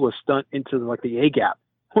twisting into a stunt into like the A gap,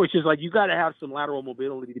 which is like you got to have some lateral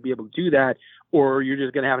mobility to be able to do that, or you're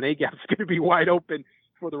just going to have an A gap that's going to be wide open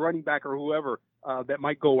for the running back or whoever that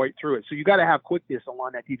might go right through it. So you got to have quickness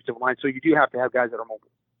along that defensive line. So you do have to have guys that are mobile.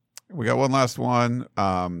 We got one last one.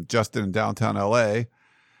 Justin in downtown LA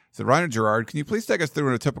said, Ryan and Gerard, can you please take us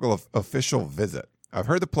through a typical official visit? I've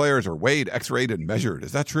heard the players are weighed, x-rayed, and measured.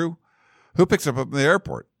 Is that true? Who picks them up in the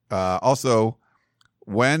airport? Also,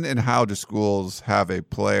 when and how do schools have a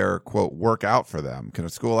player, quote, work out for them? Can a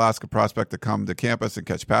school ask a prospect to come to campus and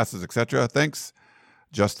catch passes, etc.? Thanks,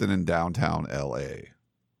 Justin in downtown LA.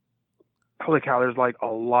 Holy cow, there's like a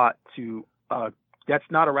lot to that's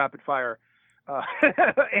not a rapid fire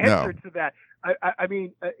answer to that. I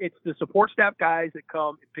mean, it's the support staff guys that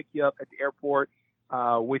come and pick you up at the airport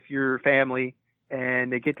with your family,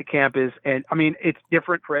 and they get to campus. And I mean, it's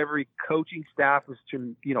different for every coaching staff as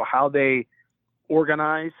to, how they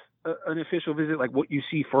organize an official visit, like what you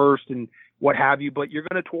see first and what have you. But you're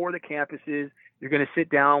going to tour the campuses. You're going to sit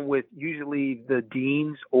down with usually the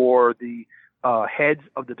deans or the heads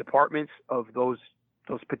of the departments of those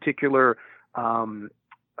particular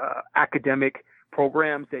academic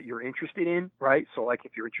programs that you're interested in, right? So like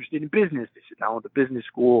if you're interested in business, they sit down with the business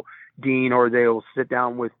school dean, or they'll sit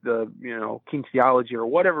down with the, King's Theology or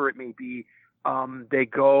whatever it may be. They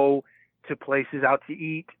go to places out to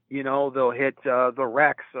eat, they'll hit the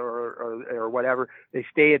Rex or whatever. They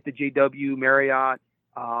stay at the JW Marriott.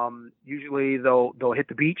 Usually they'll hit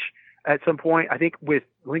the beach at some point. I think with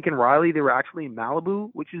Lincoln Riley, they were actually in Malibu,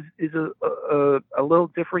 which is a little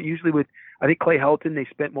different. Usually with, I think, Clay Helton, they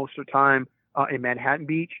spent most of their time in Manhattan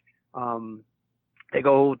Beach. They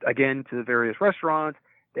go again to the various restaurants.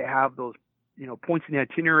 They have those, points in the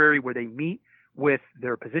itinerary where they meet with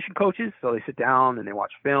their position coaches. So they sit down and they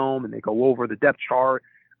watch film and they go over the depth chart.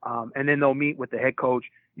 And then they'll meet with the head coach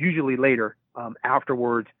usually later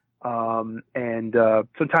afterwards. And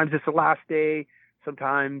sometimes it's the last day.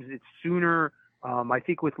 Sometimes it's sooner. I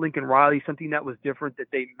think with Lincoln Riley, something that was different, that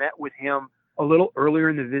they met with him a little earlier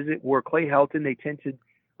in the visit, where Clay Helton,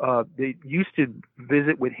 they used to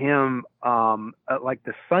visit with him like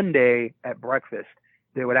the Sunday at breakfast.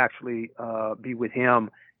 They would actually be with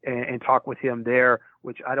him and talk with him there,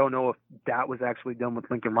 which I don't know if that was actually done with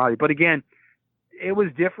Lincoln Riley. But again, it was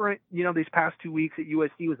different. These past 2 weeks at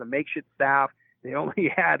USC was a makeshift staff. They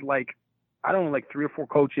only had like 3 or 4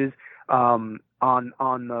 coaches on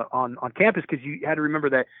campus, because you had to remember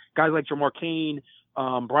that guys like Jamar Cain,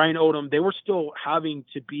 Brian Odom, they were still having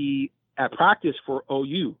to be at practice for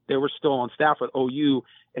OU. They were still on staff at OU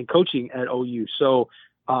and coaching at OU. So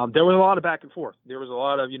there was a lot of back and forth. There was a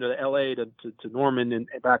lot of, the LA to Norman and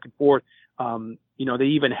back and forth. They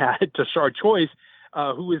even had Tashard Choice,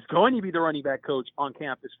 who is going to be the running back coach on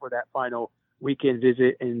campus for that final weekend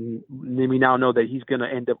visit. And then we now know that he's going to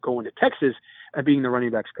end up going to Texas and being the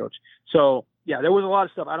running backs coach. So yeah, there was a lot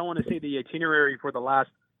of stuff. I don't want to say the itinerary for the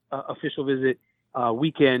last official visit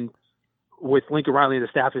weekend with Lincoln Riley and the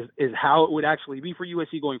staff is how it would actually be for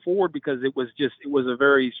USC going forward, because it was a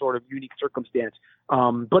very sort of unique circumstance.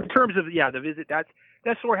 But in terms of, the visit,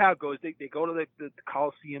 that's sort of how it goes. They go to the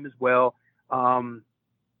Coliseum as well. I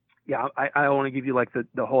don't want to give you like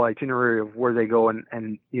the whole itinerary of where they go and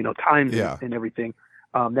times and everything.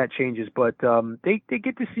 That changes, but they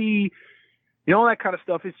get to see, all that kind of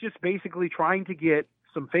stuff. It's just basically trying to get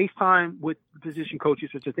some FaceTime with the position coaches,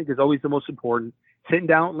 which I think is always the most important. Sitting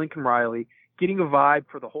down with Lincoln Riley, getting a vibe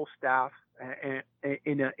for the whole staff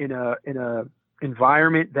in a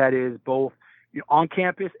environment that is both on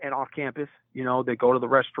campus and off campus. They go to the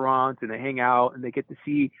restaurants and they hang out and they get to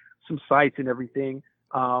see some sights and everything.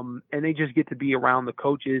 And they just get to be around the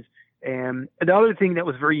coaches. And the other thing that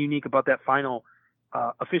was very unique about that final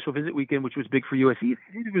official visit weekend, which was big for USC,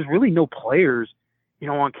 there was really no players,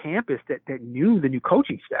 on campus that knew the new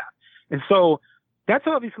coaching staff. And so that's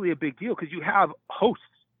obviously a big deal because you have hosts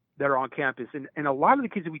that are on campus. And a lot of the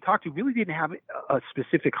kids that we talked to really didn't have a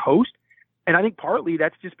specific host. And I think partly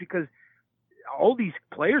that's just because all these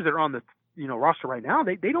players that are on the roster right now,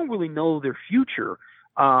 they don't really know their future,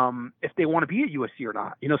 if they want to be at USC or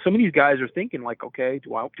not. Some of these guys are thinking like, okay,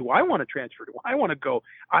 do I want to transfer? Do I want to go?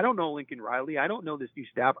 I don't know Lincoln Riley. I don't know this new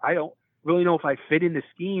staff. I don't really know if I fit in the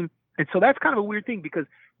scheme. And so that's kind of a weird thing because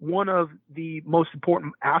one of the most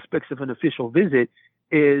important aspects of an official visit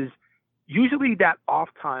is usually that off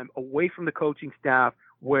time away from the coaching staff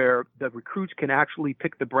where the recruits can actually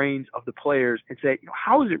pick the brains of the players and say,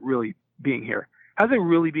 how is it really being here? How's it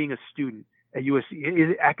really being a student at USC?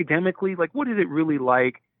 Is it academically? Like, what is it really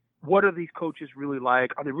like? What are these coaches really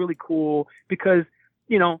like? Are they really cool? Because,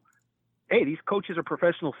 hey, these coaches are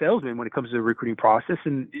professional salesmen when it comes to the recruiting process,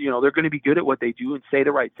 and, they're going to be good at what they do and say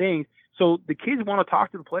the right things. So the kids want to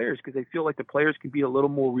talk to the players because they feel like the players can be a little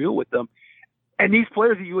more real with them. And these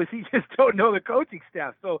players at USC just don't know the coaching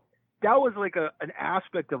staff. So that was like an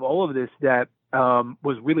aspect of all of this that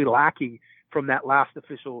was really lacking from that last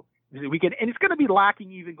official visit weekend. And it's going to be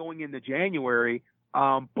lacking even going into January.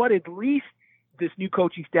 But at least this new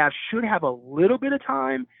coaching staff should have a little bit of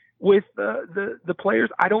time with the players.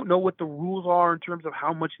 I don't know what the rules are in terms of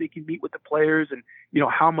how much they can meet with the players and,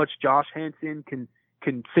 how much Josh Henson can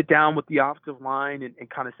sit down with the offensive line and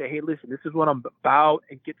kind of say, hey, listen, this is what I'm about,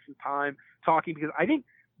 and get some time talking, because I think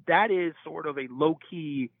that is sort of a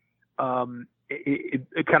low-key, kind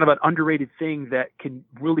of an underrated thing that can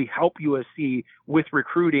really help USC with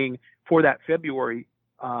recruiting for that February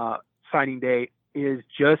signing day, is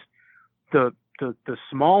just the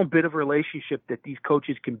small bit of relationship that these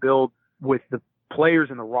coaches can build with the players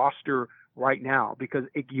in the roster right now, because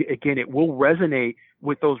it will resonate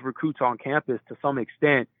with those recruits on campus to some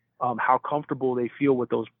extent, how comfortable they feel with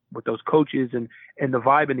those coaches and the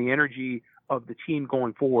vibe and the energy of the team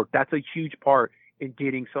going forward. That's a huge part in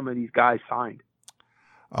getting some of these guys signed.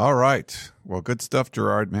 All right. Well, good stuff,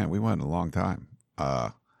 Gerard. Man, we went a long time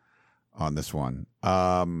on this one.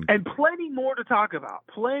 And plenty more to talk about.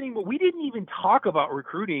 Plenty more. We didn't even talk about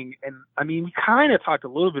recruiting. And I mean, we kind of talked a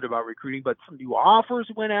little bit about recruiting, but some new offers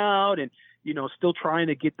went out and, still trying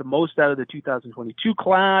to get the most out of the 2022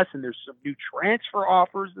 class. And there's some new transfer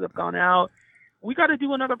offers that have gone out. We got to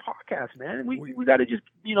do another podcast, man. We got to just,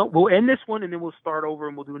 we'll end this one and then we'll start over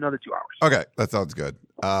and we'll do another 2 hours. Okay. That sounds good.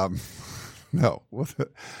 No, we'll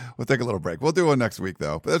take a little break. We'll do one next week,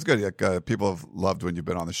 though. But that's good. People have loved when you've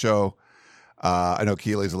been on the show. I know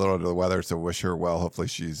Keely's a little under the weather, so wish her well. Hopefully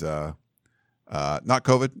she's not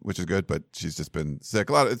COVID, which is good, but she's just been sick.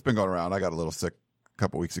 It's been going around. I got a little sick a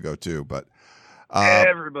couple weeks ago, too. But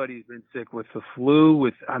everybody's been sick with the flu.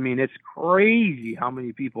 It's crazy how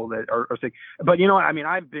many people that are sick. But you know what?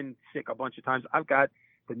 I've been sick a bunch of times. I've got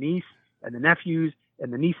the niece and the nephews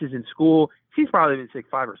and the nieces in school. She's probably been sick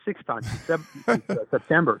 5 or 6 times since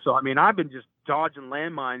September. So, I've been just dodging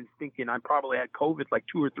landmines thinking I probably had COVID like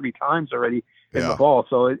 2 or 3 times already in the fall.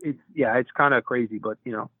 So it's kind of crazy, but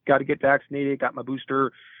got to get vaccinated, got my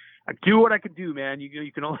booster. I do what I can do, man.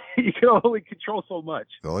 You can only control so much.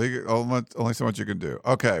 Only so much you can do.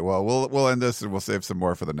 Okay. Well, we'll end this and we'll save some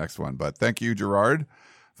more for the next one, but thank you, Gerard.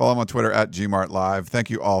 Follow him on Twitter at GMartLive. Thank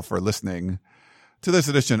you all for listening to this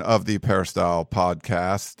edition of the Peristyle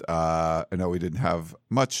Podcast. I know we didn't have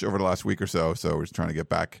much over the last week or so we're just trying to get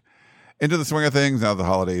back into the swing of things now the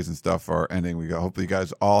holidays and stuff are ending. Hopefully you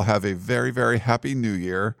guys all have a very, very happy New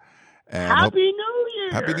Year. And Happy New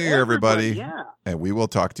Year! Happy New Year, everybody. Yeah. And we will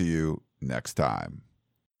talk to you next time.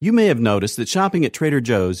 You may have noticed that shopping at Trader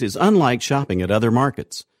Joe's is unlike shopping at other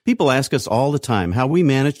markets. People ask us all the time how we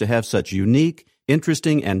manage to have such unique,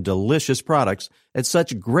 interesting, and delicious products at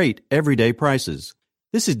such great everyday prices.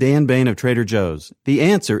 This is Dan Bain of Trader Joe's. The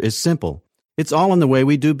answer is simple. It's all in the way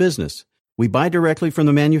we do business. We buy directly from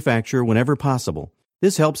the manufacturer whenever possible.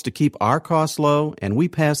 This helps to keep our costs low, and we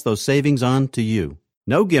pass those savings on to you.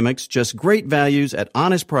 No gimmicks, just great values at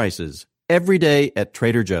honest prices. Every day at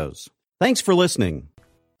Trader Joe's. Thanks for listening.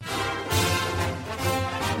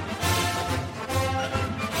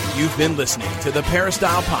 You've been listening to the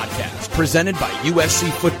Peristyle Podcast, presented by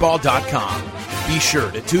USCFootball.com. Be sure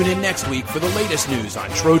to tune in next week for the latest news on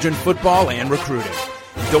Trojan football and recruiting.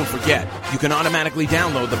 Don't forget, you can automatically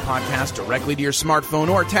download the podcast directly to your smartphone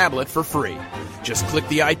or tablet for free. Just click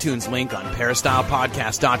the iTunes link on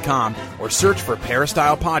peristylepodcast.com or search for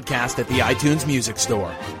Peristyle Podcast at the iTunes Music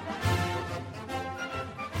Store.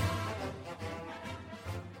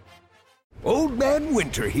 Old Man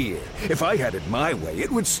Winter here. If I had it my way, it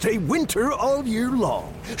would stay winter all year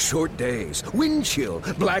long. Short days, wind chill,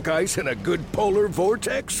 black ice, and a good polar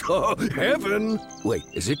vortex. Oh, heaven! Wait,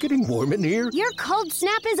 is it getting warm in here? Your cold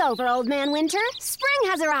snap is over, Old Man Winter.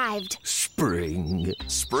 Spring has arrived. Spring.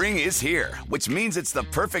 Spring is here, which means it's the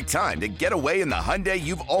perfect time to get away in the Hyundai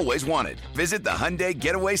you've always wanted. Visit the Hyundai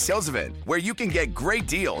Getaway Sales Event, where you can get great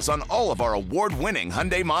deals on all of our award-winning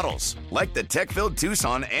Hyundai models, like the tech-filled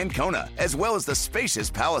Tucson and Kona, as well as the spacious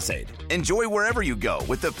Palisade. Enjoy wherever you go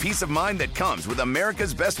with the peace of mind that comes with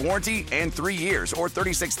America's best warranty and 3 years or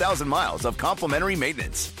 36,000 miles of complimentary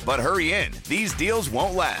maintenance. But hurry in, these deals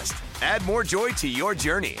won't last. Add more joy to your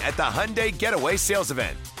journey at the Hyundai Getaway Sales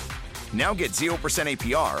Event. Now get 0%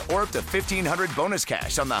 APR or up to $1,500 bonus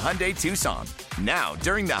cash on the Hyundai Tucson. Now,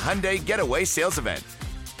 during the Hyundai Getaway Sales Event.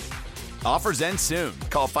 Offers end soon.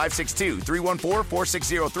 Call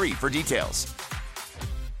 562-314-4603 for details.